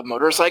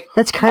motorcycle.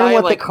 that's kind of I,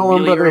 what like, the Coen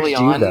really brothers early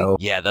do, on. though.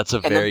 Yeah, that's a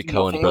then very do nothing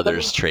Coen with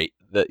Brothers it. trait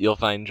that you'll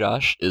find,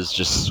 Josh, is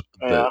just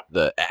Yeah.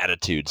 the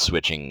attitude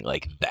switching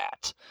like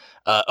that.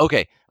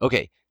 Okay.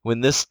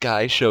 When this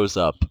guy shows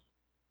up,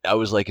 I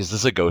was like, is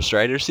this a Ghost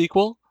Rider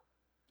sequel?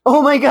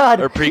 Oh my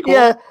god! Or prequel?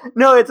 Yeah,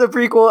 no, it's a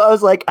prequel. I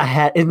was like,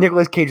 and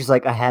Nicolas Cage was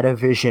like, I had a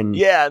vision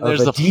Yeah, and of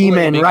there's a a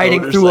demon flaming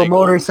riding through a motorcycle.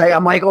 motorcycle.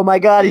 I'm like, oh my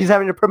god, he's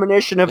having a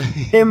premonition of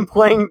him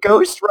playing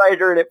Ghost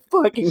Rider and it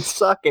fucking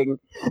sucking.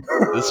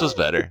 This was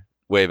better.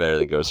 Way better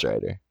than Ghost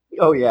Rider.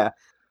 Oh yeah,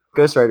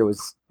 Ghost Rider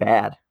was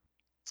bad.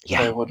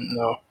 I wouldn't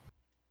know.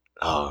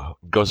 Oh,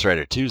 Ghost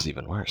Rider 2 is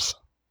even worse.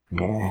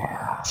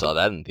 Yeah, Saw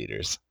that in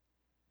theaters.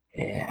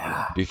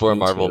 yeah. Before me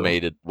Marvel too.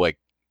 made it, like,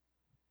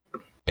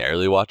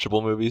 barely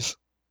watchable movies.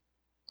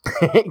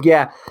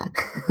 Yeah,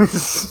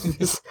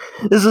 this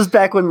was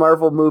back when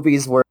Marvel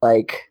movies were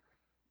like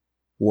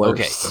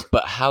worse. Okay,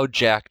 but how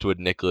jacked would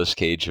Nicolas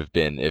Cage have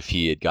been if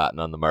he had gotten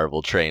on the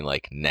Marvel train,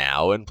 like,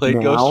 now and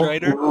played Ghost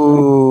Rider?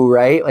 Ooh,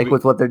 right? Like We-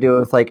 with what they're doing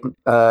with like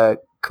Kumail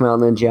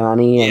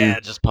Nanjiani and Yeah,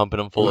 just pumping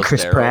him full of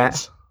Chris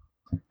steroids.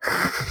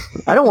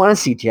 I don't want to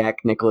see Jack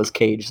Nicolas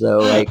Cage though.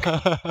 Like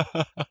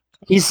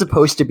he's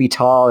supposed to be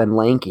tall and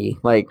lanky.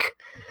 Like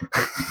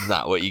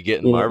Not what you get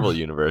in Yeah. Marvel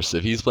Universe.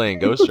 If he's playing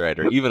Ghost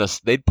Rider, even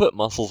they'd put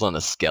muscles on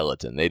a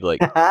skeleton. They'd like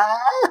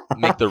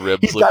make the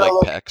ribs He's look gotta like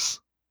look- pecs.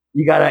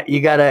 you gotta.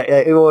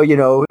 Well, you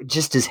know,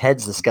 just his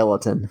head's the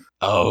skeleton.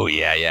 Oh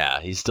yeah.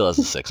 He still has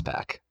a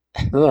 6-pack.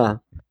 Yeah,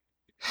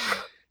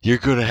 You're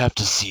gonna have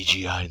to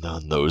CGI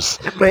on those.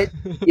 but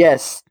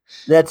yes,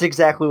 that's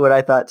exactly what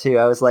I thought too.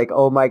 I was like,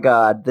 oh my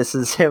god, this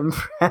is him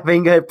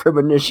having a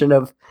premonition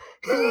of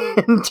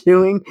him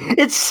doing.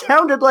 It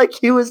sounded like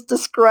he was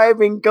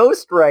describing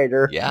Ghost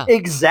Rider. Yeah.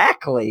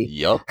 Exactly.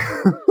 Yup.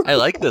 I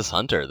like this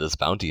hunter, this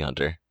bounty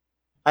hunter.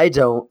 I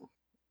don't.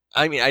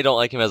 I mean, I don't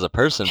like him as a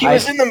person, He but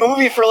was in the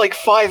movie for like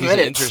 5 he's an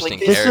minutes. interesting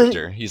Like, This is-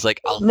 character. He's like,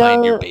 I'll No.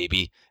 find your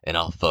baby and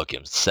I'll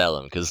fucking sell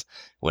him because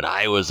when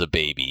I was a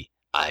baby,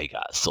 I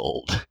got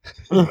sold.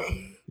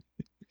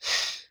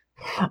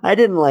 I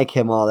didn't like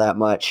him all that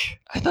much.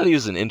 I thought he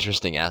was an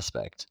interesting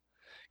aspect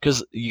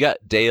because you got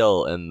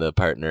Dale and the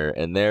partner,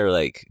 and they're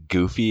like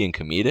goofy and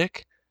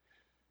comedic,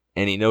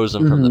 and he knows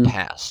them from the Mhm.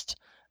 past.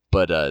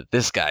 But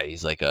this guy,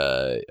 he's like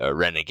a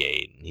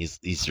renegade.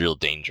 He's real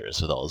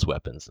dangerous with all his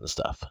weapons and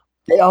stuff.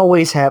 They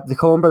always have the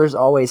Coen Brothers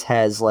always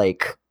has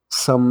like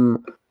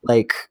some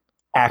like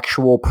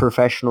actual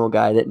professional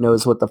guy that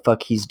knows what the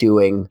fuck he's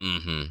doing,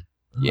 Mm-hmm.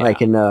 Yeah.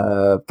 like in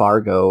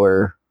Fargo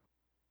or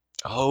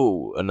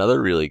Oh, another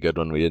really good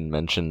one we didn't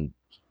mention.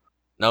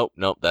 Nope,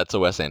 that's a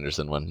Wes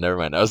Anderson one. Never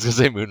mind. I was gonna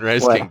say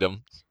Moonrise What?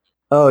 Kingdom.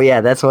 oh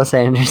yeah, that's Wes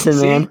Anderson,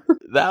 See, man.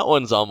 that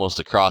one's almost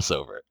a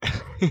crossover.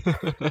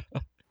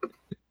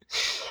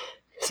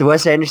 So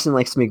Wes Anderson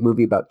likes to make a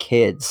movie about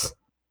kids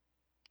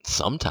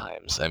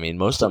Sometimes, I mean,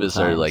 most of his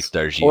are like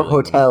Darjeeling. or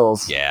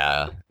hotels.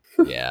 Yeah,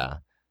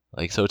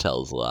 likes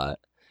hotels a lot.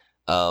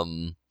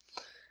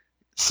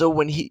 So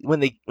when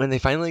they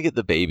finally get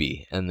the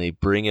baby and they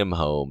bring him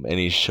home and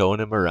he's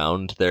showing him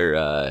around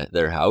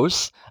their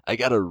house, I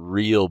got a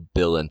real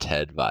Bill and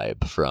Ted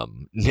vibe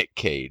from Nick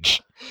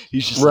Cage.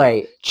 He's just like,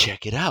 Right.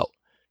 check it out.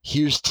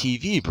 Here's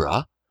TV,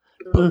 bruh,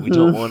 but we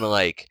don't Mhm. want to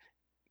like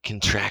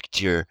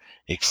contract your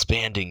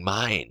expanding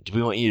mind.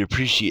 We want you to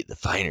appreciate the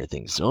finer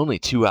things. Only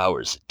 2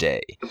 hours a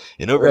day,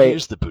 and over Right.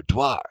 here's the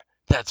boudoir.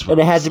 That's where And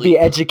it we had to be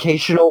sleep."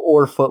 educational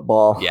or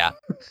football. Yeah.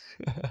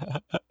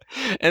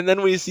 And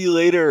then we see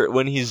later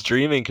when he's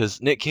dreaming, because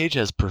Nick Cage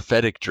has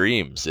prophetic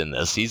dreams in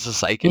this. He's a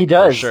psychic He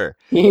does. for sure.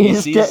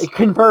 He's He sees-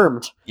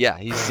 confirmed. Yeah,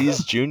 he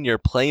sees Junior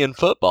playing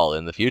football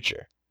in the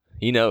future.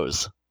 He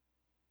knows.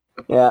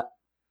 Yeah.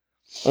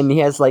 And he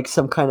has like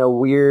some kind of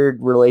weird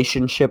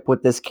relationship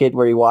with this kid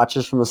where he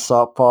watches from the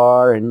salt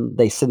bar and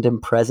they send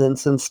him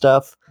presents and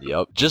stuff.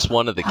 Yep, just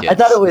one of the kids.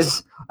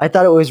 I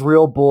thought it was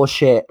real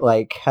bullshit,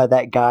 like how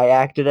that guy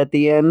acted at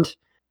the end.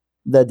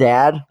 The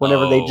dad,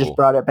 whenever they just Oh.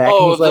 brought it back, and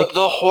oh, he's like,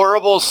 the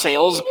horrible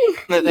salesman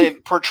that they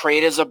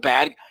portrayed as a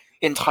bad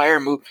entire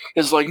movie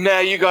is like, nah,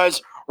 you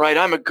guys, right?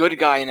 I'm a good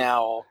guy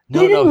now.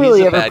 They didn't he's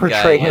really a ever bad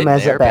portray guy, him and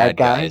as a they're bad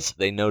guy. guys.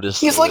 They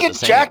noticed He's they like were a the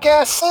same.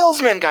 jackass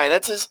salesman guy.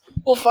 That's his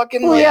whole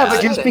fucking. well, like, yeah, Yeah, but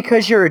I just aesthetic.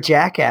 because you're a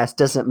jackass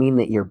doesn't mean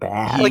that you're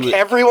bad. He Like would-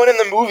 everyone in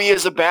the movie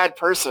is a bad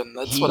person.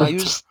 That's He what I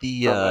used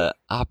the from it.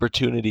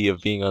 opportunity of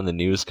being on the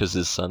news because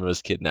his son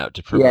was kidnapped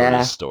to promote Yeah.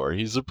 his store.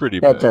 He's a pretty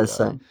That bad does guy.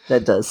 suck.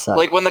 That does suck.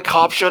 like when the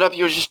cop showed up.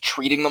 He was just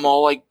treating them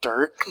all like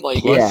dirt. Like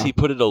Plus, Yeah. he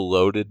put a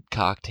loaded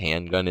cocked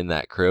handgun in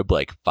that crib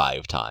like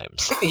 5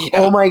 times. yeah.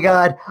 Oh my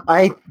god,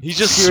 He's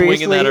just Seriously,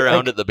 swinging that around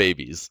like- at the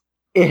babies.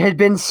 it had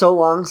been so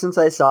long since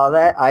I saw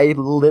that. I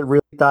really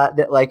thought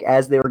that like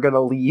as they were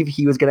gonna leave,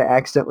 he was gonna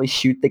accidentally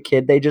shoot the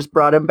kid they just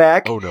brought him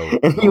back, Oh no.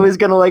 and he was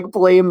gonna like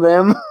blame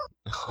them.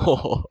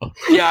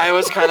 Yeah, I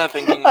was kind of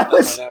thinking I that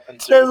was- might happen I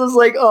too. was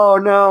like, oh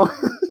no.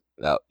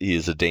 Now, he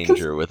is a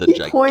danger with a he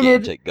gigantic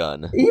pointed-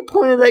 gun. He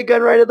pointed that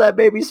gun right at that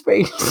baby's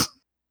face.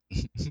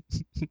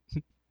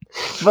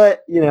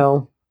 But, you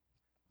know,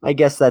 I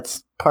guess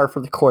that's par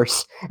for the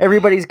course.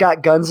 Everybody's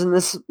got guns in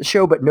this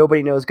show, but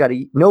nobody knows how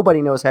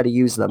to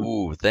use them.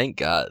 Ooh, thank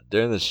God.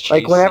 During this chase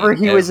Like whenever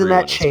scene, he was in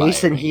that everyone is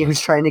chase and firing. he was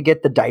trying to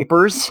get the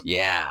diapers.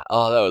 Yeah.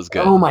 Oh, that was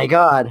good. Oh my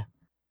god.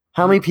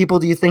 How many people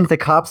do you think the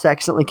cops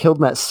accidentally killed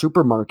in that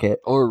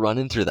supermarket? Or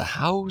running through the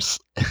house.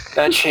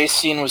 That chase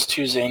scene was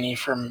too zany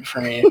for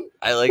me.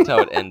 I liked how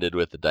it ended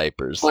with the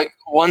diapers. Like,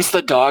 once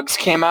the dogs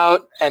came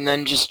out and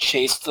then just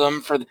chased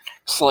them for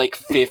like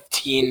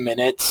 15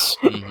 minutes,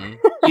 Mhm.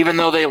 even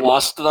though they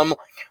lost them a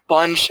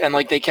bunch, and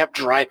like they kept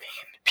driving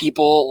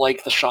people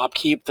like the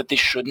shopkeep that they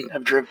shouldn't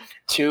have driven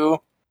to.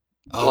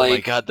 Oh my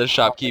Like, god, the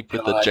shopkeep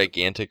with the God.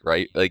 gigantic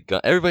gun.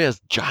 Everybody has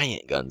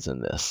giant guns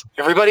in this.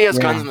 Everybody has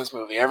Yeah. guns in this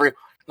movie.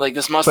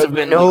 This must But have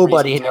been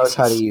nobody like, knows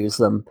how to use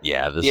them.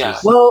 Yeah, this Yeah.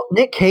 was Well,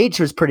 Nick Cage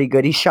was pretty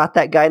good. He shot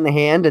that guy in the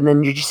hand, and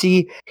then did you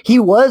see he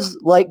was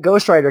like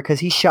Ghost Rider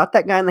because he shot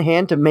that guy in the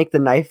hand to make the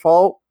knife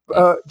fall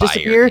fire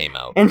disappear, came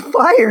out. and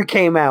fire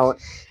came out.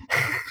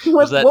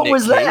 Was that what Nick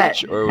was that?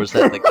 Cage or was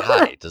that the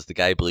guy? Does the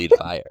guy bleed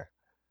fire?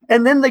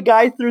 And then the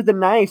guy threw the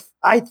knife.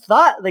 I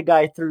thought the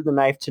guy threw the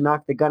knife to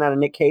knock the gun out of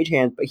Nick Cage's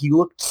hand, but he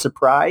looked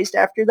surprised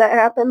after that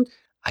happened.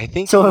 I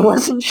think So I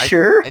wasn't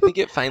sure. I think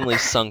it finally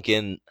sunk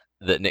in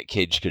that Nick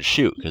Cage could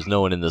shoot because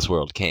no one in this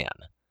world can.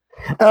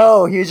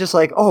 Oh, he was just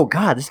like, oh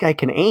god, this guy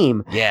can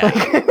aim. Yeah,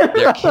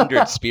 they're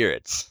kindred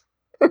spirits.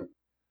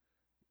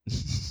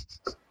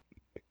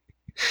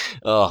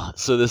 Oh,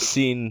 so this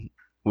scene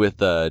with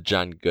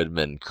John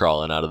Goodman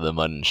crawling out of the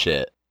mud and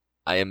shit.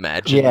 I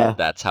imagine Yeah.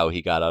 that's how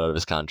he got out of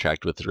his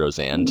contract with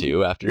Roseanne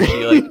too, after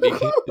she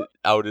like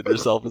outed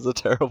herself as a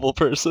terrible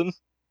person.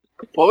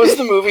 What was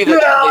the movie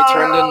that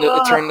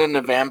it turned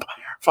into vampire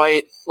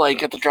fight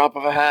like at the drop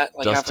of a hat?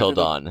 Like Dust after Till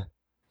the- Dawn.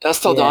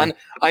 Dust Till Yeah. Dawn.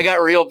 I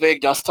got real big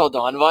Dust Till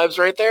Dawn vibes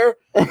right there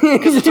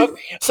because it took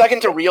a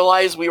second to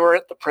realize we were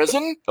at the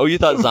prison. Oh, you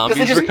thought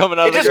zombies were coming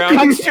out of the ground?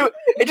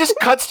 It just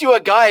cuts to a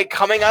guy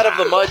coming out of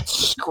the mud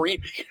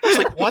screaming. It's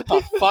like, what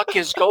the fuck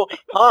is going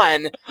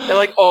on? They're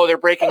like, oh, they're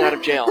breaking out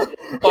of jail.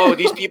 Oh,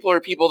 these people are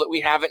people that we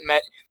haven't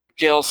met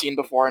jail scene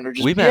before, and they're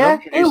just We met being them.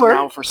 introduced They were.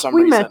 now for some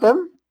we reason. met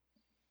them.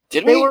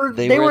 Did They we? were.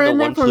 They were in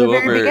the there One from the Flew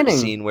very Over beginning.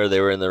 scene where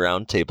they were in the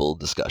round table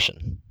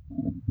discussion.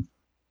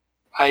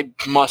 I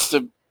must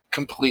have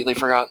completely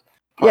forgot.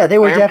 Yeah, they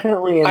were I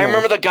definitely in I there.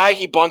 remember the guy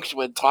he bunked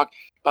with talk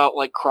about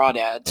like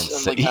crawdads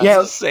And and like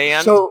Yeah,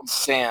 sand. So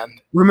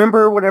sand.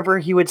 remember whenever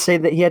he would say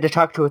that he had to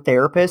talk to a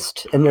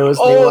therapist, and they were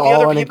The all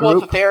other in a people at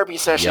group. the therapy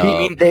session. Yeah. You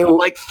mean They were-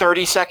 like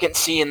 30-second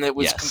scene that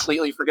was Yes.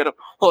 completely forgettable?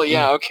 Oh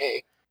yeah,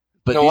 okay.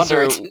 But no these wonder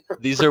are it's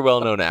these are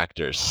well-known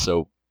actors,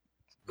 so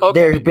okay.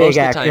 They're most big of the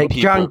actors. time Like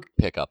people John.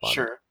 pick up on it.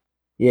 Sure.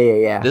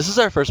 Yeah. This is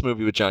our first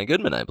movie with John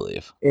Goodman, I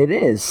believe. It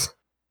is.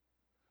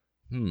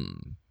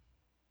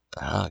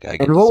 Gotta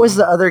get And what this was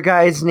the one. other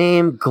guy's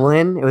name?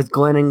 Glenn? It was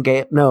Glenn and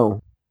Gail.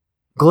 No.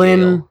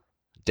 Glenn.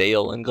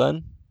 Dale and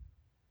Glenn?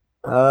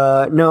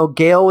 No,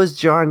 Gail was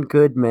John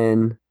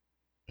Goodman.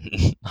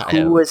 I Who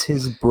have- was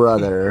his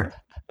brother?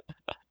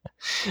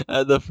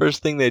 the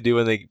first thing they do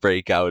when they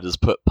break out is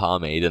put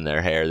pomade in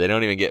their hair. They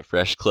don't even get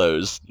fresh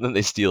clothes. Then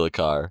they steal a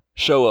car,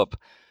 show up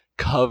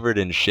covered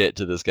in shit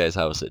to this guy's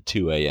house at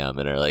 2 a.m.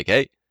 and are like,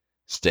 hey,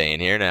 stay in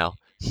here now.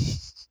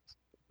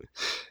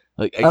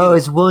 Like, Oh,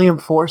 it's William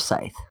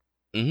Forsythe.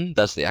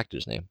 that's the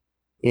actor's name.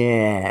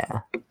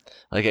 Yeah.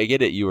 Like, I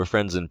get it, you were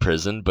friends in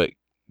prison, but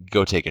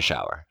go take a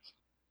shower.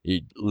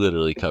 You're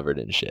literally covered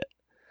in shit.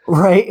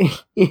 Right?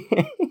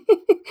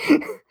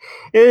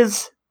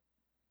 It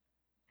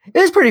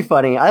was pretty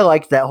funny. I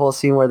liked that whole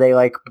scene where they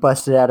like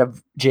busted out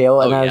of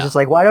jail, and Oh, I was yeah. just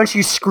like, why don't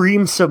you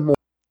scream some more?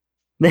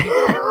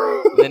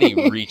 Then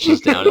he reaches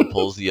down and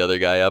pulls the other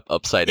guy up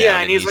upside down, Yeah,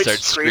 and and he he's, like,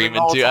 starts screaming screaming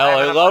all the too. time, Oh,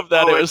 and I I'm love like,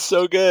 that. oh, It was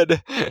so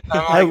good. I'm like,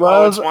 I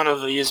oh, it's love- one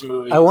of these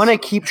movies. I want to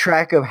keep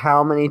track of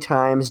how many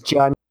times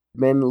John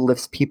Goodman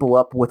lifts people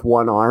up with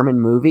one arm in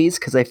movies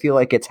because I feel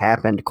like it's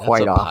happened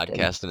quite That's a often.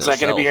 podcast in Is that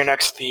going to be your itself.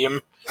 next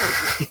theme?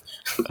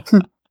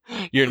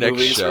 Your next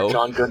Movies show? where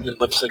John Goodman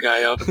lifts a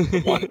guy up.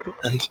 One,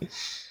 and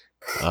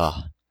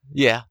Oh,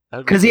 yeah.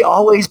 that'd be Because he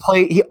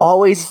good.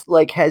 always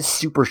like has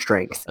super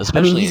strength.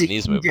 Especially he's in a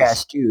these huge movies.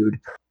 ass dude,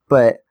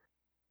 but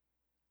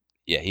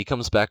Yeah, he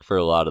comes back for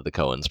a lot of the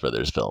Coens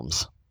brothers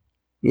films.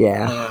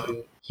 yeah,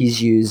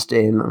 he's used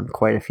in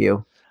quite a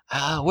few.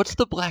 What's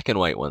the black and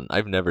white one?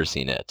 I've never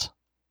seen it.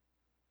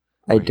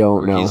 I don't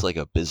Where know. He's like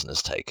a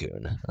business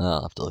tycoon.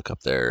 I'll have to look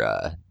up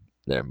their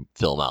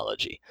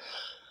filmology.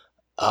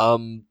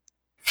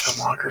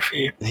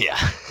 filmography. Yeah.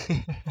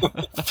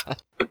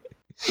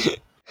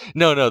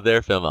 No,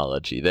 their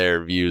filmology,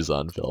 their views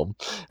on film.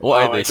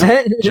 Why Oh, I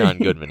they put John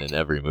Goodman in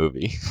every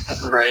movie?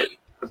 Right.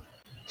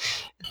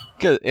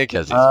 Because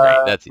he's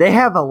great. That's They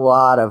have a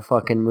lot of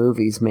fucking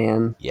movies,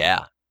 man.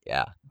 yeah,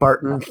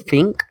 Barton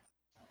Fink?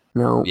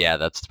 No. yeah.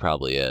 That's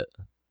probably it.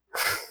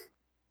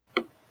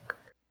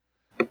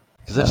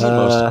 Because I've seen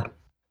most of them.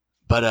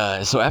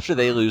 But so after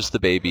they lose the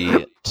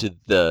baby to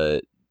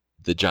the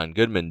John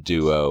Goodman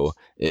duo,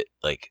 it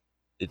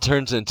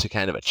turns into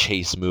kind of a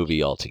chase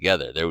movie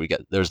altogether. There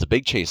was the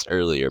big chase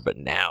earlier, but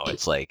now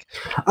it's like,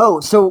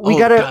 So we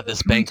gotta. God,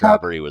 this bank talk-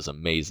 robbery was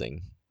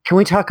amazing. Can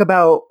we talk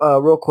about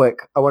real quick?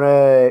 I want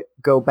to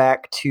go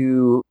back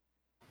to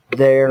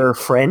their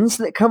friends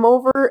that come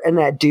over and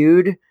that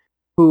dude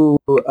who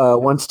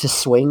wants to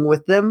swing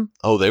with them.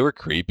 Oh, they were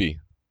creepy.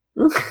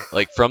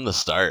 Like from the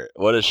start.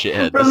 What a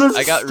shithead. From the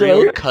I got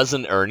real start?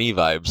 Cousin Ernie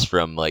vibes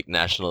from like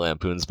National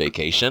Lampoon's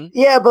Vacation.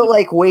 Yeah, but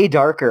like way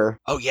darker.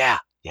 Oh yeah,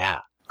 yeah.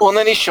 Well, and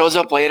then he shows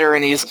up later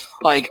and he's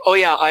like, "Oh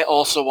yeah, I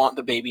also want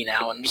the baby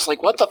now." And I'm just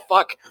like, what the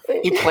fuck? How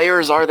many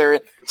players are there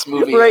in this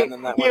movie? Right. And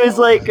then that He went was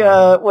on.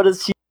 like, what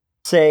is she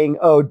saying?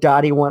 Oh,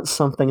 Dottie wants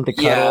something to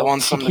cuddle. Yeah, I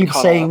want something to She keeps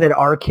cuddle. saying that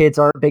our kids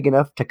aren't big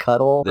enough to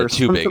cuddle. They're or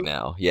too big something.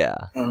 now. Yeah.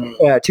 Mhm.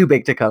 Yeah, too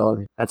big to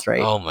cuddle. That's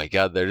right. Oh my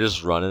god, they're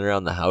just running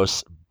around the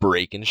house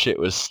breaking shit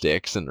with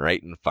sticks and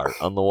writing fart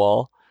on the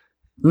wall.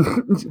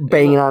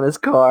 Banging on his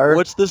car.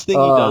 What's this thing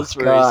he Oh, does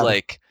where God. he's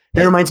like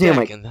That reminds me of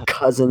my deck and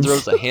cousins.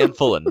 throws a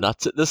handful of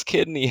nuts at this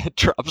kid and he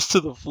drops to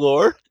the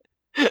floor?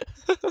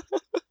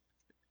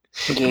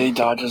 Yeah, he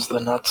dodges the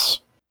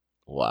nuts.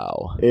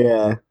 Wow.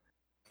 Yeah.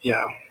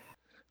 Yeah.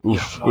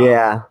 Oof.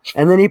 Yeah.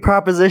 And then he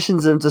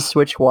propositions him to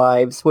switch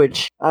wives,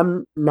 which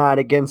I'm not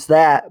against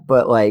that,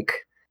 but like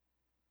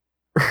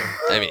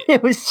I mean,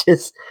 it was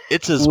just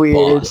it's his weird.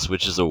 boss,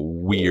 which is a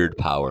weird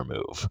power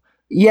move.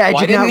 yeah, I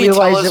Why did not didn't he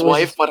realize tell his it was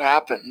wife what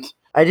happened?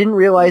 I didn't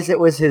realize it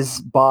was his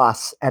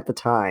boss at the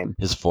time.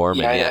 His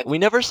foreman, Yeah, yeah. yeah. We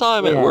never saw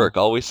him at Yeah. work.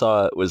 All we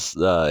saw was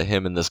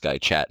him and this guy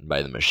chatting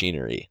by the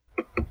machinery.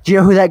 Do you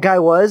know who that guy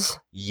was?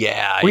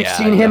 Yeah, We've yeah,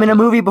 seen him in a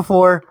definitely. movie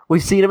before.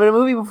 We've seen him in a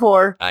movie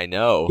before. I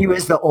know. He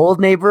was the old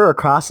neighbor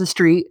across the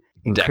street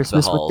in Deck the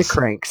Christmas with Halls. the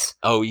Cranks.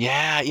 Oh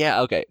yeah,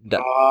 yeah, okay.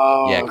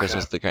 Oh, Yeah, okay.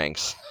 Christmas with the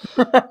Cranks.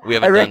 I We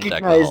haven't done Deck the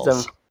recognized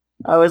Halls. him.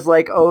 I was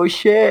like, oh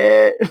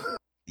shit.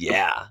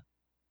 Yeah.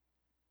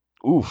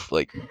 Oof,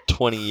 like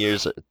 20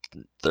 years,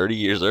 30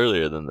 years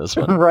earlier than this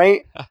one.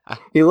 Right?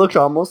 He looked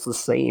almost the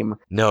same.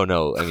 No,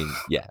 I mean,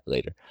 yeah,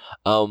 later.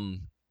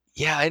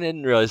 Yeah, I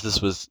didn't realize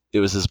it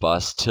was his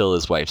boss till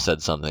his wife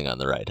said something on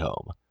the ride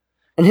home.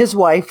 And his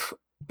wife,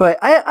 but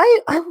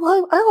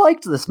I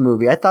liked this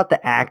movie. I thought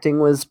the acting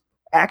was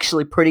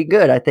actually pretty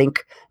good. I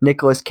think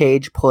Nicolas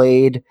Cage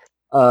played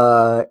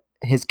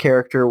his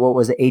character, what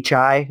was it,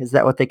 H.I.? Is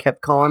that what they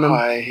kept calling him?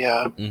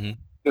 Yeah. Mm-hmm.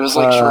 It was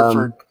like short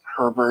for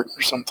Herbert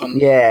or something.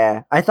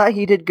 Yeah, I thought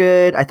he did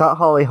good. I thought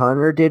Holly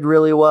Hunter did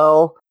really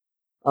well.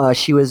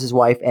 She was his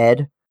wife,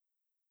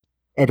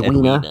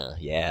 Edwina.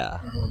 Yeah.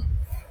 Mhm.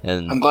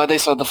 And I'm glad they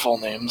said the full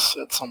names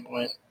at some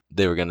point.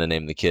 they were gonna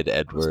name the kid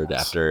Edward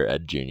nice. after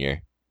Ed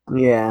Jr.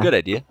 Yeah. Good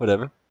idea,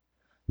 whatever.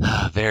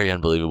 Very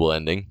unbelievable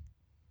ending.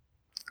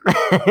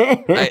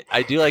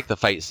 I do like the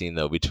fight scene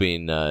though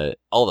between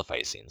all the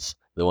fight scenes.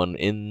 The one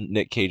in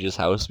Nick Cage's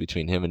house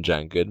between him and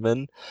John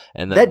Goodman,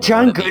 and then That the John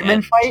one at the Goodman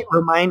end, fight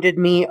reminded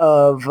me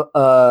of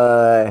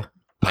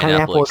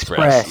Pineapple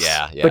Express.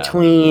 Yeah, yeah.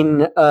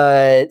 Between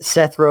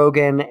Seth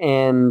Rogen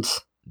and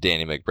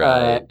Danny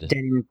McBride.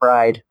 Danny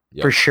McBride,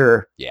 Yep. for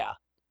sure. Yeah.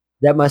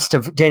 They must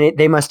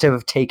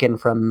have taken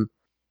from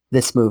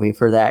this movie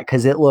for that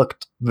because it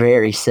looked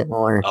very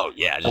similar. Oh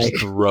yeah, just Like-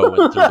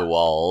 throwing through the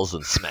walls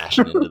and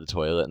smashing into the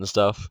toilet and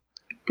stuff.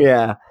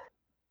 Yeah,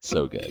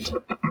 So good.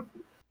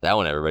 That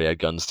one, everybody had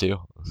guns too.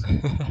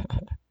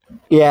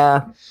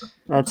 yeah,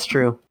 that's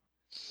true.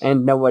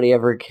 And nobody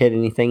ever hit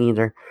anything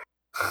either.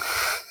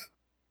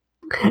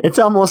 It's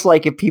almost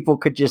like if people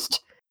could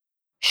just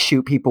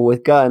shoot people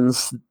with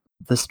guns,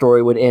 the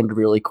story would end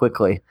really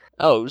quickly.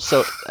 Oh,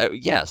 so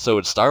yeah, so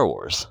it's Star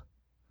Wars.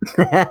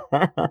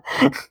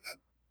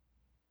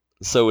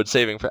 So it's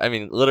saving for. I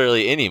mean,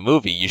 literally any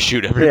movie you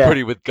shoot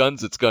everybody with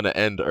guns, it's gonna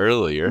end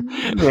earlier.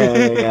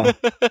 Yeah.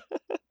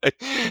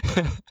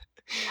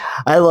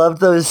 I love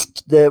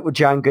the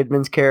John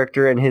Goodman's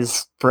character and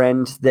his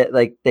friend that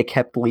like they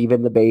kept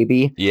leaving the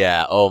baby.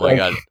 Yeah. Oh my Like-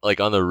 god. Like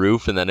on the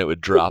roof, and then it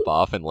would drop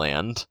off and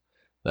land.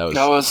 That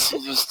was.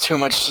 It was too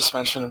much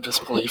suspension of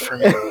disbelief for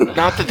me.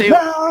 Not that they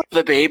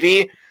the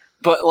baby,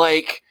 but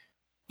like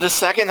the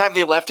second time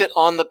they left it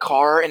on the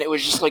car and it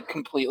was just like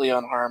completely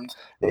unharmed.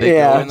 They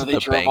Yeah. go And into then they the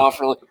drove bank off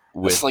really.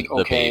 with like, the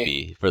okay.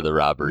 baby for the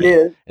robbery,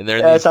 Yeah, and they're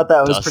in I these thought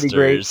that was pretty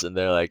great. dusters, and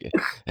they're like,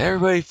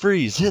 "Everybody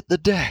freeze! Hit the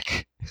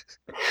deck!" They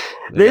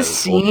got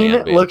This old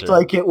man scene looked banter.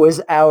 like it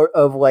was out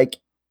of like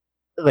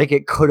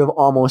it could have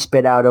almost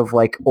been out of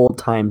like old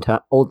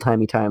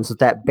timey times with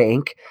that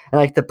bank and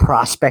like the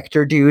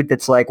prospector dude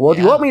that's like, well, do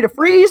you Yeah. want me to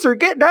freeze or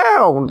get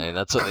down? And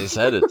that's what they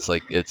said. It's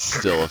like it's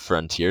still a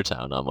frontier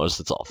town almost.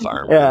 It's all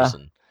farmers, Yeah.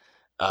 and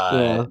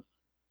Yeah.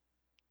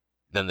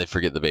 then they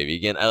forget the baby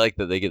again. I like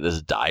that they get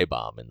this dye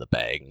bomb in the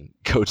bag and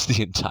coats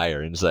the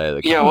entire inside of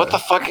the car. Yeah, what the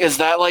fuck is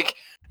that? Like,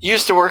 you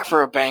used to work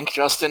for a bank,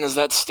 Justin. Is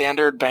that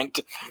standard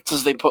bank?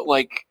 Does they put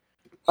like,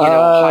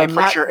 high Not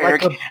pressure air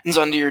like a- cans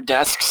under your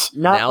desks?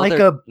 Not now like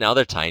they're now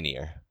they're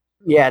tinier,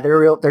 yeah,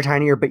 they're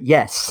tinier, but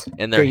yes.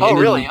 and they're They Oh,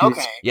 hidden, really? do-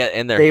 Okay. yeah,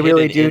 and they're They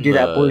really hidden do in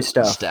that blue the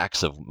stuff.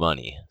 stacks of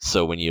money.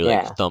 So when you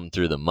Yeah. like thumb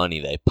through the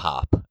money, they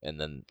pop, and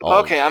then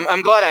Okay,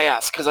 I'm glad I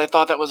asked because I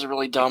thought that was a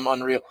really dumb,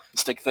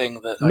 unrealistic thing.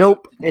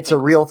 Nope, it's a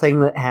real thing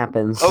that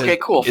happens. Okay,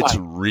 cool. It's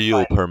Fine.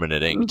 real Fine.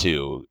 permanent ink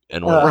too,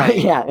 and Right.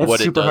 Yeah, it's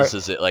what it super does hard.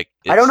 is it like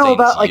I don't know stains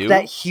about like you.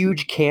 that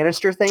huge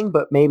canister thing,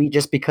 but maybe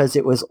just because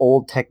it was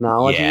old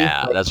technology.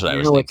 Yeah, like, that's what I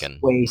was it's thinking.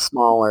 way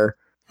smaller,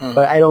 Hmm.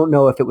 but I don't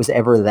know if it was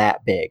ever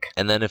that big.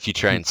 And then if you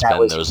try and That spend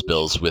was those huge.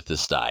 bills with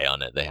this dye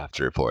on it, they have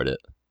to report it.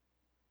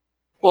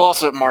 Well,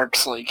 also it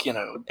marks like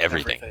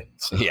Everything.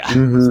 So Yeah.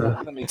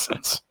 Mhm. that makes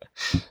sense.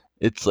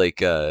 It's like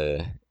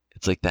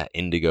that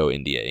indigo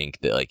India ink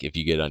that like if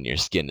you get on your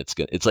skin,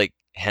 it's like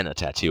henna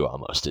tattoo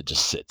almost. It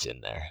just sits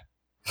in there.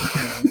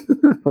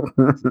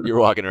 You're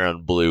walking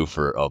around blue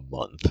for a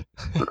month,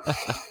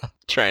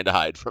 trying to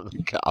hide from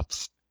the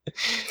cops.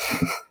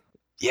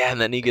 Yeah,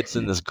 and then he gets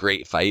in this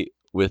great fight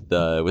with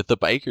the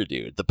biker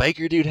dude. The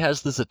biker dude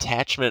has this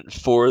attachment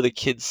for the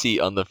kid seat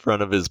on the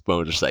front of his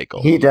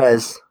motorcycle. He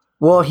does.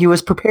 Well, he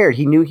was prepared.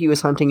 He knew he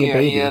was hunting a Yeah,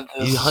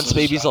 baby. He hunts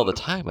babies all the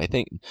time, I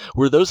think.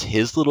 Were those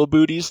his little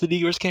booties that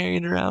he was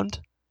carrying around?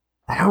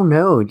 I don't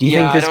know. Do you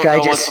think this guy I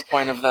don't know just? what the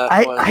point of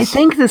that was. I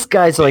think this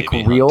guy's like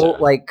Baby real, hunter.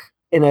 like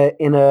in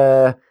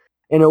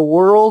a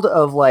world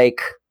of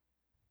like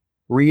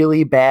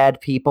really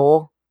bad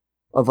people,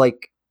 of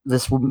like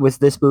this with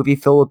this movie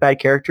filled with bad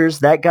characters.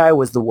 That guy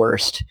was the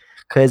worst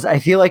because I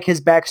feel like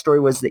his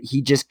backstory was that he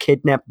just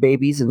kidnapped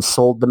babies and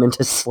sold them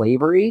into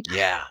slavery.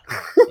 Yeah.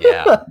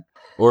 Yeah.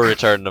 Or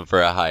returned them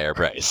for a higher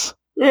price.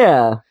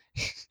 Yeah.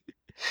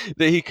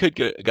 That he could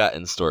get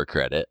gotten store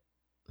credit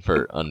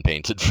for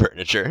unpainted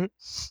furniture.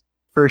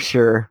 For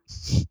sure.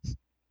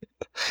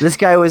 This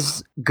guy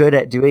was good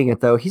at doing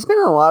it, though. He's been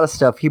in a lot of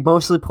stuff. He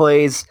mostly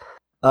plays...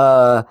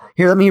 here,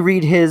 let me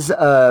read his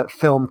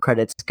film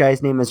credits. This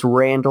guy's name is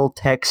Randall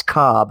Tex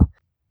Cobb.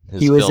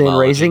 His He was in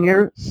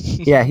filmology.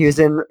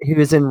 he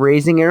was in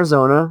Raising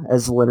Arizona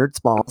as Leonard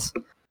Smalls.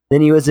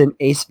 Then he was in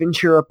Ace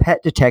Ventura: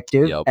 Pet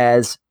Detective Yep.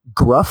 as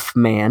Gruff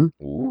Man.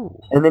 Ooh.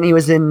 And then he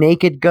was in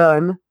Naked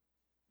Gun,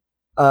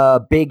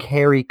 Big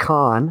Harry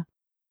Con.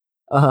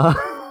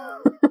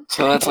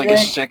 So that's like a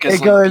shtick.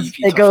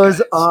 It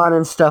goes on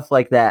and stuff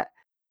like that.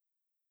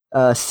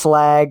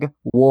 Slag,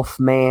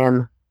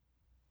 Wolfman,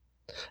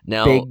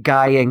 Now, Big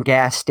Guy in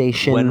Gas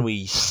Station. when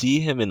we see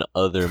him in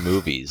other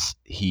movies,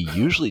 he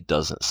usually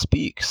doesn't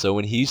speak. So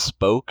when he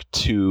spoke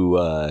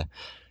to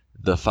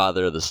the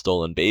father of the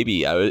stolen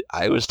baby,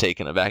 I was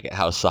taken aback at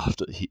how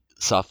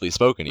softly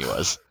spoken he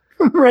was.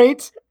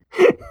 Right?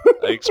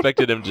 I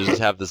expected him to just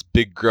have this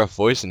big gruff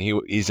voice, and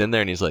he's in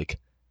there and he's like,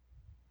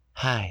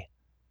 "Hi,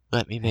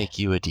 let me make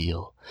you a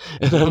deal."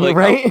 And I'm like,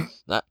 Right?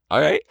 "Oh,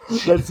 all right."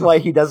 That's why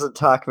he doesn't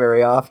talk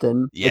very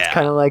often. It's Yeah.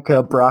 kind of like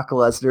Brock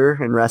Lesnar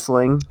in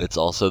wrestling. It's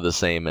also the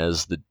same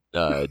as the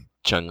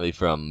Chung-Li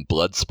from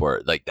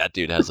Bloodsport. Like, that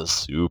dude has a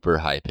super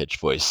high-pitched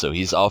voice, so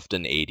he's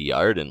often 80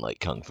 yard in, like,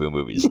 kung fu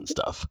movies and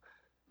stuff.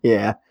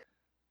 Yeah.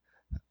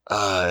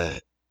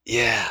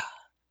 Yeah.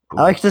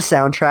 I liked the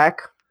soundtrack.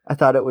 I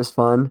thought it was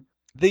fun.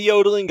 The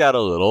yodeling got a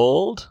little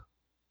old,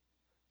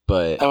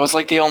 but That was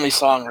like the only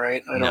song,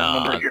 right? I don't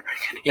No. remember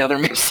any other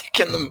music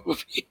in the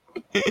movie.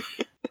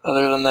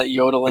 Other than that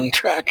yodeling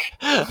track.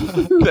 I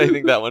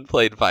think that one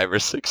played 5 or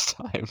 6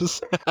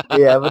 times.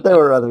 Yeah, but there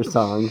were other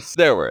songs.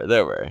 There were.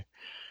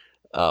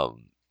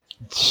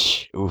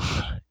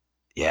 Oof.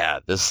 Yeah,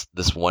 this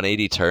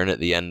 180 turn at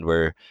the end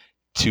where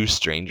 2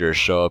 strangers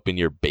show up in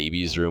your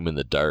baby's room in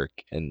the dark,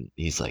 and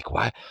he's like,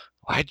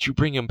 why'd you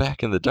bring him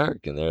back in the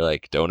dark? And they're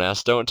like, don't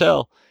ask, don't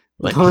tell.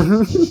 Like,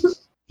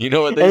 you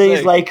know what they And then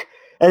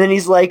say.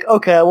 he's like,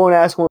 okay, I won't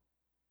ask one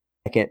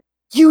second.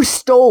 You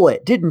stole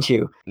it, didn't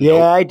you? Nope.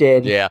 Yeah, I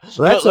did. Yeah,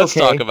 Well, that's let's okay.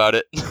 talk about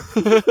it.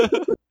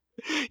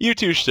 You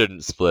two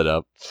shouldn't split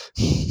up.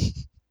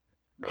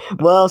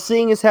 Well,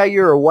 seeing as how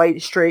you're a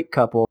white straight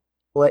couple,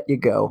 I'll let you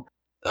go.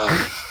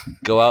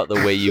 Go out the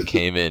way you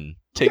came in.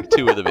 Take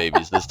 2 of the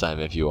babies this time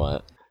if you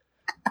want.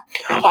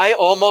 I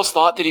almost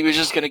thought that he was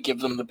just going to give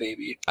them the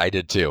baby. I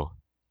did too.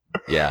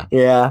 Yeah.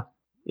 Yeah.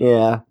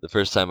 Yeah. The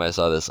first time I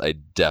saw this, I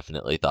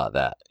definitely thought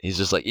that. He's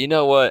just like, you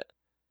know what?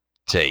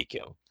 Take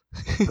him.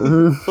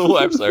 The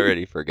wife's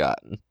already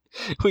forgotten.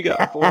 We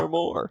got 4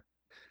 more.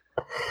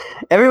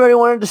 Everybody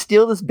wanted to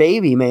steal this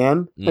baby,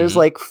 man. There's Mhm.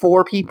 like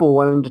 4 people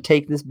wanting to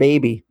take this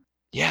baby.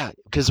 Yeah,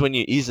 because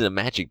he's a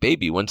magic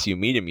baby. Once you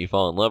meet him, you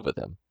fall in love with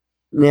him.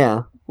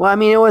 Yeah. Well, I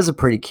mean, it was a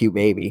pretty cute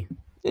baby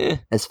Eh,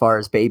 as far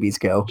as babies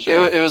go.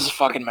 It was a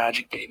fucking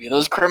magic baby.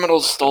 Those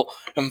criminals stole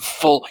him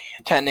full,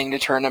 intending to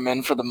turn him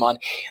in for the money.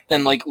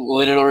 Then, like,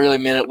 literally a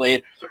minute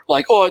later,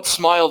 like, oh, it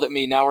smiled at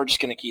me. Now we're just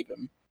going to keep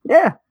him.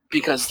 Yeah.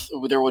 Because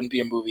there wouldn't be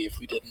a movie if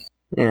we didn't.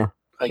 Yeah.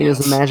 I He was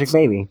guess. a magic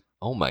baby.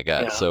 oh my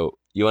god. Yeah. So,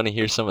 you want to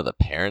hear some of the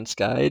parents'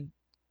 guide?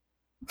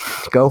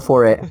 Go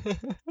for it.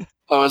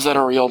 Oh, is that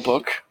a real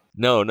book?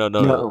 No.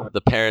 No.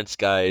 The parents'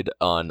 guide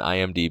on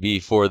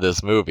IMDb for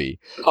this movie.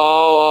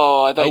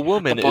 Oh, I thought A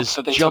woman the book is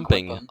that they took with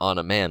jumping them. on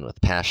a man with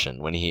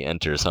passion when he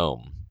enters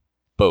home.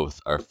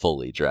 Both are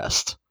fully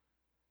dressed.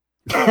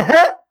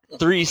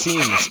 3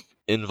 scenes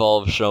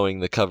involve showing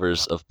the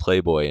covers of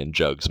Playboy and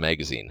Jugs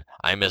magazine.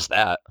 I missed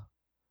that.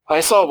 I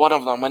saw one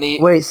of them when he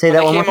Wait, say when that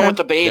they one more came in time. with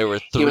the baby. There were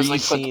he 3 was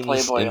like put the scenes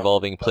Playboy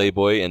involving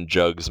Playboy and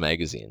Jugs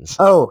magazines.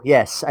 Oh,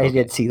 yes, I Okay.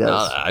 did see those.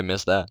 No, I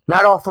missed that.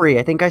 Not all 3.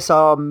 I think I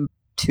saw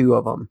 2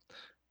 of them.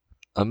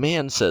 A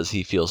man says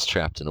he feels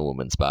trapped in a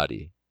woman's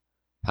body.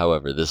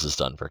 However, this is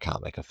done for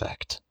comic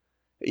effect.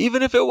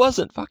 Even if it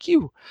wasn't, fuck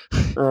you.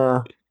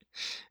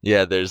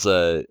 Yeah,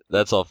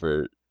 that's all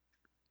for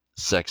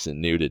sex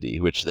and nudity,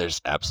 which there's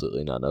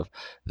absolutely none of.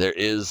 There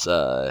is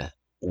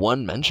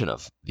one mention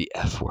of the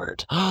F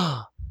word.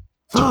 12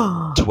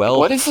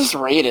 What is this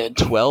rated?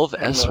 12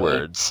 Anyway. S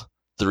words,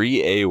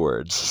 3 A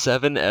words,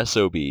 7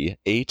 SOB,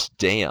 8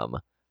 damn,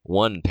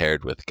 1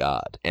 paired with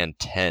God, and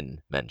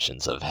 10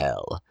 mentions of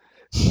hell.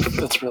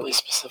 That's really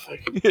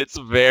specific. It's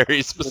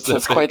very specific.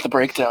 That's quite the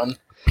breakdown.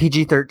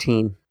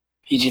 PG-13.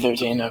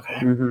 PG-13, okay.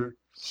 Mm-hmm.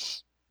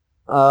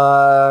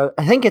 I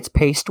think it's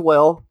paced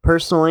well,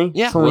 personally.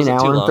 Yeah, it's only an wasn't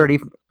too hour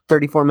and long.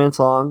 34 minutes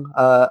long.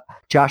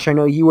 Josh, I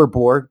know you were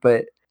bored,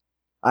 but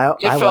I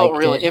liked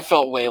it. It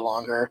felt way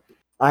longer.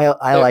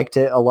 I liked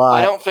it a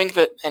lot. I don't think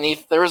that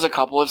there was a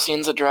couple of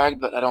scenes that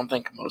dragged, but I don't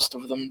think most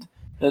of them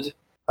did.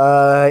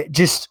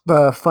 Just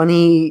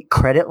funny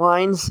credit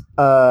lines.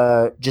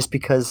 Just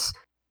because,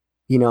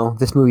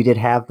 this movie did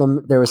have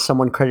them. There was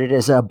someone credited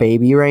as a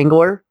baby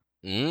wrangler.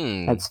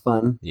 That's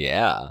fun.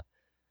 Yeah.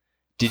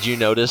 Did you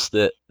notice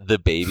that the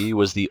baby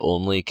was the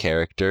only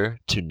character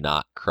to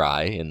not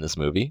cry in this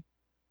movie?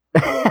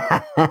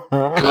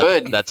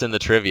 Good. That's in the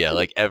trivia.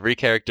 Like, every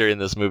character in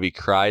this movie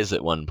cries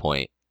at one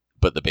point,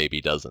 but the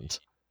baby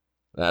doesn't.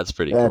 That's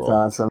pretty That's cool.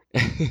 awesome.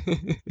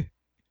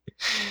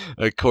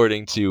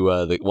 According to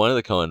one of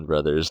the Coen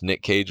brothers,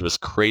 Nick Cage was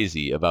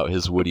crazy about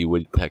his Woody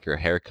Woodpecker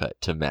haircut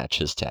to match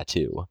his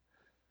tattoo.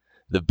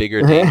 The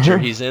bigger danger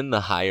he's in, the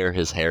higher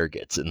his hair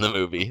gets in the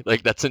movie.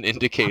 Like, that's an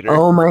indicator.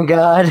 Oh my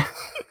god.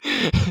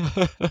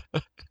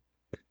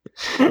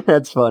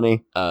 That's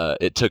funny.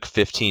 It took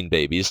 15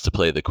 babies to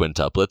play the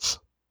quintuplets.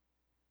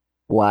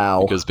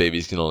 Wow. Because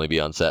babies can only be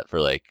on set for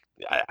like,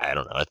 I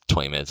don't know,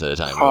 20 minutes at a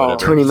time or Oh,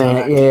 whatever. 20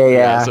 minutes.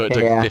 Yeah. So it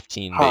took yeah.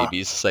 15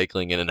 babies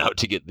cycling in and out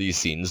to get these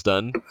scenes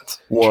done. That's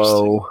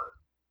interesting. Whoa.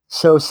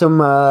 So some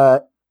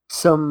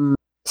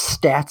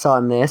stats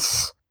on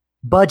this.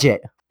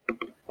 Budget.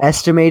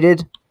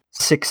 Estimated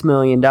 $6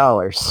 million.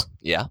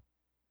 Yeah.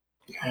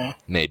 Okay.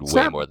 Made It's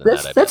way not- more than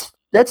that's, that, I bet.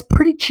 that's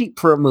pretty cheap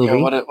for a movie.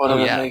 Yeah, what did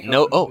it Yeah. make?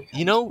 No. Oh,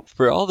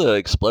 for all the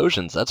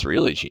explosions, that's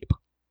really cheap.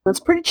 That's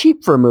pretty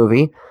cheap for a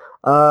movie.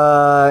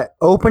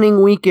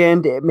 Opening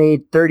weekend, it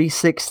made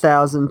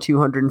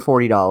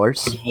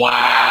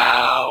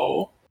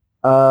 $36,240.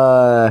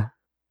 Wow.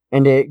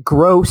 And it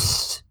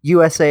grossed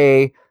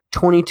USA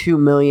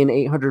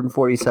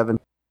 $22,847,000.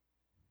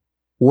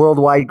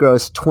 Worldwide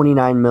gross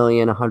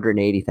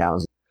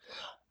 $29,180,000.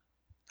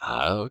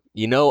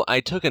 I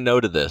took a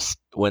note of this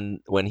when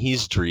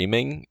he's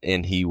dreaming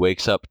and he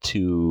wakes up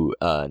to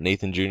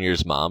Nathan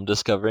Jr.'s mom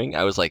discovering.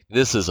 I was like,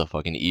 this is a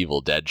fucking Evil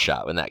Dead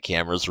shot when that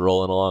camera's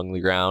rolling along the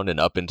ground and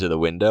up into the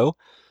window.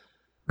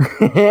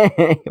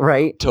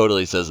 Right?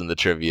 Totally says in the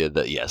trivia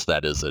that yes,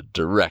 that is a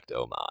direct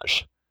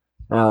homage,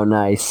 Oh,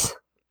 nice.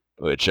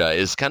 which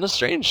is kind of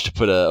strange to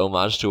put a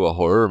homage to a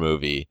horror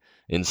movie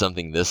in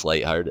something this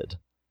lighthearted.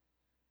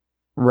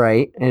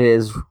 Right. It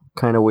is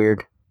kind of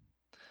weird.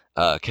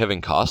 Kevin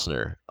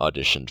Costner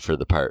auditioned for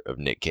the part of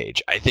Nick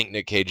Cage. I think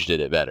Nick Cage did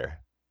it better.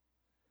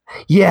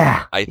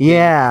 Yeah. I think-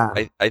 yeah.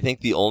 I think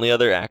the only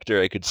other actor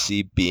I could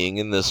see being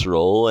in this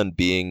role and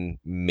being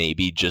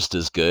maybe just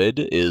as good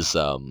is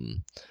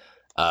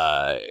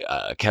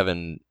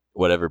Kevin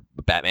whatever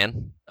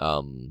Batman.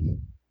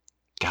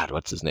 God,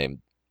 what's his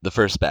name? The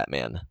first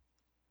Batman.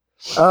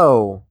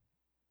 Oh.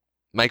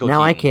 Michael Now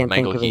Keaton. I can't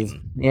Michael think of his...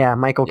 Keaton. Yeah,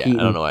 Michael Yeah, Keaton.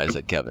 I don't know why I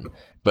said Kevin.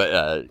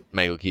 But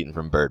Michael Keaton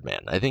from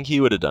Birdman. I think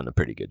he would have done a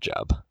pretty good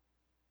job.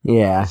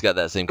 Yeah. He's got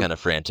that same kind of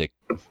frantic,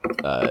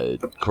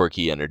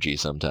 quirky energy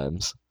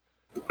sometimes.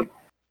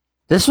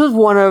 This was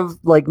one of,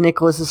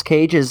 Nicolas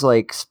Cage's,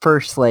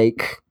 first,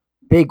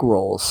 big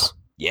roles.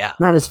 Yeah.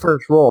 Not his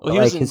first role, Well,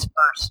 but, he was his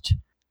first.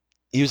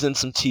 He was in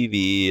some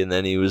TV, and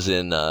then he was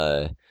in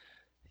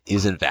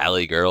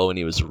Valley Girl when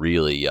he was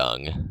really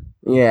young.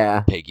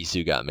 Yeah. Peggy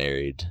Sue Got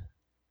Married.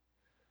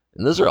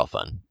 And those are all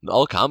fun.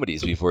 All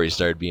comedies before he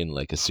started being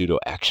like a pseudo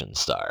action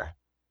star.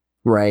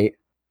 Right.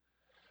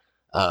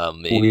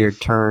 Any,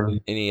 Weird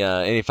turn.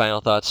 Any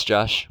final thoughts,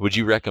 Josh? Would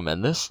you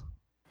recommend this?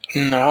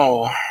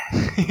 No.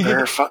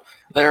 There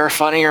are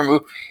funnier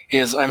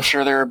movies. I'm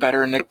sure there are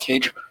better Nick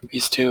Cage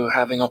movies too,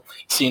 having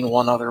seen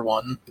one other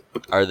one.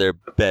 Are there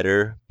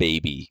better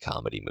baby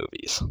comedy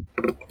movies?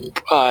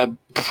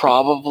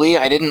 Probably.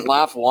 I didn't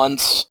laugh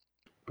once.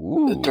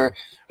 Ooh.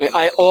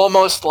 I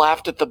almost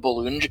laughed at the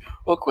balloon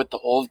joke with the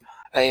old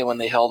guy when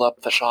they held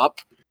up the shop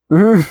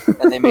and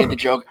they made the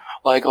joke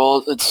like,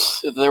 "Oh,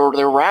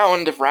 they're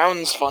round. If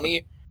round's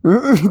funny."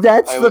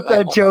 That's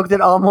the joke that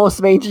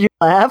almost made you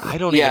laugh. I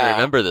don't even Yeah.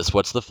 remember this.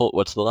 What's the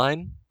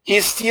line?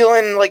 He's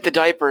stealing the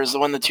diapers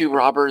when the two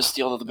robbers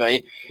steal the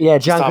bay. Yeah,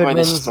 John Stop by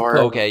the Goodman's. store.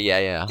 Okay,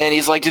 yeah. And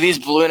he's like, "Do these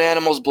balloon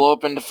animals blow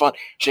up into fun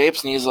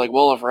shapes?" And he's like,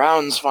 "Well, if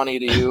round's funny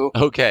to you."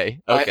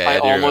 Okay, I do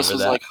almost remember was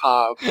that. like,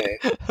 okay.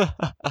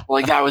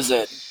 That was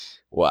it.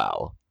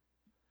 Wow.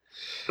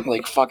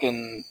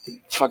 Fucking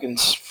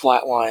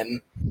flatline.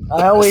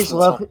 I always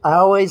love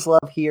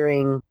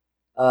hearing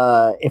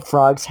if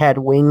frogs had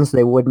wings,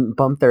 they wouldn't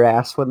bump their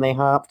ass when they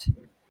hopped.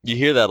 You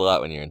hear that a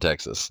lot when you're in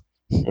Texas.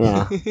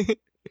 Yeah.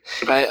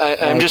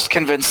 I'm just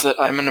convinced that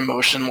I'm an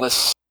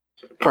emotionless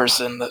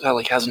person that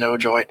has no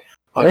joy.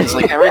 Because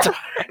like every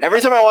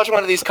time I watch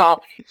one of these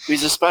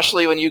movies,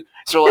 especially when you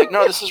sort of like,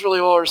 no, this is really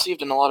well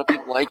received, and a lot of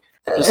people like,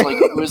 just like,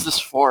 who is this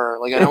for?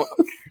 Like, I don't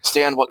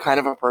understand what kind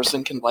of a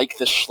person can like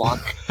this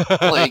schlock.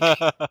 Like,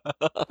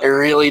 I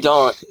really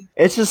don't.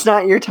 It's just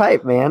not your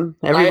type, man.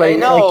 Everybody, I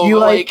know,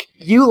 like,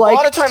 you a like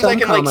lot of times I some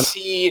can like comedy.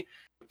 see,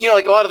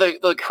 like a lot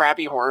of the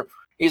crappy horror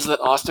movies that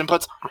Austin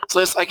puts. So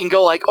this, I can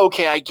go like,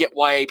 okay, I get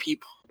why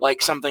people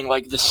like something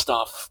like this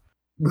stuff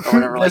or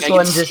whatever. Like, This I can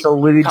one see just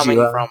eludes coming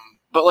you. from.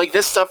 But like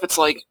this stuff, it's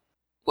like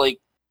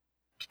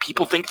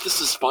people think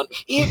this is fun.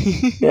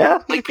 Yeah,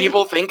 Like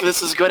people think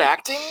this is good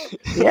acting.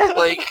 yeah.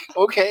 Like,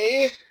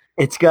 okay,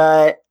 It's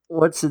got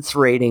what's its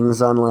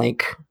ratings on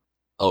like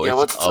Oh, yeah. it's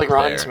What's up like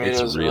Rotten there.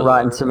 Tomatoes? It's or really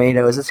Rotten whatever.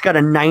 Tomatoes. It's got a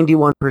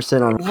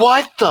 91% on.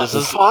 What the This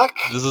is- fuck?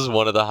 This is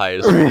one of the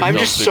highest rated I'm films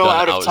just we've so done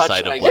out of touch,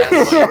 outside I of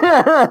guess.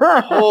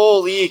 Black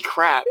Holy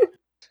crap!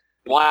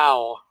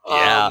 Wow.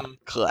 Yeah,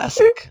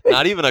 classic.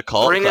 Not even a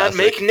cult Bring that.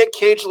 classic. Make Nick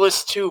Cage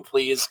list 2,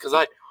 please, because I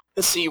want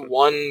to see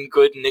one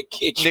good Nick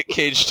Cage. Nick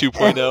Cage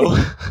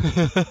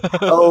 2.0.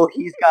 Oh,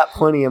 he's got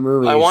plenty of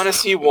movies. I want to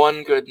see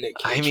one good Nick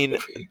Cage. I mean,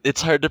 movie.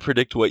 it's hard to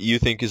predict what you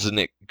think is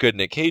a good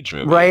Nick Cage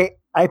movie. Right?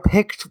 I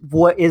picked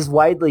what is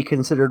widely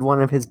considered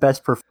one of his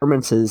best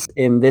performances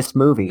in this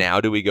movie. Now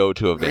do we go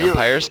to a Really?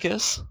 vampire's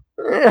kiss?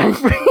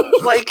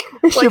 like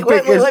Should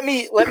let pick his-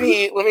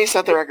 me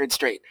set the record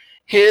straight.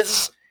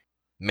 His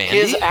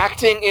Mandy?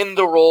 acting in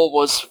the role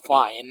was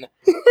fine.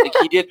 Like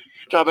he did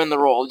a job in the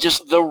role.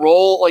 Just the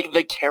role, like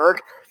the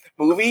character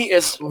movie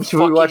is Should we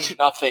fucking watch-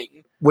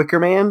 nothing.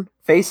 Wicker Man?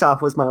 Face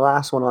Off was my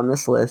last one on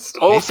this list.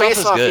 Oh, Face Off Face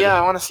is Off. good. Yeah,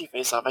 I want to see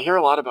Face Off. I hear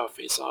a lot about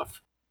Face Off.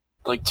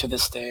 Like to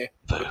this day.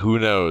 But who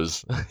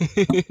knows?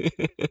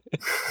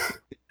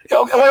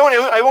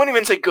 I won't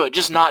even say good,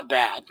 just not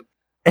bad.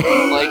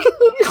 Like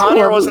Con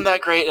Air wasn't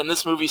that great, and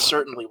this movie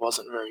certainly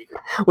wasn't very good.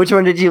 Which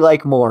one did you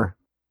like more?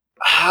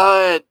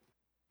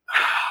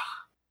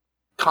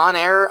 Con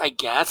Air, I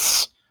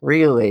guess,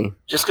 Really?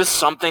 just because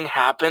something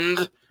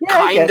happened. Yeah,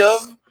 I Kind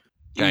guess of.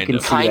 you Kind can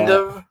of. see Kind that.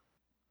 of.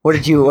 What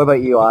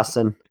about you,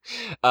 Austin?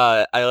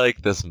 I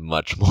like this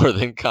much more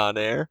than Con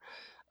Air.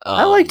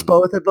 I liked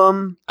both of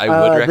them. I would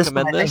This one,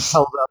 recommend I think, this.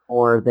 held up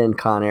more than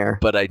Con Air,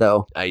 But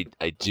though. I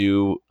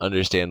do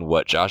understand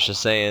what Josh is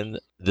saying.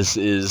 This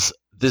is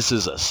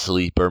a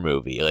sleeper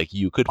movie. Like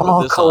you could put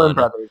All this Coen on.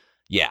 brothers.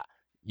 Yeah,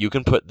 you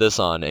can put this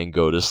on and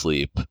go to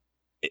sleep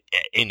at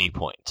any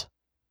point.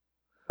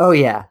 Oh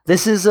yeah,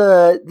 this is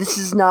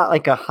not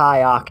like a high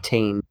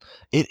octane.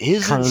 It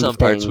is in kind some of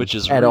parts, thing which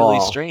is at really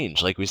all.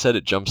 strange. Like we said,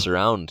 it jumps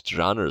around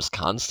genres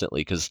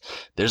constantly because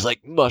there's like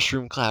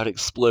mushroom cloud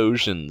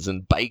explosions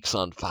and bikes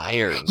on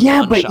fire. And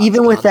Yeah, but gunshots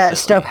even with that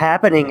stuff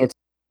constantly. happening, it's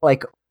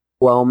like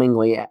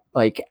overwhelmingly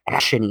like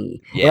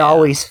actiony. It Yeah.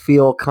 always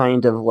feel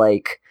kind of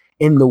like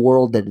in the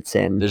world that it's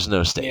in. There's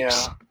no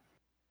stakes. Yeah.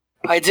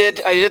 I did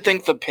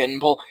think the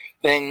pinball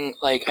thing,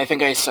 like, I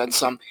think I said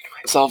something to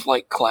myself,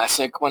 like,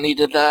 classic when he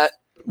did that.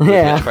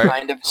 Yeah. Which part?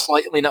 Kind of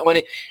slightly. Not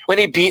when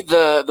he beat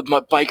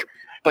the bike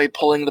by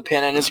pulling the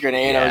pin in his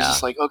grenade, I was Yeah.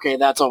 just like, okay,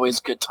 that's always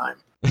a good time.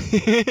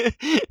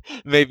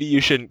 Maybe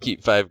you shouldn't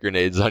keep 5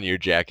 grenades on your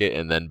jacket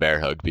and then bear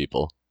hug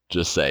people.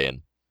 Just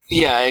saying.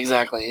 Yeah,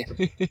 exactly.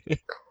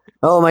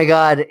 Oh my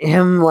god,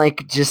 him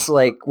like just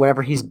like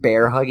whenever he's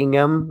bear hugging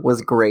him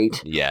was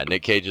great. Yeah,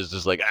 Nick Cage is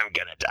just like, I'm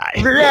gonna die.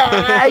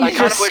 I He's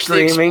kind of just wish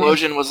screaming. the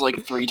explosion was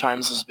like 3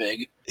 times as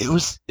big. It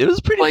was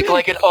pretty big.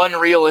 Like an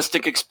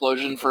unrealistic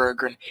explosion for a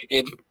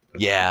grenade.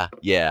 Yeah.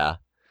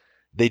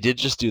 They did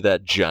just do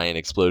that giant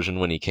explosion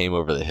when he came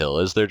over the hill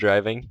as they're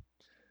driving.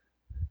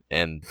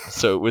 And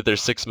so with their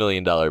 $6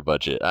 million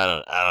budget, I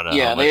don't know.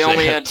 Yeah, how much they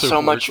only had had to so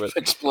work much with.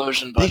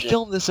 explosion They budget.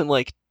 filmed this in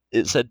like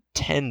it said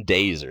 10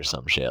 days or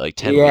some shit, like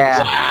 10 Yeah. weeks.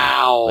 maybe.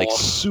 Wow. Like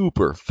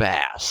super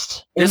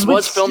fast. This It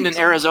was filmed in six-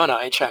 Arizona,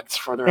 I checked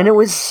for the And it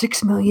was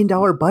 $6 million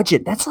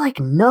budget. That's like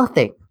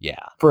nothing Yeah.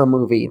 for a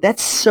movie.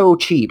 That's so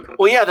cheap.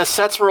 Well, yeah, the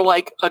sets were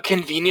like a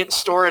convenience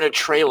store and a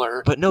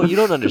trailer. But no, you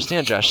don't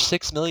understand, Josh.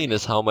 $6 million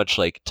is how much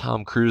like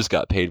Tom Cruise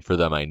got paid for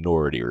the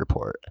Minority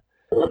Report.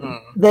 Hmm.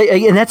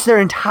 And that's their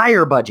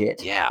entire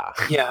budget. Yeah.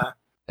 Yeah.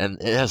 And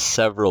it has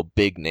several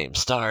big name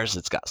stars.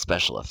 It's got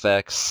special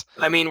effects.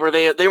 I mean,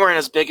 they weren't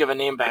as big of a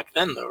name back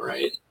then, though,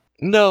 right?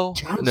 No,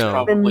 John's no,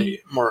 Probably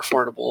more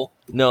affordable.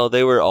 no.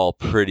 They were all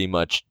pretty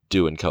much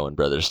doing Coen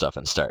Brothers stuff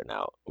and starting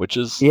out, which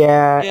is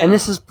Yeah, Yeah. and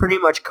this is pretty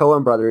much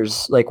Coen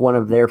Brothers, like one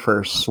of their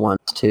first ones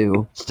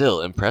too.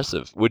 still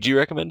impressive. Would you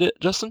recommend it,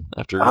 Justin?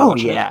 After Oh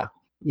watching it?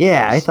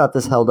 yeah, I thought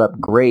this held up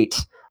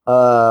great.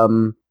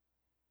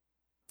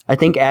 I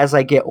think as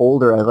I get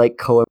older, I like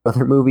Coen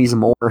Brother movies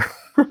more.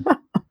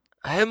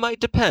 It might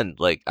depend.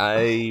 Like,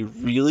 I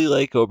really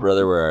like Oh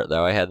Brother Where Art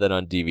Thou. I had that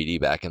on DVD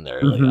back in the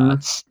early Mhm.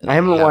 aughts. and I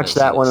haven't watched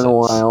seen that it one in a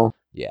since. while.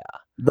 Yeah.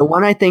 The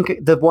one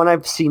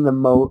I've seen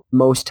the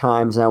most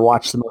times and I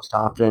watch the most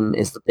often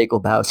is The Big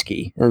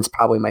Lebowski, and it's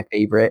probably my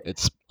favorite.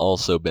 It's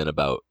also been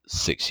about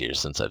 6 years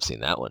since I've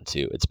seen that one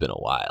too. It's been a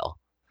while.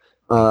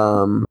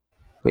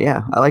 But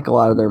yeah, I like a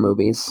lot of their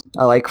movies.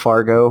 I like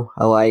Fargo.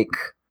 I like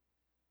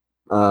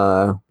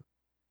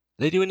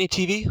They do any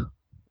TV?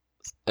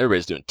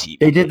 Everybody's doing TV.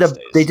 They did these the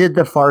days. they did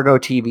the Fargo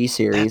TV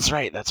series. That's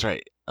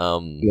right.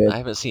 Good. I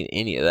haven't seen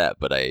any of that,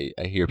 but I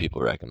hear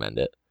people recommend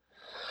it.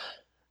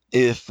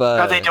 If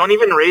God, they don't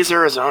even raise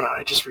Arizona.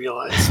 I just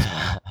realized.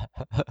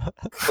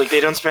 Like, they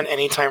don't spend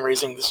any time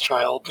raising this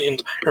child the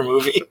entire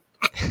movie.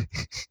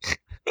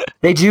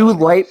 They do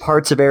light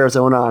parts of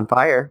Arizona on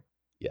fire.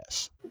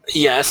 Yes,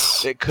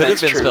 Yes, it could have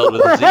that's been true. spelled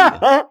with a Z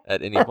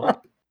at any point.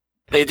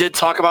 They did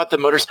talk about the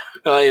motors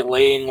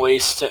laying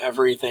waste to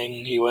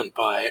everything he went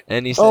by.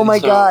 And he said, Oh my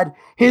So- god,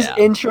 his Yeah.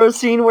 intro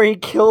scene where he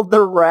killed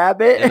the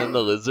rabbit, and then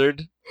the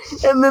lizard.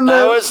 and then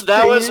That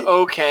the was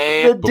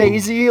okay. the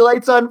daisy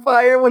lights on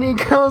fire when he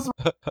goes.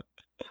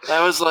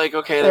 That was like,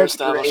 okay, they're That's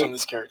establishing great.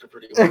 this character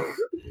pretty well.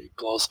 He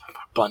glows up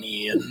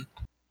Bunny and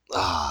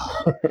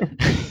Ah.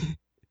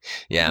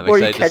 Yeah, I'm Where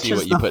he excited to see catches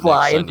what you the put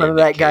fly next in on front your of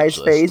that Nick Cage guy's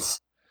list.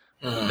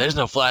 face. There's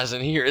no flies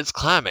in here. It's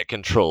climate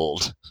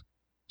controlled.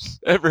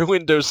 Every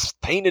window's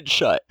painted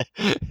shut.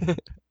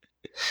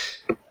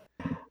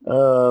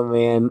 Oh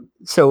man!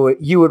 So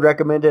you would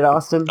recommend it,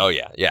 Austin? Oh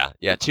yeah.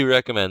 2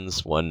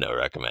 recommends, 1 no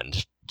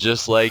recommend.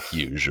 Just like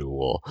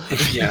usual.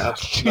 yeah,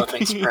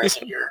 nothing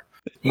surprising here.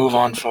 Move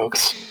on,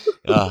 folks.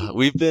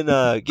 We've been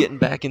getting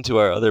back into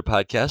our other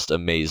podcast,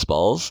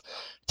 Amazeballs.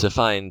 To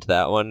find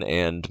that one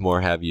and more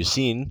Have You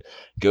Seen,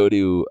 go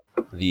to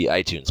the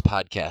iTunes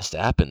podcast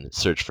app and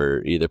search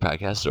for either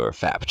podcast or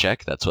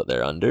FapCheck. That's what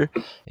they're under.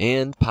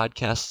 And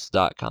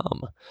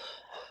podcasts.com.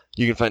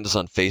 You can find us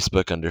on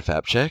Facebook under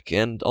FapCheck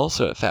and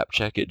also at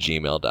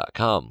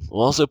fapcheck@gmail.com.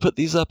 We'll also put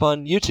these up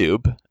on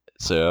YouTube.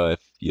 So if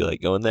you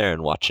like going there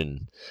and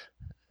watching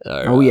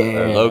our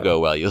logo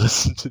while you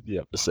listen to the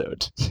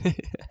episode.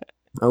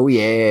 Oh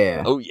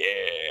yeah! Oh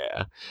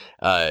yeah!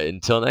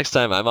 Until next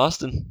time, I'm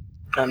Austin.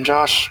 I'm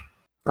Josh.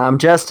 I'm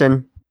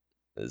Justin.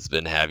 It's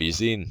been Have You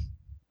Seen?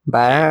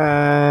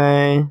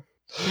 Bye.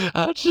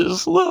 I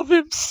just love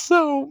him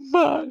so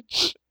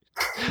much.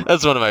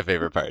 That's one of my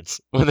favorite parts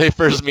when they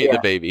first meet the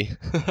baby.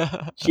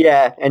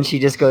 Yeah, and she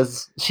just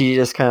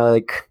kind of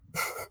like.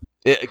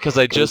 Because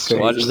I just crazy.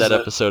 watched that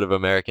episode of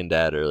American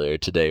Dad earlier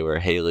today where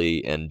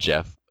Haley and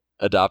Jeff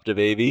adopt a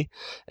baby,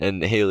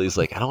 and Haley's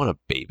like, I don't want a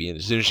baby, and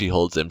as soon as she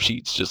holds him,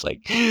 she's just like,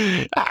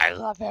 I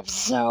love him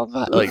so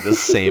much. Like the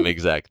same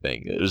exact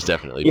thing. It was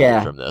definitely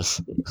pulled from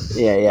this.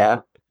 Yeah.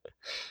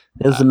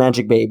 It was the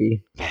magic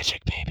baby.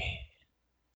 Magic baby.